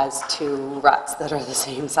area that has two ruts that are the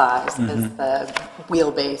same size as the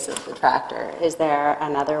wheelbase of the tractor. Is there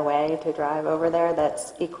another way to drive over there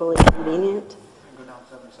that's equally convenient? Go down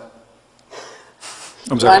 77.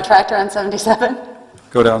 I'm Do you want a tractor on 77?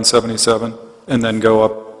 Go down 77 and then go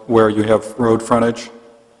up where you have road frontage?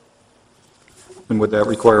 And would that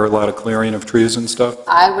require a lot of clearing of trees and stuff?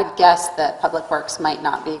 I would guess that Public Works might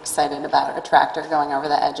not be excited about a tractor going over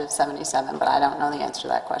the edge of 77, but I don't know the answer to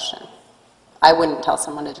that question. I wouldn't tell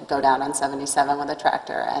someone to go down on 77 with a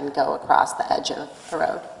tractor and go across the edge of a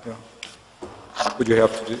road. Yeah. Would you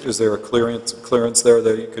have to, is there a clearance there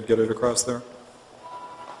that you could get it across there?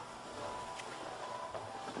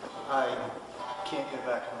 I can't get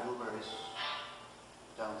back to the blueberries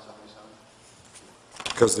down 77.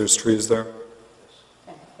 Because there's trees there?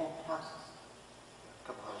 And houses. A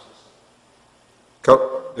couple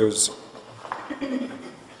houses. There's,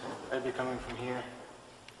 I'd be coming from here.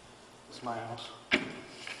 This is my house.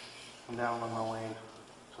 I'm down on my way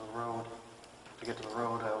to the road. To get to the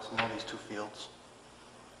road, I also know these two fields.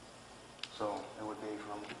 So it would be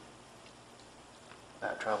from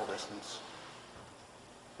that travel distance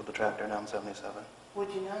with the tractor down 77. Would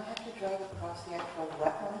you not have to drive across the actual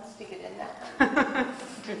wetlands to get in there?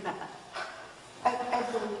 I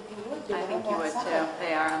believe you would do I it think on you that would side. too.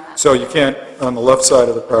 They are on that. so you can't, on the left side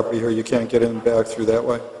of the property here, you can't get in and back through that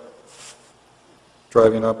way?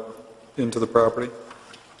 Driving up into the property?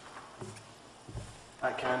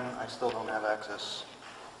 I can, I still don't have access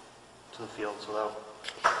to the fields without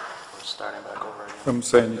starting back over again. I'm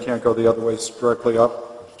saying you can't go the other way directly up?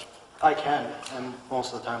 I can, and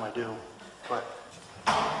most of the time I do, but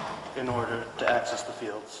in order to access the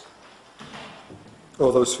fields, Oh,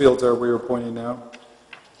 those fields are where you're pointing now?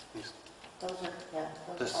 these, Those are, yeah,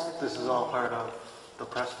 those are. this is all part of the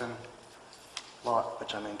Preston lot,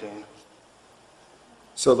 which I maintain.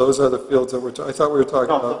 So those are the fields that I thought we were talking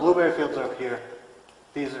No, the about. blueberry fields are up here.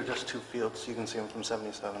 These are just two fields, you can see them from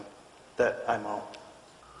 77, that I mow.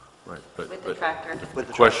 right, With the but tractor. With the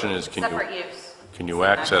the question is, Separate use. can you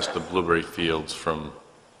access the blueberry fields from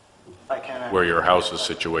I can. where your house is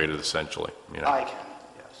situated essentially? You know? I can,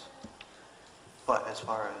 yes. But as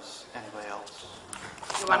far as anybody else,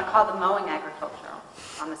 You want to call the mowing agricultural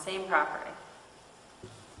on the same property.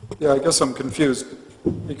 Yeah, I guess I'm confused,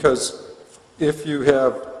 because if you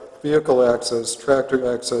have vehicle access,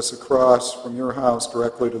 tractor access across from your house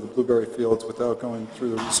directly to the blueberry fields without going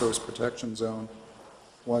through the resource protection zone,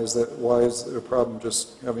 why is there a problem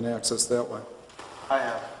just having access that way? I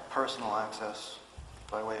have personal access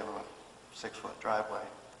by way of a 6-foot driveway.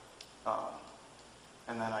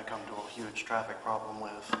 And then I come to a huge traffic problem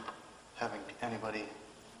with having anybody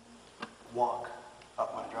walk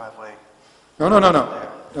up my driveway.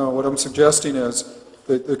 No, what I'm suggesting is,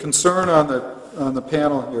 the concern on the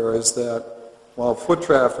panel here is that while foot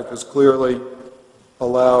traffic is clearly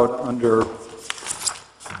allowed under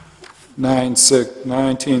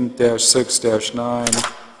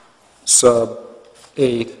 19-6-9 sub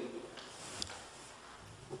 8,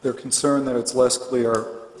 they're concerned that it's less clear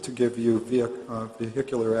to give you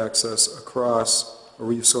vehicular access across a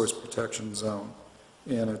resource protection zone.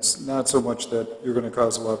 And it's not so much that you're going to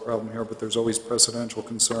cause a lot of problem here, but there's always precedential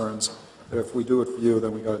concerns that if we do it for you,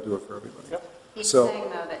 then we got to do it for everybody. Yep. He's So- saying, though,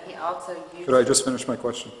 that he also uses... Could I just finish my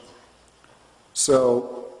question?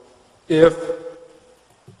 So if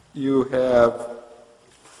you have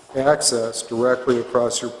access directly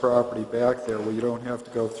across your property back there where you don't have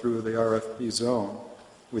to go through the RFP zone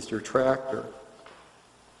with your tractor,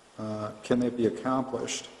 can they be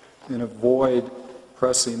accomplished and avoid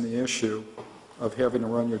pressing the issue of having to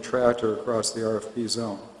run your tractor across the RFP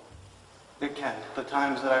zone? It can. The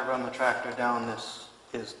times that I run the tractor down this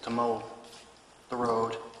is to mow the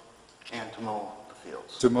road and to mow the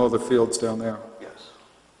fields. To mow the fields down there? Yes.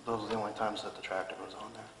 Those are the only times that the tractor goes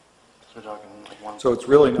on there. So we're talking like one... So it's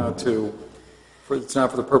really not it's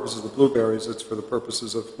not for the purposes of the blueberries, it's for the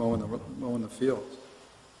purposes of mowing the fields.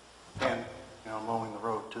 And, mowing the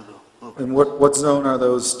road to the blueberries. And what zone are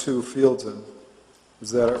those two fields in? Is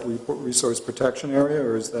that a resource protection area,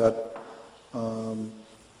 or is that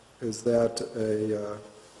a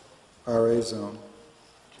RA zone?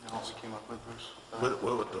 You know what we came up with, Bruce?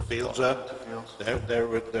 What the fields are? The fields. They're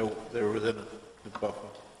within the buffer.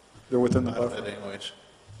 They're within the Part of buffer. it anyways.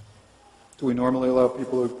 Do we normally allow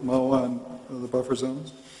people to mow on the buffer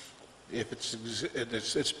zones? If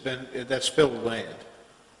that's filled land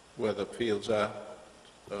where the fields are,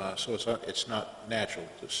 so it's not natural,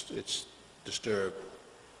 it's disturbed.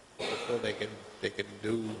 Before they can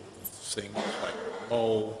do things like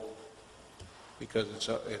mow, because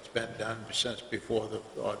it's been done since before the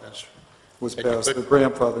ordinance. Was And you passed, the couldn't-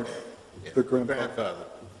 grandfather. Yeah, The grandfather. grandfather.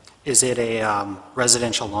 Is it a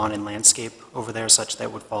residential lawn and landscape over there such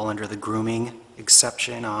that would fall under the grooming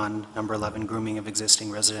exception on number 11, grooming of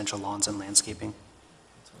existing residential lawns and landscaping?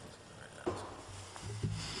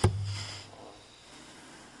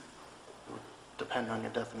 Depend on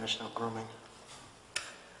your definition of grooming.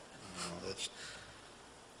 No, that's,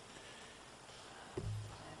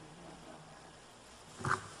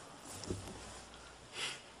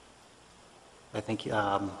 I think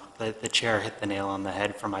the chair hit the nail on the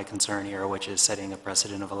head for my concern here, which is setting a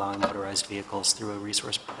precedent of allowing motorized vehicles through a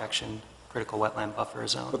resource protection critical wetland buffer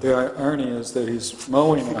zone. But the irony is that he's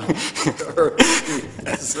mowing on the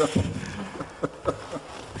RFP zone.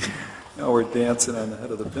 Now we're dancing on the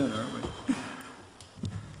head of the pin, aren't we?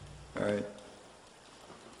 All right.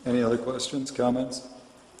 Any other questions, comments?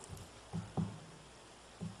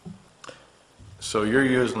 So you're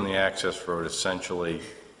using the access road essentially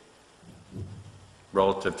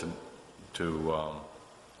relative to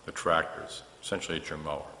the tractors, essentially it's your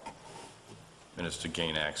mower. And it's to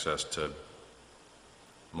gain access to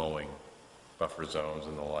mowing, buffer zones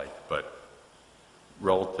and the like. But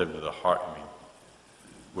relative to the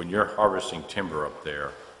when you're harvesting timber up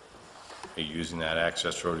there, are you using that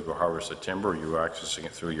access road to go harvest the timber, or are you accessing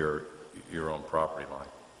it through your own property line,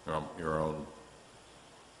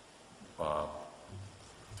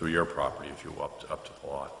 through your property, if you will, up to the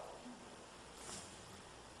lot?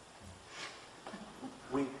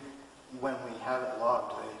 When we have it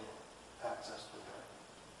logged, they access through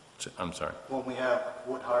there. I'm sorry. When we have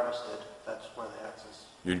wood harvested, that's where they access.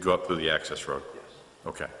 You'd go up through the access road? Yes.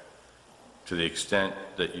 Okay. To the extent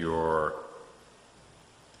that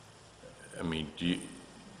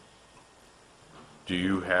do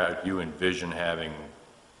you envision having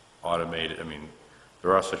automated,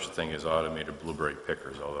 there are such a thing as automated blueberry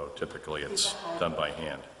pickers, although typically it's done by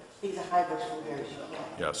hand. These are hybrid blueberries,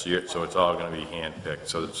 yeah. Yeah, so it's all going to be hand-picked.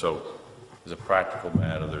 So as a practical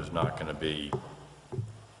matter, there's not going to be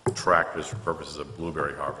tractors for purposes of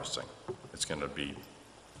blueberry harvesting. It's going to be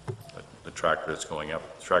the tractors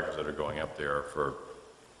that are going up there for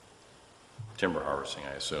timber harvesting,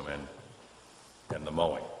 I assume, and the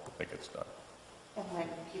mowing, I think it's done. And when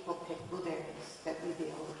people pick blueberries, that we'd be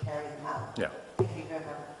able to carry them out. Yeah. If you've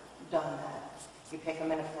ever done that. You pick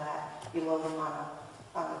them in a flat, you load them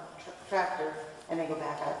on a tractor, and they go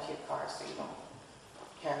back out to your car, so you don't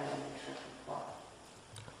carry them in your trip.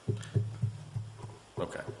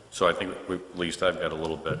 Okay. So I think at least I've got a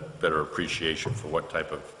little bit better appreciation for what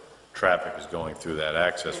type of traffic is going through that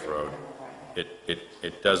access road.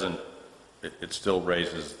 It doesn't, it still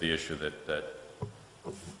raises the issue that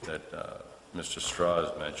Mr. Straw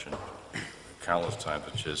has mentioned countless times,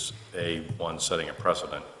 which is A, one, setting a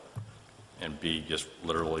precedent, and B, just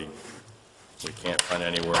literally, we can't find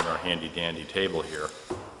anywhere in our handy-dandy table here,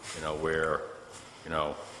 where,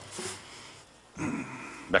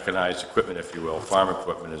 mechanized equipment, if you will, farm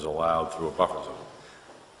equipment is allowed through a buffer zone.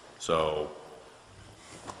 So,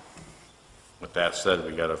 with that said,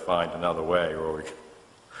 we got to find another way, or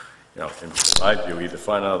you know, in my view, either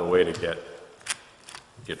find another way to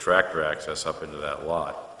get tractor access up into that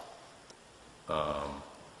lot.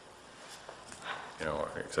 You know,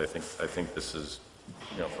 'cause I think this is,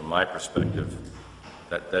 you know, from my perspective,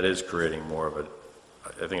 that is creating more of a,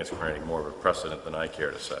 I think it's creating more of a precedent than I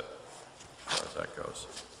care to set, as far as that goes.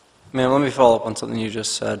 Man, let me follow up on something you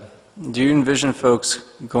just said. Do you envision folks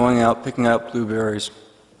going out, picking out blueberries,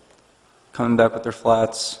 coming back with their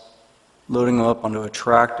flats, loading them up onto a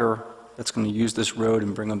tractor that's going to use this road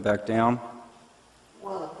and bring them back down?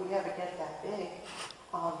 Well, if we ever get that big,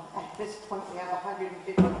 at this point, we have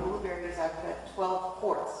 150 blueberries. I've got 12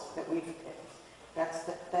 quarts that we've picked. That's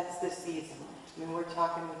the season. I mean, we're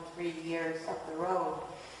talking 3 years up the road,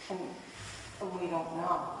 and we don't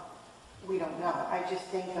know. We don't know. I just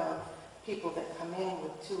think of people that come in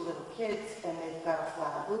with 2 little kids, and they've got a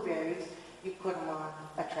flat of blueberries. You put them on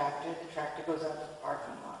a tractor. The tractor goes out to the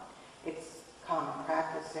parking lot. It's common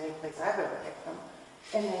practice any place I've ever picked them.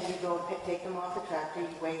 And then you go take them off the tractor,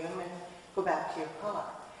 you weigh them, and go back to your car.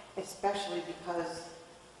 Especially because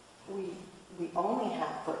we only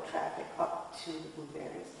have foot traffic up to the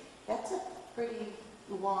blueberries. That's a pretty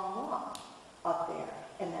long walk up there,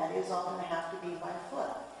 and that is all going to have to be by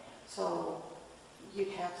foot. So you'd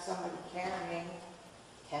have somebody carrying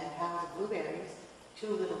 10 pounds of blueberries, 2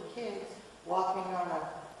 little kids walking on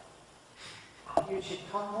a, you should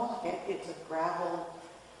come walk it. It's a gravel,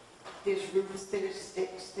 there's roots, there's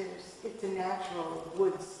sticks, it's a natural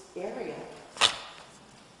woods area.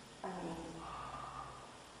 I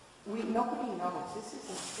mean, nobody knows. This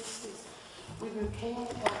is, we've been paying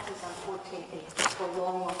taxes on 14 acres for a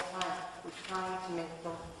long, long time. We're trying to make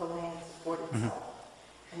the land support itself.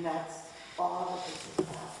 And that's all that this is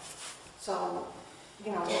about. So,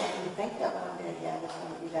 you know, you think that one day, yeah, there's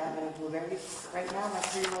going to be that many blueberries. Right now, my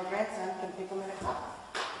 3-year-old grandson can pick them in a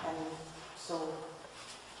cup. And so,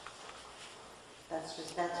 that's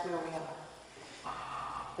where we are.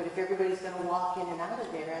 But if everybody's going to walk in and out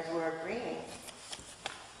of there as we're agreeing,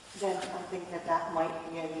 then I think that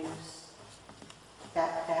might be a use.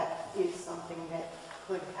 That is something that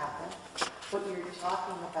could happen. But you're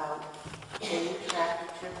talking about a tractor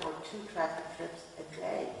trip or 2 tractor trips a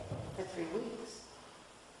day for 3 weeks.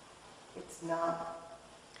 It's not.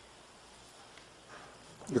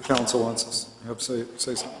 Your counsel wants to have say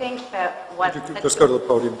something. I think that what... You could just go to the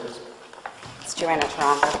podium, please. It's Joanna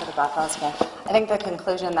Toronto for the Buffaloes game. I think the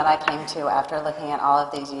conclusion that I came to after looking at all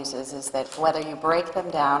of these uses is that whether you break them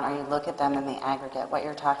down or you look at them in the aggregate, what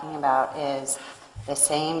you're talking about is the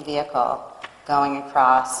same vehicle going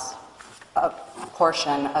across a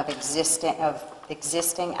portion of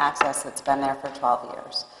existing access that's been there for 12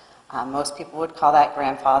 years. Most people would call that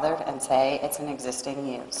grandfathered and say it's an existing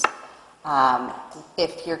use.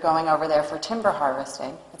 If you're going over there for timber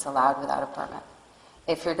harvesting, it's allowed without a permit.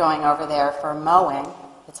 If you're going over there for mowing,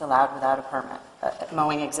 it's allowed without a permit.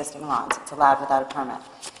 Mowing existing lawns, it's allowed without a permit.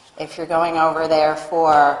 If you're going over there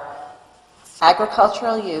for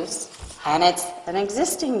agricultural use, and it's an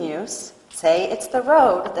existing use, say it's the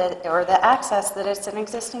road or the access that it's an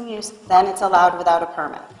existing use, then it's allowed without a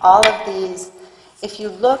permit. All of these, if you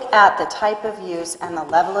look at the type of use and the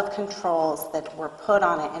level of controls that were put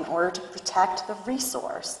on it in order to protect the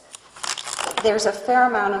resource, there's a fair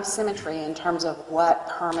amount of symmetry in terms of what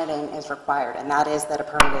permitting is required, and that is that a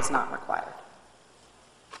permit is not required.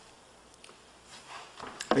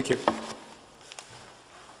 Thank you.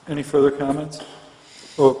 Any further comments?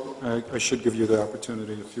 Oh, I should give you the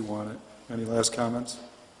opportunity if you want it. Any last comments?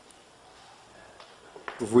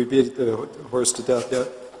 Have we beat the horse to death yet?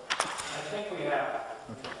 I think we have.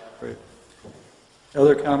 Okay, great.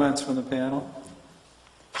 Other comments from the panel?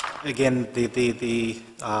 Again,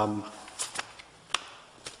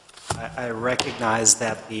 I recognize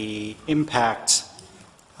that the impact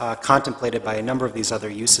contemplated by a number of these other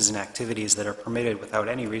uses and activities that are permitted without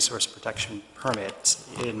any resource protection permit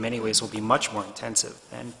in many ways will be much more intensive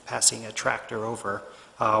than passing a tractor over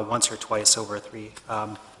once or twice over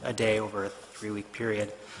a day over a 3-week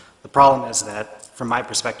period. The problem is that, from my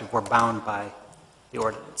perspective, we're bound by the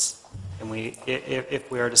ordinance. And if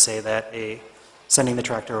we are to say that sending the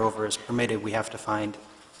tractor over is permitted, we have to find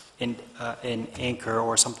an anchor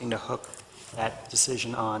or something to hook that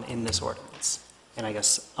decision on in this ordinance. And I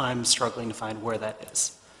guess I'm struggling to find where that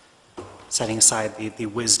is, setting aside the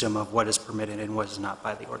wisdom of what is permitted and what is not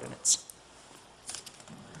by the ordinance.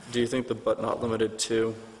 Do you think the but not limited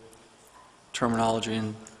to terminology,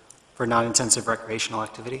 and For non-intensive recreational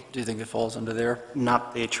activity? do you think it falls under there?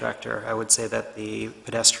 Not the tractor. I would say that the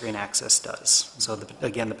pedestrian access does. So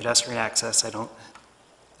again, the pedestrian access,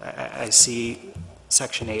 I see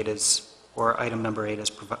Section 8 as, or item number 8 as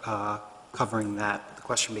covering that. The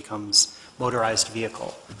question becomes motorized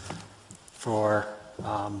vehicle for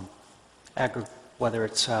whether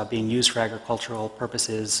it's being used for agricultural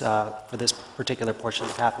purposes. For this particular portion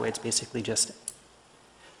of the pathway, it's basically just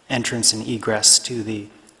entrance and egress to the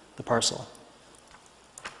parcel.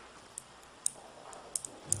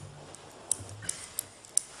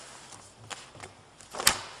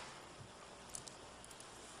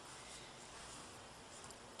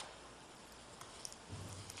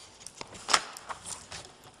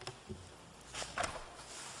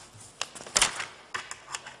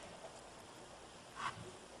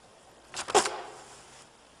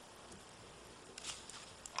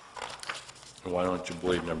 Why don't you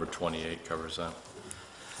believe number 28 covers that?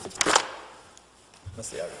 That's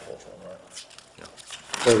the agricultural, right?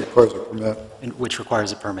 That requires a permit. Which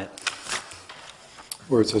requires a permit.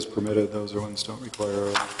 Where it says permitted, those are ones don't require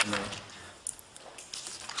a permit.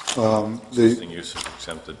 Existing use is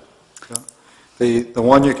exempted. The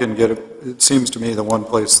one you can get, it seems to me the one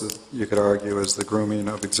place that you could argue is the grooming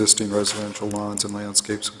of existing residential lawns and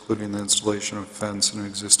landscapes, including the installation of fence and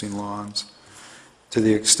existing lawns. To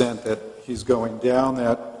the extent that he's going down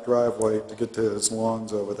that driveway to get to his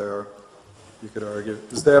lawns over there, you could argue.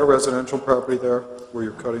 Is that a residential property there, where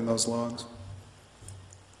you're cutting those lawns?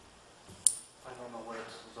 I don't know where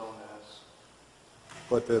it's zoned as.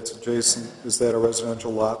 But that's adjacent, is that a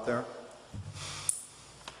residential lot there?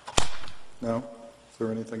 No? Is there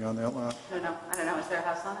anything on that lot? I don't know, is there a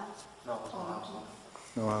house on it? No, there's no house on it.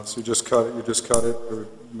 No house, you just cut it or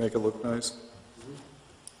make it look nice?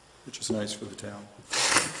 Which is nice for the town.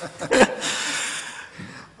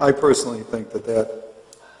 I personally think that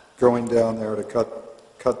going down there to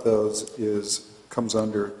cut those comes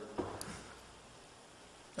under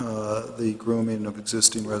the grooming of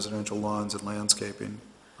existing residential lawns and landscaping.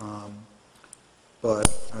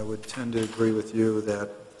 But I would tend to agree with you that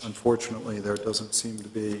unfortunately there doesn't seem to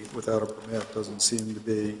be, without a permit, doesn't seem to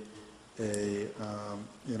be a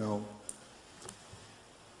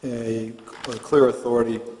clear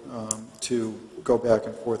authority to go back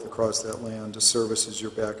and forth across that land to services your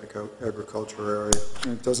back agriculture area.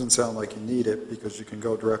 And it doesn't sound like you need it because you can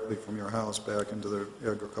go directly from your house back into the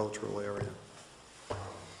agricultural area.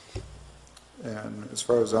 And as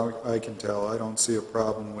far as I can tell, I don't see a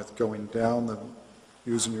problem with going down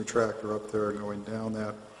using your tractor up there and going down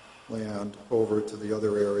that land over to the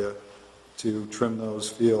other area to trim those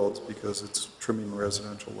fields because it's trimming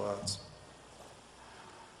residential lots.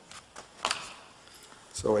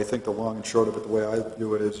 So I think the long and short of it, the way I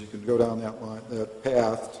view it is you can go down that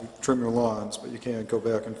path to trim your lawns, but you can't go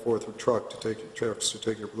back and forth with trucks to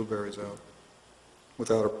take your blueberries out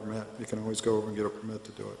without a permit. You can always go over and get a permit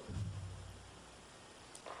to do it.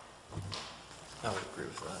 I would agree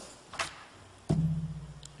with that.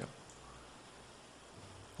 Yep.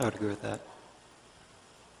 I would agree with that.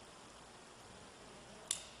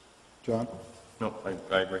 John? No,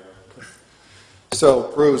 I agree.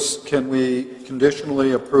 So, Bruce, can we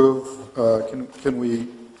conditionally approve, can we,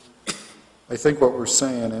 I think what we're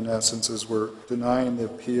saying in essence is we're denying the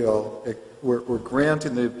appeal, we're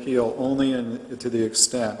granting the appeal only to the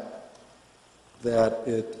extent that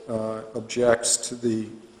it objects to the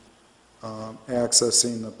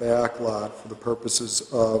accessing the back lot for the purposes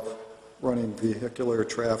of running vehicular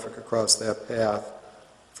traffic across that path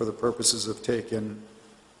for the purposes of taking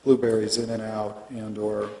blueberries in and out and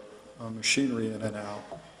or machinery in and out,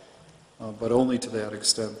 but only to that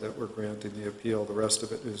extent that we're granting the appeal. The rest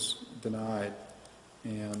of it is denied,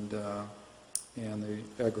 and the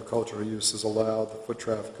agricultural use is allowed, the foot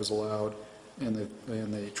traffic is allowed, and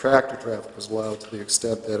the tractor traffic is allowed to the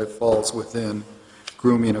extent that it falls within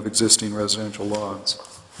grooming of existing residential lawns.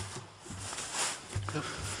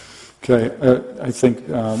 Okay, I think,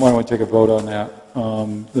 why don't we take a vote on that?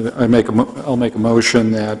 I'll make a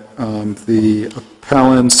motion that the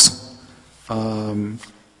appellant's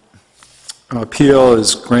appeal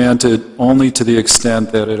is granted only to the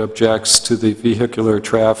extent that it objects to the vehicular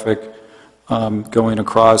traffic going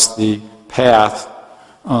across the path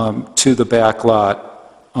to the back lot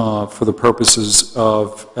for the purposes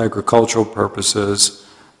of agricultural purposes,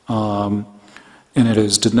 and it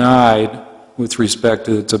is denied with respect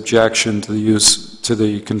to its objection to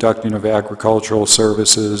the conducting of agricultural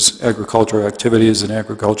services, agricultural activities, and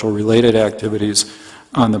agricultural-related activities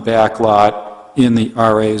on the back lot in the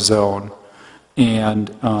RA zone. And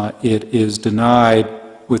it is denied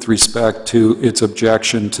with respect to its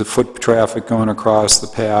objection to foot traffic going across the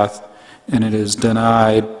path, and it is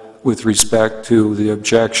denied with respect to the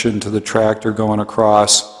objection to the tractor going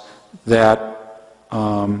across that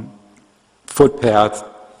footpath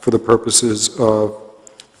for the purposes of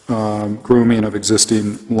grooming of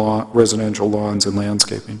existing residential lawns and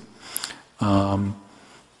landscaping.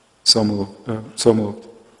 So moved.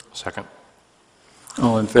 Second.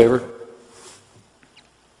 All in favor?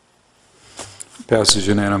 Passes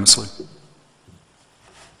unanimously.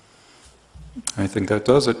 I think that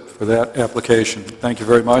does it for that application. Thank you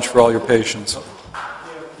very much for all your patience.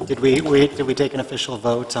 Did we take an official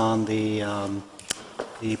vote on the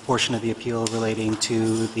portion of the appeal relating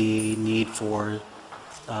to the need for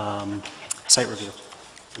site review?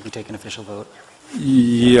 Did we take an official vote?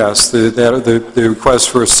 Yes, the request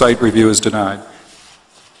for a site review is denied.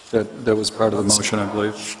 That was part of the motion, I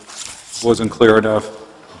believe. Wasn't clear enough.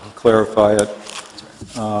 Clarify it.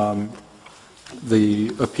 The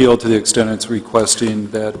appeal, to the extent it's requesting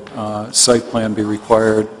that site plan be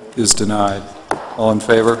required, is denied. All in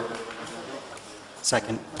favor?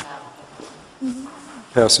 Second.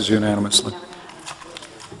 Passes unanimously.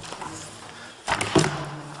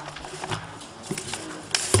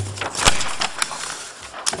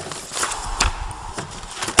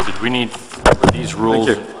 Did we need, were these rules,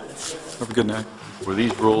 Thank you. Have a good night. were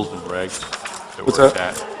these rules and regs that What's were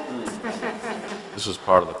that? attached? This is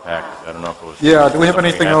part of the package. I don't know if it was. Yeah, do we have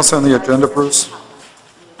anything else on the agenda, Bruce?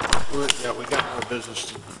 Yeah, we got more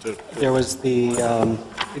business to There was the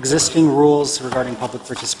existing rules regarding public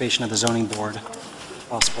participation of the zoning board,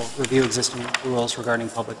 possible. Review existing rules regarding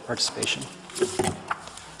public participation.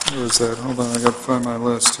 Where is that? Hold on, I got to find my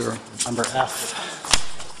list here. Number F.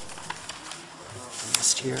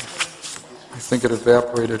 List here. I think it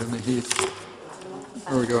evaporated in the heat.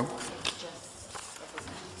 There we go.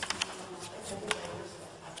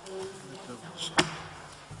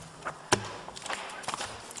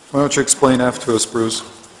 Why don't you explain F to us, Bruce?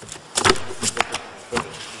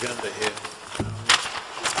 agenda here.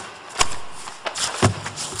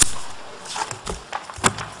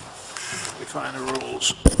 We find the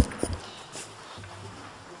rules.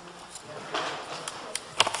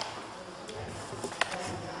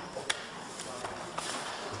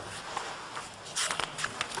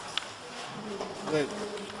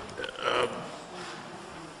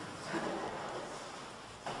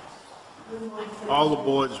 All the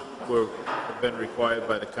boards have been required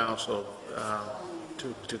by the council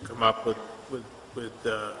to come up with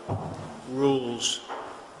rules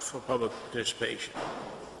for public participation.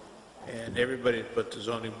 And everybody but the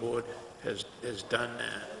zoning board has done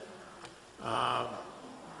that.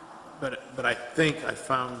 But I think I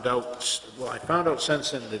found out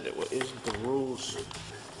since then that it isn't the rules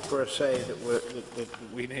per se that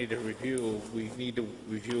we need to review. We need to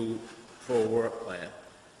review for a work plan.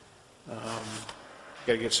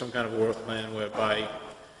 Got to get some kind of work plan whereby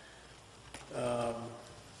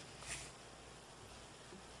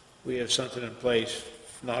we have something in place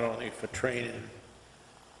not only for training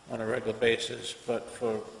on a regular basis, but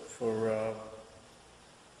well,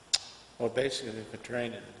 basically for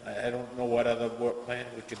training. I don't know what other work plan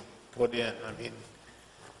we could put in. I mean,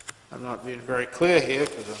 I'm not being very clear here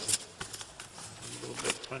because I'm a little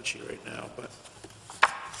bit punchy right now, but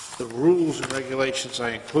the rules and regulations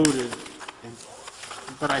I included,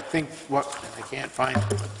 but I think I can't find it,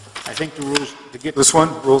 but I think the rules to get... This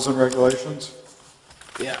one, rules and regulations?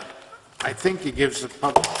 Yeah, I think it gives the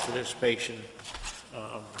public participation,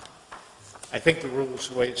 I think the rules,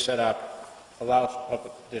 the way it's set up, allows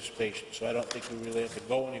public participation, so I don't think we really have to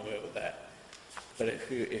go anywhere with that. But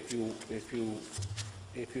if you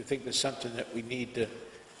think there's something that we need to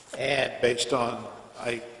add based on,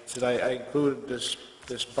 I included this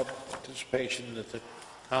public participation that the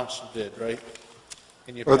council did, right?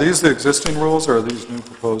 Are these the existing rules, or are these new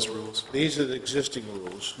proposed rules? These are the existing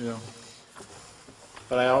rules, Yeah.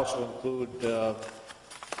 but I also included a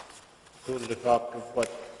copy of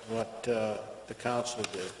what the council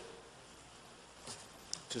did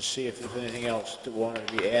to see if there's anything else that wanted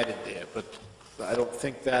to be added there. But I don't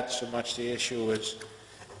think that's so much the issue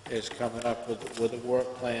as coming up with a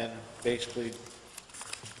work plan, basically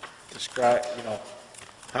describe,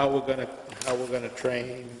 how we're gonna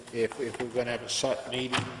train, if we're gonna have a set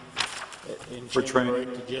meeting in For January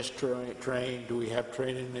training. to just train, do we have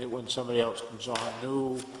training when somebody else comes on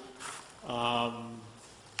new?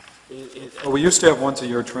 Well, we used to have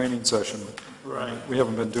once-a-year training session. Right. We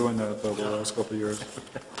haven't been doing that, though, the last couple of years.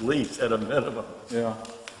 At least, at a minimum. Yeah.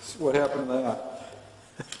 So what happened to that?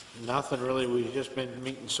 Nothing really, we've just been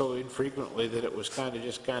meeting so infrequently that it was kind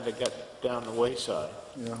of got down the wayside.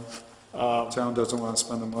 Yeah. Town doesn't want to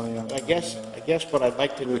spend the money on... I guess what I'd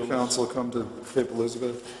like to do The is, council come to Cape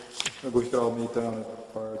Elizabeth. Maybe we could all meet down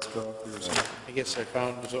at Bard's Coffee or something. I guess I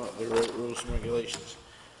found the rules and regulations.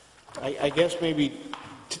 I guess maybe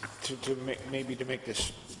to make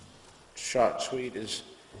this short and sweet is,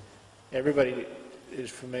 everybody is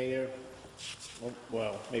familiar,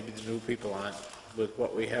 well, maybe the new people aren't, with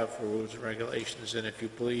what we have for rules and regulations, and if you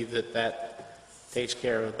believe that that takes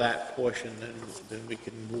care of that portion, then we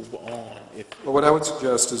can move on. Well, what I would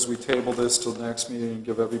suggest is we table this till the next meeting and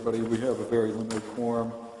give everybody, we have a very limited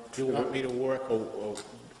quorum. Do you want me to work or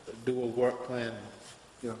do a work plan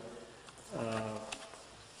Yeah,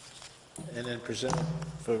 and then present it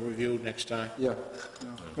for review next time? yeah.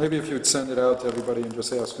 Maybe if you'd send it out to everybody and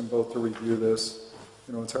just ask them both to review this.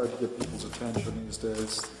 You know, it's hard to get people's attention these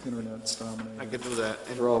days. Internet's dominating. I could do that.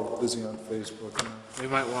 And They're all busy on Facebook. You know. we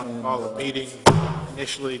might want to call a meeting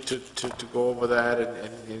initially to go over that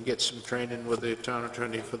and get some training with the town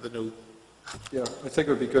attorney for the new. Yeah, I think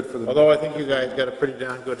it would be good for the... Although I think you guys got a pretty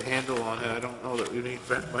darn good handle on it, I don't know that you need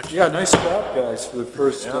very much. Yeah, nice job, guys, for the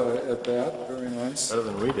first at bat. Very nice. Better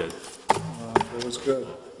than we did. It was good.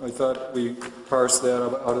 I thought we parsed that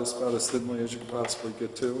out about as thinly as you could possibly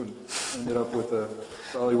get to, and ended up with a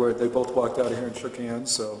probably where they both walked out of here and shook hands.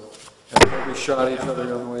 So we shot each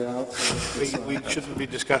other on the way out. So We shouldn't be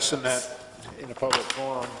discussing that in a public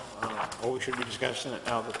forum, or we should be discussing it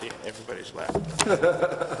now that everybody's left.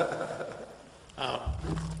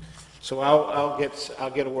 So I'll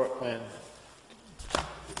get a work plan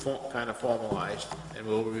kind of formalized, and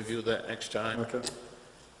we'll review that next time. Okay.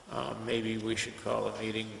 Maybe we should call a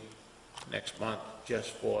meeting next month just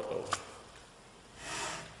for those.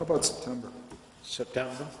 How about September?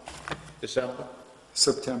 September? December?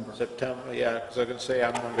 September. September, yeah, because I'm going to say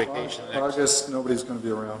I'm on vacation next August, nobody's going to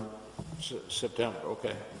be around. September,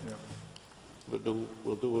 okay. Yeah.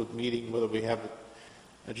 We'll do a meeting whether we have an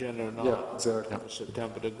agenda or not. Yeah, exactly. For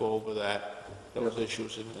September to go over those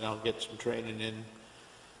issues, and I'll get some training in.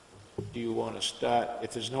 Do you want to start,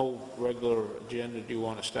 if there's no regular agenda, do you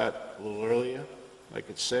want to start a little earlier, like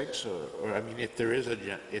at 6, or I mean, if there is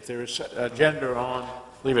agenda on,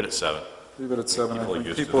 Leave it at 7. Leave it at 7. I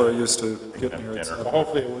think People are used to people are that. used to getting here at Dinner. 7. well,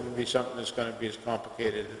 hopefully it wouldn't be something that's going to be as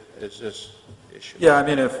complicated as this issue. Yeah, I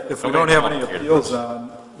mean, if we don't Nobody's have any complicated. appeals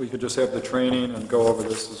on, we could just have the training and go over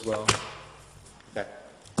this as well. Okay,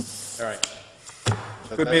 all right.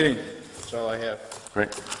 So Good that- meeting. That's all I have.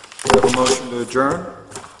 Great. We have a motion to adjourn.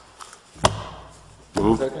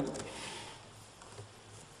 Move. Second.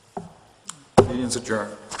 Meeting's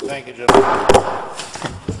adjourned. Thank you, gentlemen.